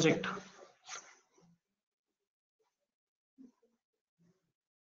particular project?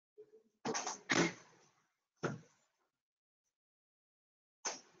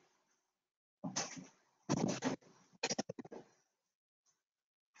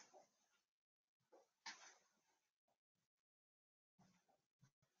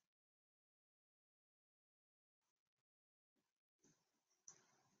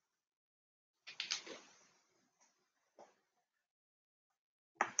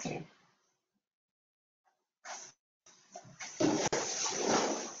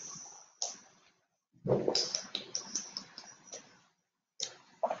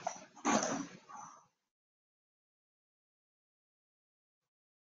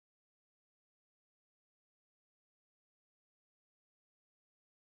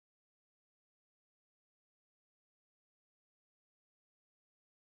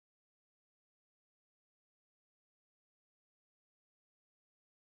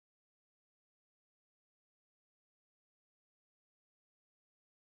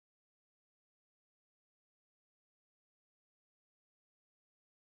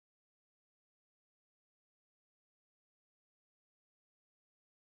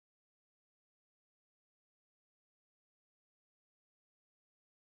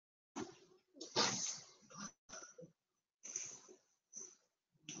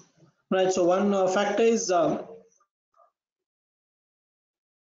 Right, so one factor is they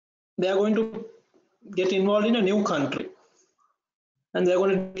are going to get involved in a new country and they're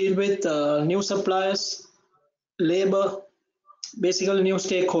going to deal with new suppliers, labor, basically new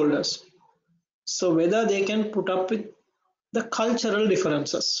stakeholders. So whether they can put up with the cultural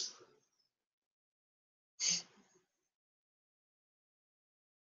differences.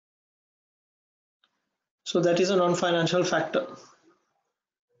 So that is a non-financial factor.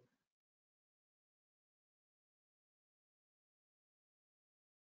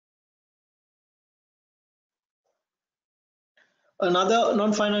 Another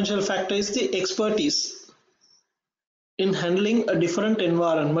non-financial factor is the expertise in handling a different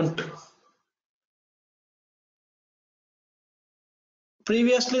environment.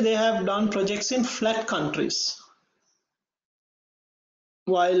 Previously, they have done projects in flat countries.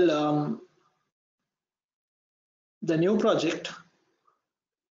 while the new project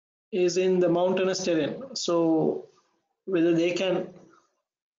is in the mountainous terrain. So whether they can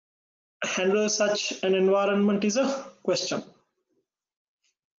handle such an environment is a question.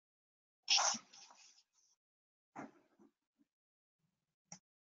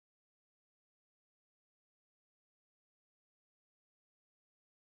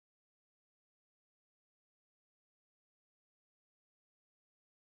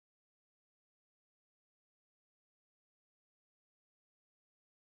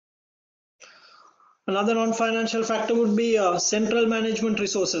 Another non-financial factor would be central management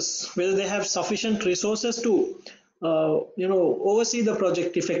resources, whether they have sufficient resources to, oversee the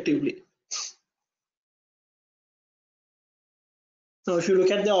project effectively. Now, if you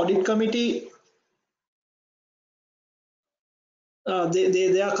look at the audit committee,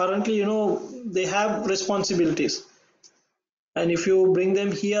 they are currently, they have responsibilities, and if you bring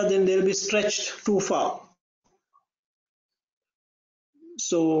them here, then they'll be stretched too far.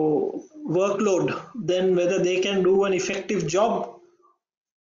 So workload, then whether they can do an effective job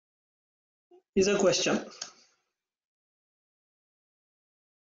is a question.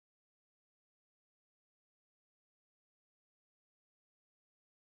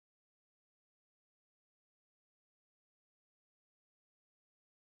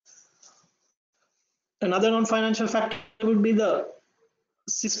 Another non-financial factor would be the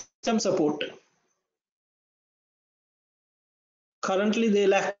system support. Currently, they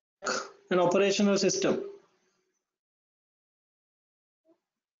lack an operational system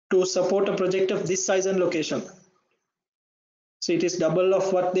to support a project of this size and location. So it is double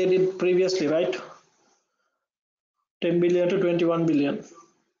of what they did previously, right? 10 billion to 21 billion.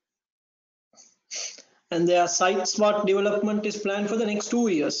 And their site smart development is planned for the next 2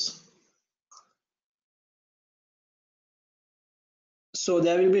 years. So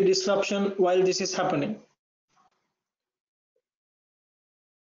there will be disruption while this is happening.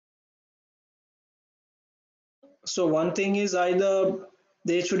 So one thing is either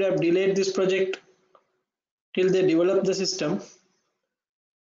they should have delayed this project till they develop the system,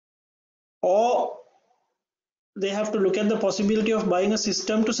 or they have to look at the possibility of buying a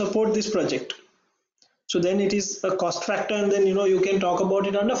system to support this project. So then it is a cost factor, and then you can talk about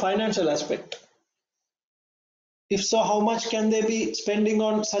it under financial aspect. If so, how much can they be spending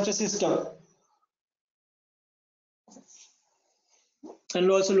on such a system? And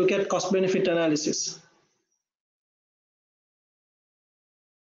also look at cost benefit analysis.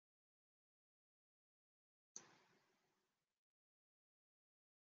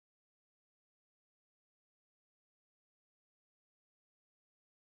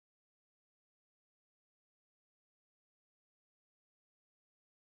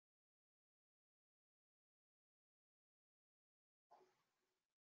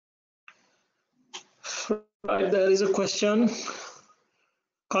 Right, there is a question.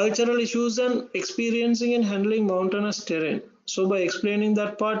 Cultural issues and experiencing and handling mountainous terrain. So by explaining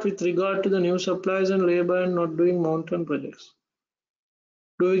that part with regard to the new supplies and labor and not doing mountain projects,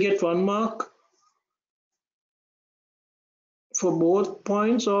 do we get 1 mark for both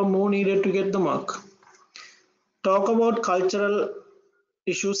points or more needed to get the mark? Talk about cultural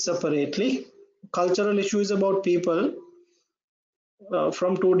issues separately. Cultural issue is about people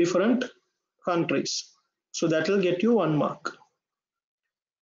from 2 different countries. So that will get you 1 mark.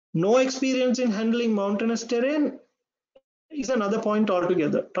 No experience in handling mountainous terrain is another point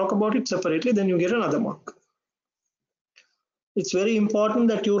altogether. Talk about it separately, then you get another mark. It's very important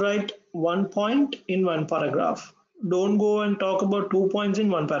that you write 1 point in 1 paragraph. Don't go and talk about 2 points in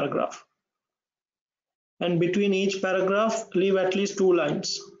 1 paragraph. And between each paragraph, leave at least 2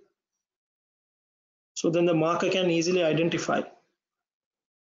 lines. So then the marker can easily identify.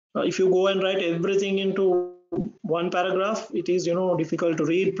 If you go and write everything into 1 paragraph, it is difficult to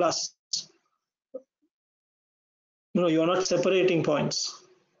read, plus you're not separating points.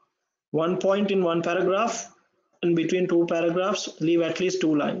 1 point in 1 paragraph, and between 2 paragraphs, leave at least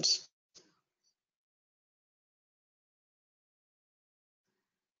 2 lines.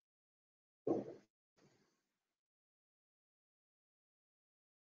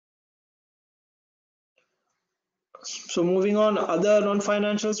 So moving on, other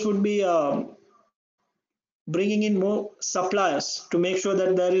non-financials would be bringing in more suppliers to make sure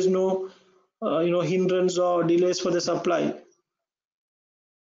that there is no hindrance or delays for the supply,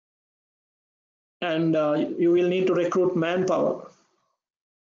 and you will need to recruit manpower,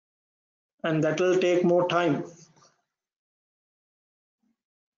 and that will take more time.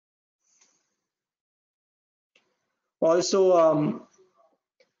 Also,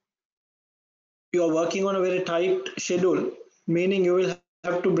 you are working on a very tight schedule, meaning you will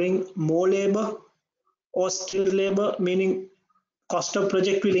have to bring more labor or skilled labor, meaning cost of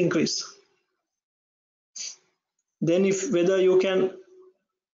project will increase. Then if whether you can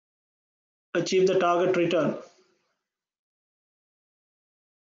achieve the target return.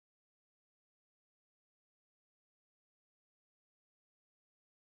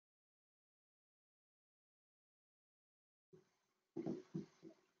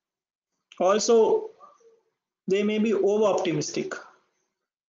 Also, they may be over optimistic.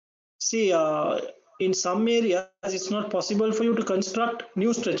 See, in some areas, it's not possible for you to construct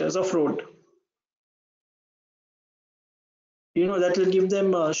new stretches of road. That will give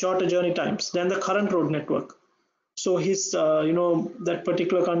them shorter journey times than the current road network. So his, that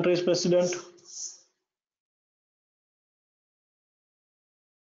particular country's president,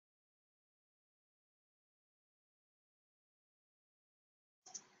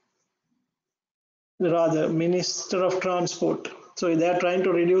 rather Minister of Transport. So they are trying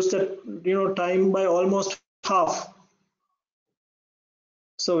to reduce the time by almost half.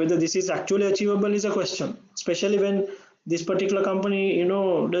 So whether this is actually achievable is a question, especially when this particular company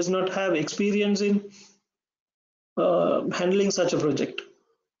does not have experience in handling such a project.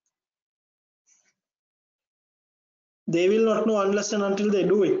 They will not know unless and until they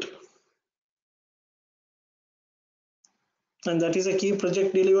do it. And that is a key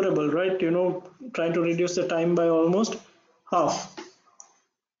project deliverable, right? Trying to reduce the time by almost half.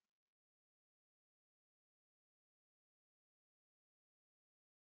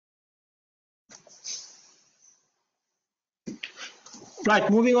 Right,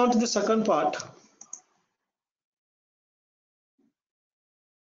 moving on to the second part.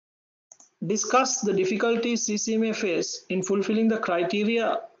 Discuss the difficulties CC may face in fulfilling the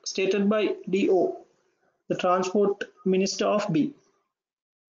criteria stated by DO, the Transport Minister of B.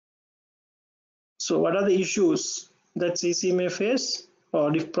 So what are the issues that CC may face,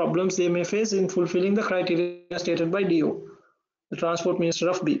 or the problems they may face in fulfilling the criteria stated by DO, the Transport Minister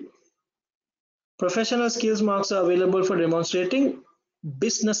of B? Professional skills marks are available for demonstrating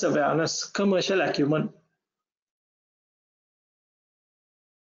business awareness, commercial acumen.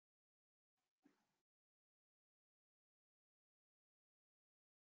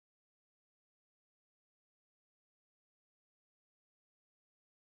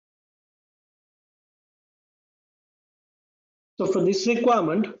 So for this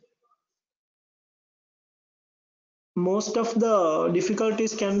requirement, most of the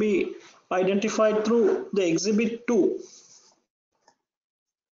difficulties can be identified through the exhibit 2,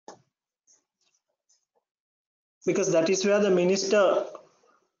 because that is where the minister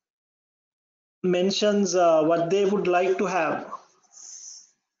mentions what they would like to have.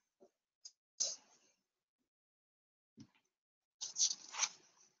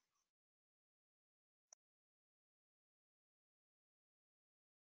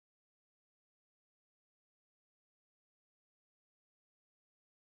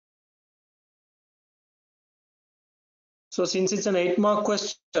 So since it's an 8-mark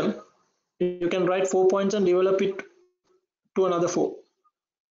question, you can write 4 points and develop it to another 4.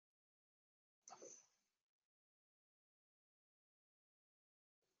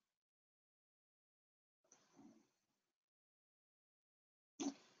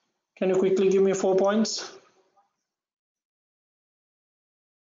 Can you quickly give me 4 points?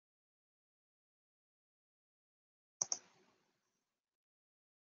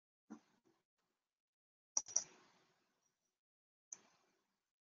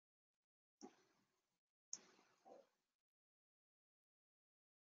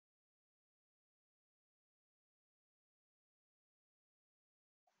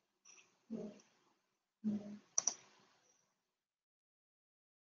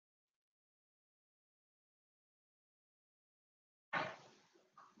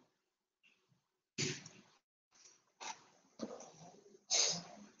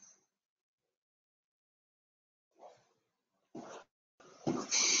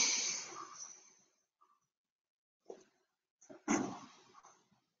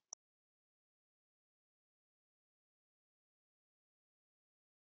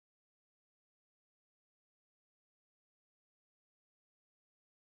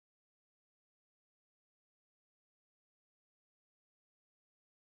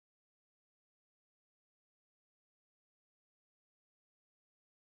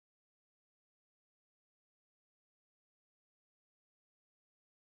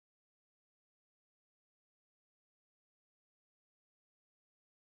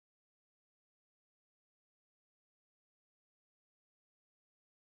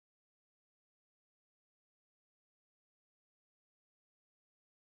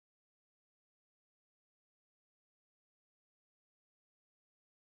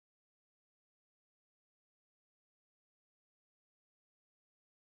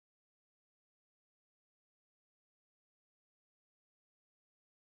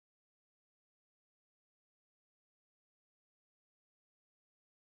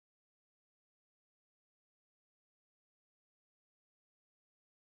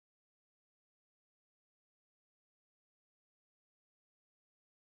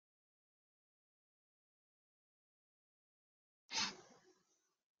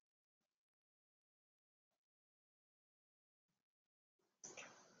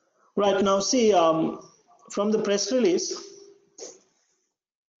 Right now, see, from the press release,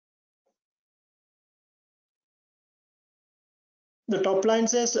 the top line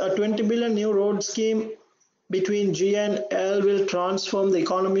says a 20 billion new road scheme between G and L will transform the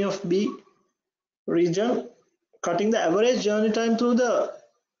economy of B region, cutting the average journey time through the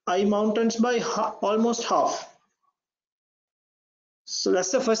I mountains by almost half. So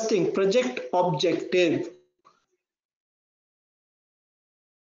that's the first thing, project objective.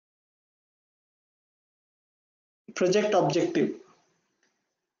 Project objective.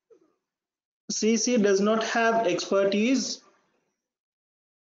 CC does not have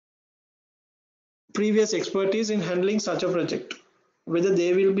previous expertise in handling such a project. Whether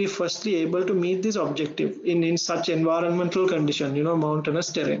they will be firstly able to meet this objective in such environmental condition,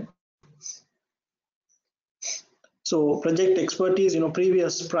 mountainous terrain. So project expertise,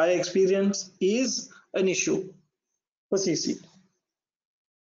 previous prior experience is an issue for CC.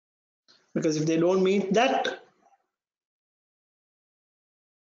 Because if they don't meet that,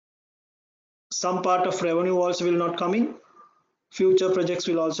 some part of revenue also will not come in. Future projects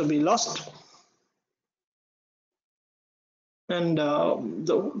will also be lost. And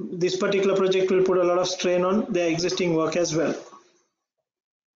this particular project will put a lot of strain on their existing work as well.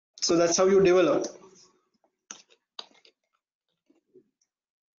 So that's how you develop.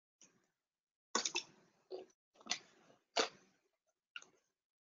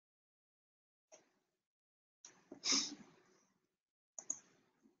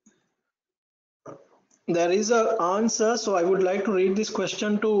 There is an answer, so I would like to read this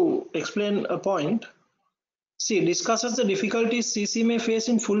question to explain a point. See, discusses the difficulties CC may face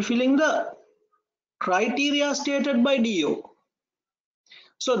in fulfilling the criteria stated by DO.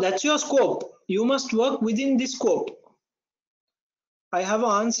 So that's your scope. You must work within this scope. I have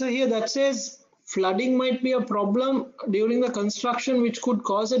an answer here that says flooding might be a problem during the construction which could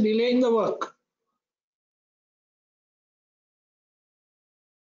cause a delay in the work.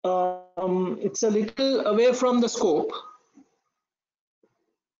 It's a little away from the scope,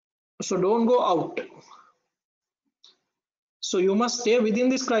 so don't go out. So you must stay within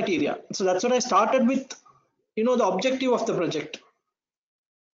this criteria. So that's what I started with, the objective of the project.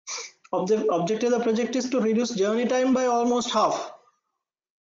 Objective of the project is to reduce journey time by almost half.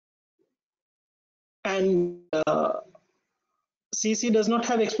 And CC does not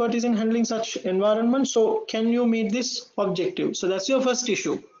have expertise in handling such environment. So can you meet this objective? So that's your first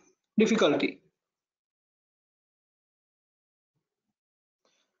issue, difficulty.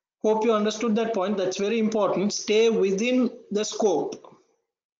 Hope you understood that point. That's very important. Stay within the scope.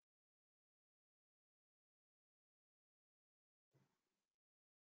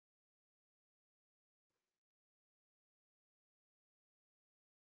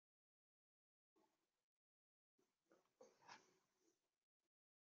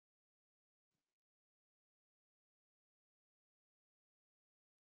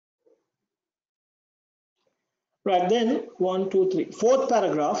 Right, then 1, 2, 3. Fourth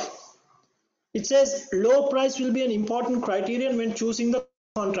paragraph. It says low price will be an important criterion when choosing the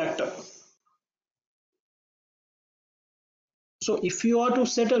contractor. So if you are to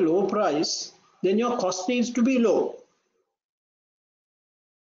set a low price, then your cost needs to be low.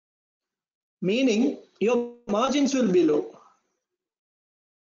 Meaning your margins will be low.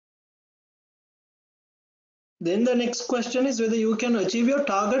 Then the next question is whether you can achieve your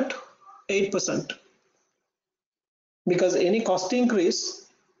target 8%. Because any cost increase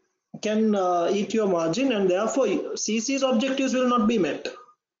can eat your margin, and therefore CC's objectives will not be met.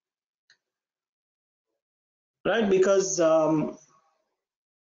 Right, because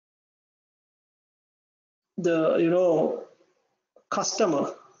the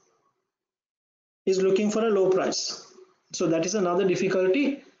customer is looking for a low price. So that is another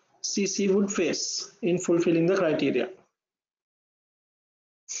difficulty CC would face in fulfilling the criteria.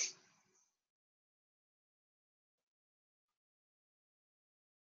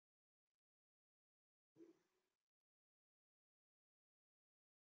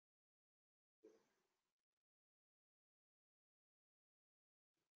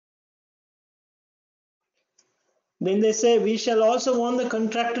 Then they say we shall also want the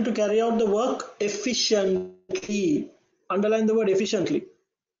contractor to carry out the work efficiently. Underline the word efficiently.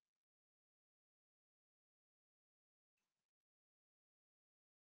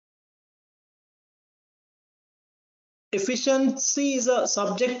 Efficiency is a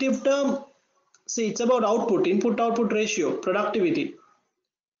subjective term. See, it's about output, input-output ratio, productivity.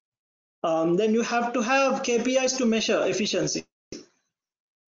 Then you have to have KPIs to measure efficiency.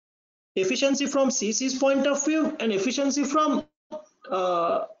 Efficiency from CC's point of view and efficiency from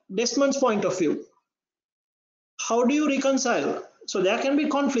Desmond's point of view. How do you reconcile? So there can be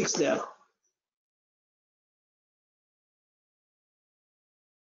conflicts there.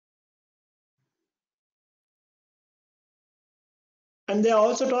 And they are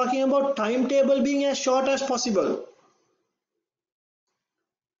also talking about timetable being as short as possible.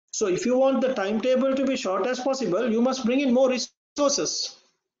 So if you want the timetable to be short as possible, you must bring in more resources.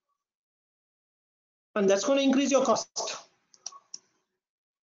 And that's going to increase your cost.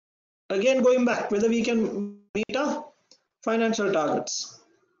 Again, going back, whether we can meet our financial targets.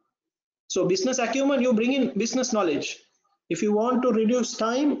 So business acumen, you bring in business knowledge. If you want to reduce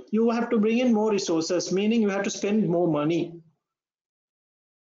time, you have to bring in more resources, meaning you have to spend more money.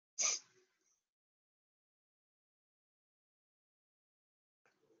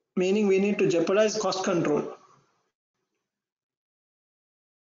 Meaning we need to jeopardize cost control.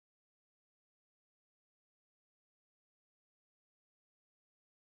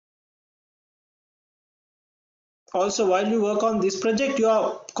 Also, while you work on this project, you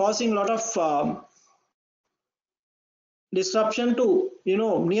are causing a lot of disruption to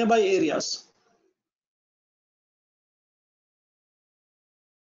nearby areas.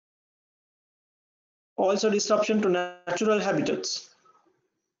 Also disruption to natural habitats.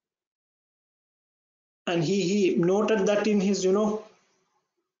 And he noted that in his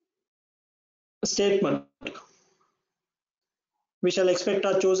statement. We shall expect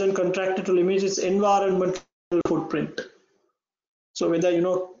our chosen contractor to limit its environmental footprint. So whether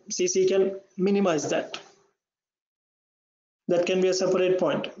CC can minimize that. That can be a separate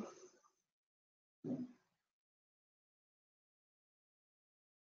point.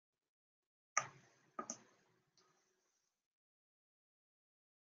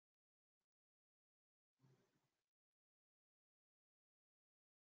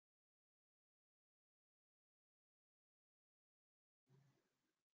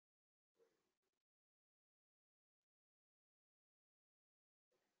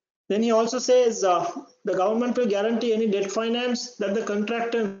 Then he also says the government will guarantee any debt finance that the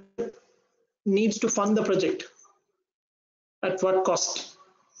contractor needs to fund the project. At what cost?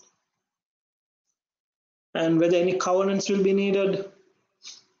 And whether any covenants will be needed.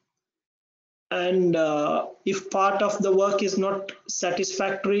 And if part of the work is not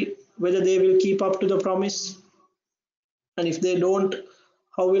satisfactory, whether they will keep up to the promise. And if they don't,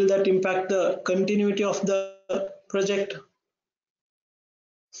 how will that impact the continuity of the project?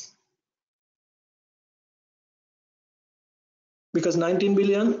 Because 19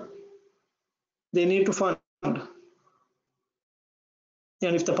 billion they need to fund. And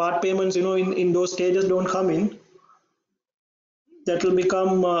if the part payments, in those stages don't come in, that will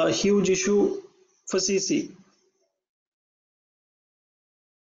become a huge issue for CC.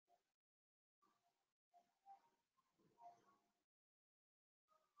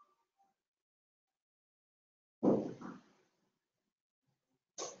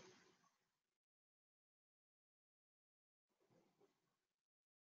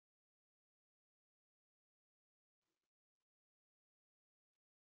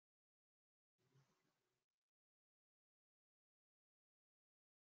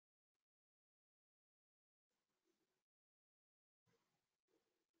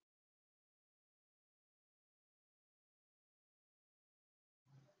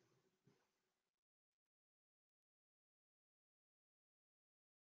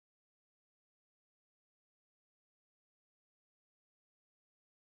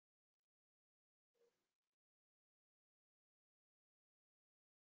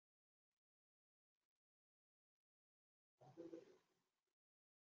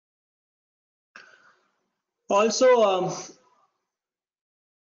 Also,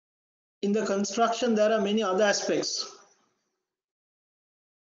 in the construction, there are many other aspects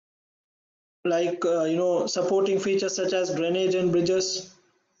like supporting features such as drainage and bridges,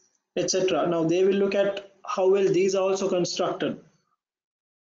 etc. Now they will look at how well these are also constructed.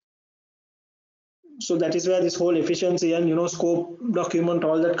 So that is where this whole efficiency and scope document,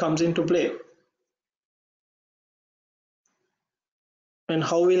 all that comes into play. And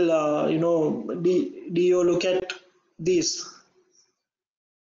how will DO look at these,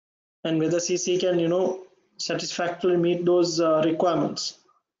 and whether CC can satisfactorily meet those requirements.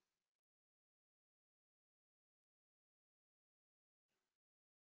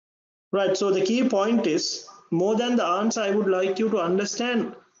 Right, so the key point is, more than the answer, I would like you to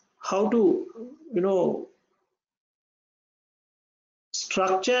understand how to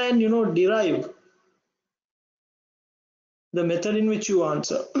structure and derive the method in which you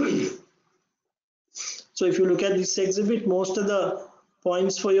answer. So if you look at this exhibit, most of the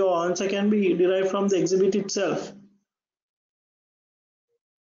points for your answer can be derived from the exhibit itself.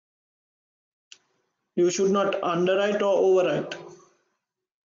 You should not underwrite or overwrite.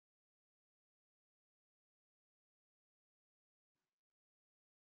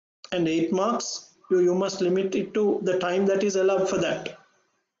 And 8 marks, you must limit it to the time that is allowed for that.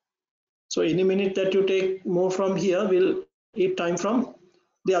 So any minute that you take more from here will eat time from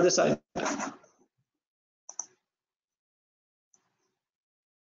the other side.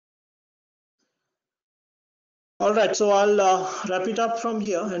 All right, so I'll wrap it up from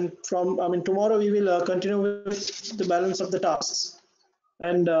here, and tomorrow we will continue with the balance of the tasks,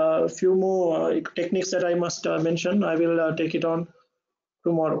 and a few more techniques that I must mention. I will take it on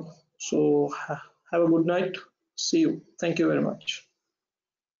tomorrow. So have a good night. See you. Thank you very much.